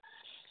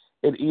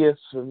it is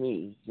for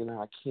me.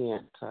 I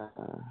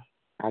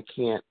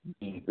can't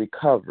be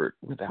recovered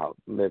without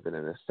living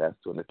in a steps,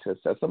 doing the 10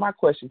 steps. So my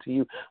question to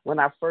you, when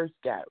I first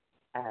got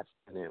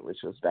abstinent,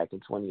 which was back in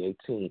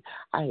 2018,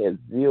 I had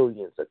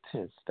zillions of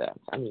 10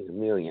 steps. I mean, a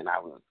million. I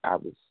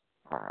was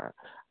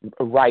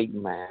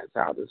writing mine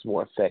out. It's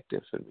more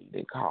effective for me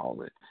than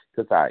calling,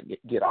 because I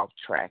get off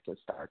track and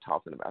start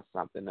talking about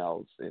something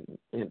else, and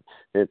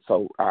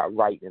so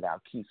writing it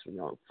out keeps me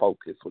on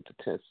focus with the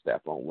 10th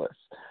step on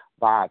what's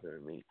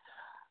bothering me.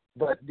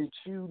 But did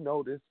you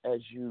notice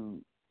as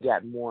you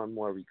got more and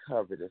more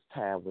recovered as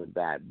time went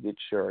by, did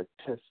your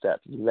 10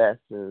 steps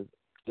lessons,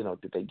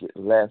 did they get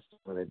less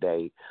on a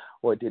day?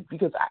 Or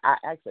because I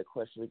asked that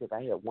question because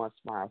I had one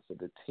sponsor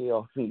to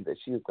tell me that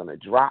she was going to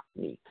drop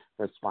me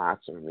for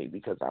sponsoring me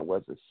because I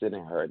wasn't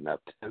sending her enough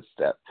 10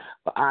 steps.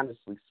 But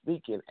honestly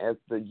speaking, as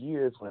the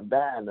years went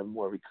by and the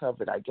more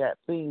recovered I got,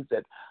 things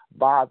that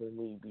bothered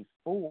me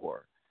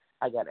before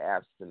I got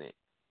abstinent,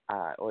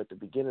 or at the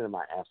beginning of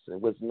my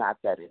abstinence, was not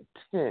that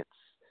intense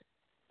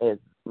as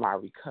my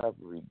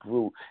recovery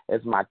grew,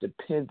 as my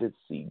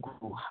dependency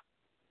grew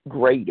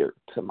greater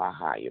to my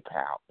higher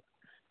power,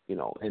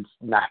 and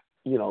not,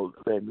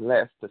 and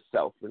less to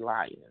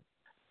self-reliance,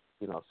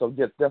 So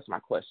that's my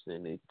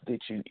question. Is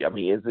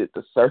it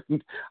a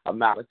certain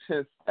amount of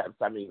 10 steps?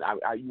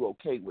 Are you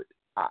okay with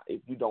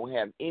if you don't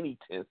have any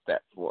 10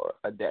 steps for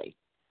a day,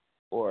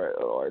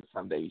 or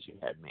some days you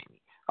have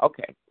many?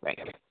 Okay, thank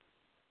you.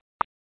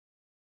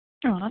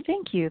 Oh,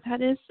 thank you.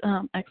 That is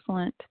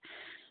excellent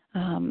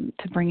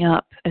to bring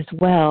up as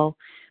well,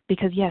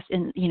 because yes,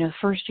 in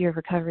first year of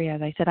recovery,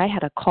 as I said, I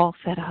had a call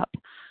set up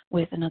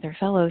with another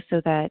fellow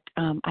so that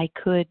I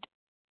could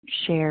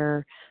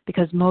share,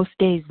 because most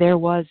days there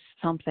was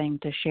something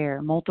to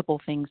share, multiple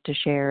things to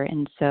share,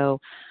 and so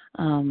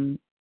and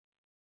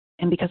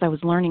because I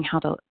was learning how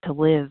to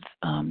live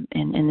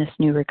in this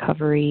new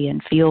recovery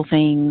and feel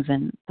things,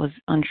 and was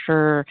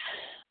unsure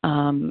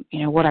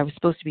what I was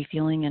supposed to be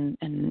feeling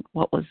and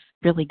what was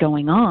really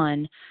going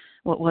on,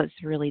 what was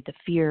really the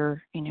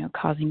fear,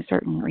 causing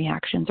certain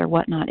reactions or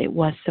whatnot. It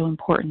was so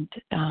important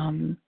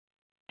to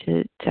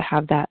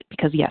have that,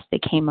 because yes, they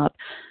came up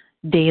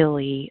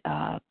daily,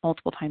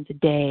 multiple times a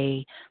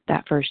day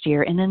that first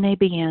year, and then they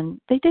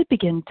did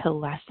begin to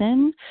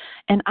lessen.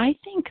 And I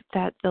think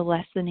that the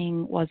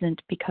lessening wasn't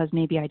because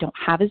maybe I don't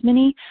have as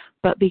many,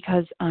 but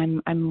because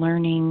I'm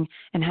learning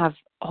and have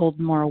hold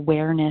more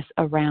awareness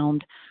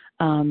around,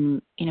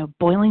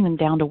 boiling them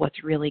down to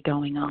what's really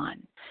going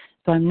on.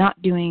 So I'm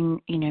not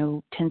doing,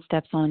 10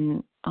 steps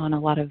on a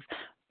lot of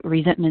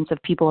resentments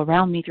of people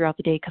around me throughout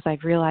the day, because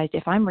I've realized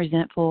if I'm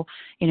resentful,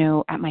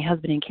 at my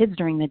husband and kids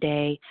during the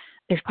day,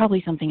 there's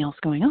probably something else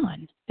going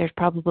on. There's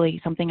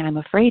probably something I'm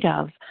afraid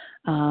of,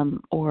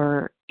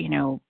 or,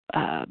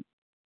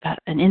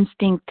 an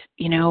instinct,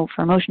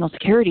 for emotional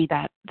security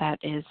that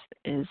is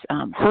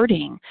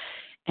hurting.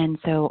 And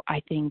so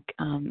I think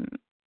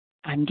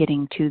I'm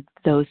getting to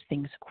those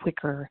things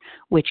quicker,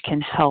 which can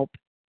help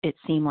it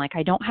seem like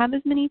I don't have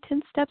as many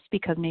 10 steps,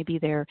 because maybe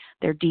they're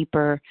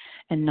deeper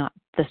and not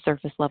the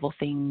surface level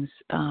things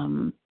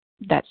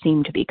that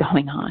seem to be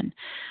going on.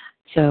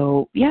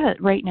 So yeah,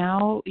 right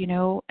now,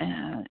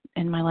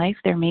 in my life,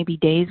 there may be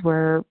days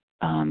where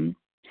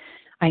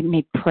I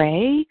may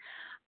pray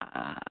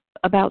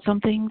about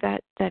something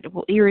that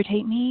will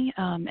irritate me,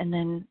 and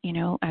then,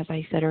 as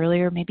I said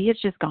earlier, maybe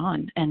it's just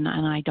gone, and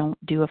I don't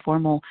do a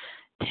formal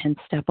 10th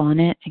step on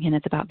it. Again,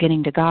 it's about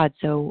getting to God.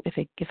 So if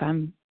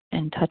I'm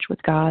in touch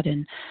with God,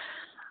 and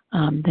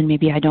then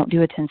maybe I don't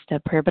do a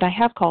 10-step prayer, but I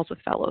have calls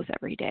with fellows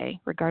every day,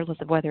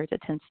 regardless of whether it's a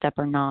 10th step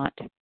or not.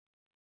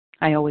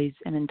 I always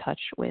am in touch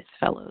with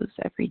fellows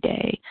every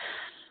day.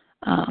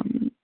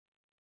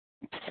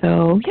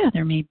 So yeah,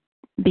 there may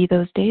be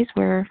those days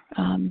where,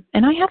 and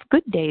I have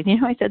good days.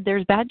 I said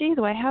there's bad days,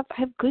 but I have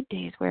good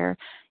days where,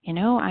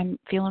 I'm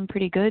feeling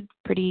pretty good,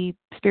 pretty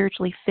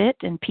spiritually fit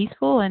and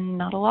peaceful, and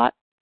not a lot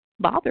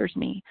bothers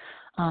me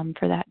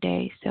for that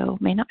day. So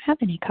may not have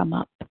any come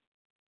up.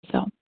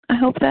 So I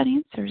hope that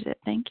answers it.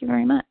 Thank you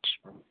very much.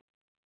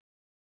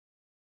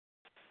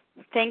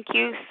 Thank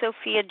you,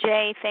 Sophia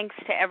J. Thanks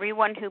to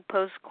everyone who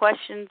posed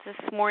questions this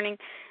morning.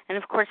 And,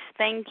 of course,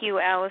 thank you,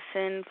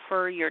 Alison,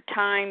 for your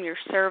time, your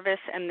service,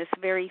 and this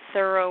very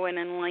thorough and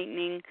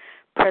enlightening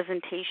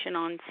presentation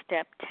on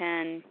Step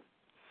 10.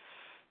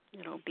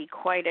 It'll be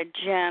quite a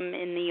gem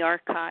in the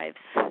archives.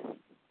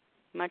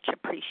 Much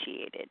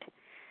appreciated.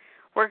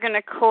 We're going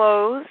to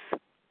close.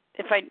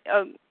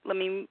 Let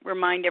me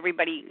remind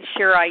everybody,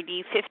 share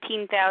ID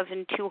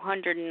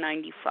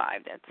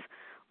 15,295. That's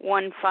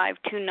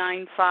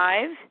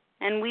 15295,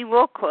 and we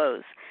will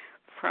close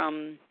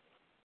from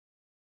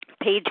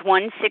page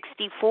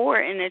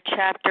 164 in a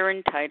chapter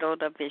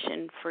entitled A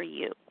Vision for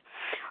You.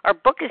 Our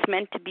book is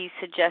meant to be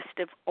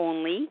suggestive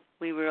only.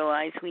 We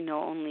realize we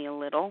know only a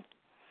little.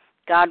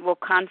 God will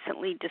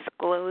constantly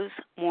disclose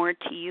more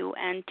to you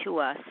and to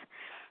us.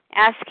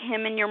 Ask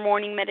him in your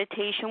morning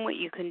meditation what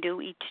you can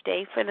do each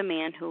day for the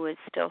man who is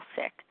still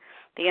sick.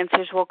 The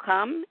answers will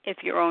come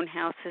if your own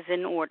house is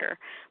in order,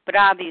 but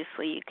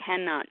obviously you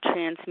cannot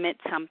transmit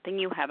something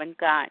you haven't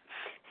got.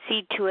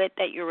 See to it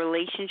that your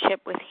relationship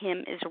with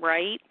him is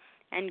right,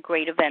 and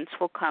great events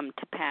will come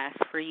to pass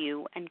for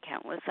you and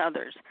countless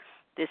others.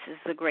 This is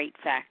the great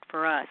fact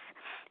for us.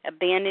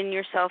 Abandon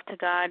yourself to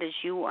God as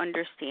you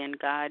understand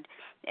God.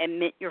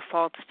 Admit your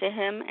faults to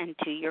him and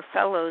to your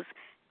fellows.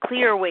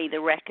 Clear away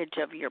the wreckage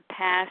of your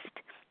past.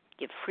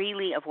 Give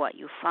freely of what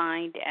you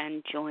find,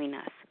 and join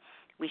us.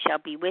 We shall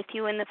be with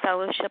you in the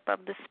fellowship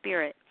of the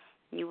Spirit.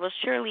 You will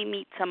surely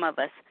meet some of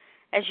us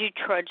as you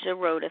trudge the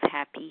road of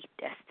happy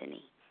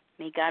destiny.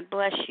 May God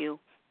bless you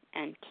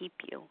and keep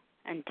you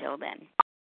until then.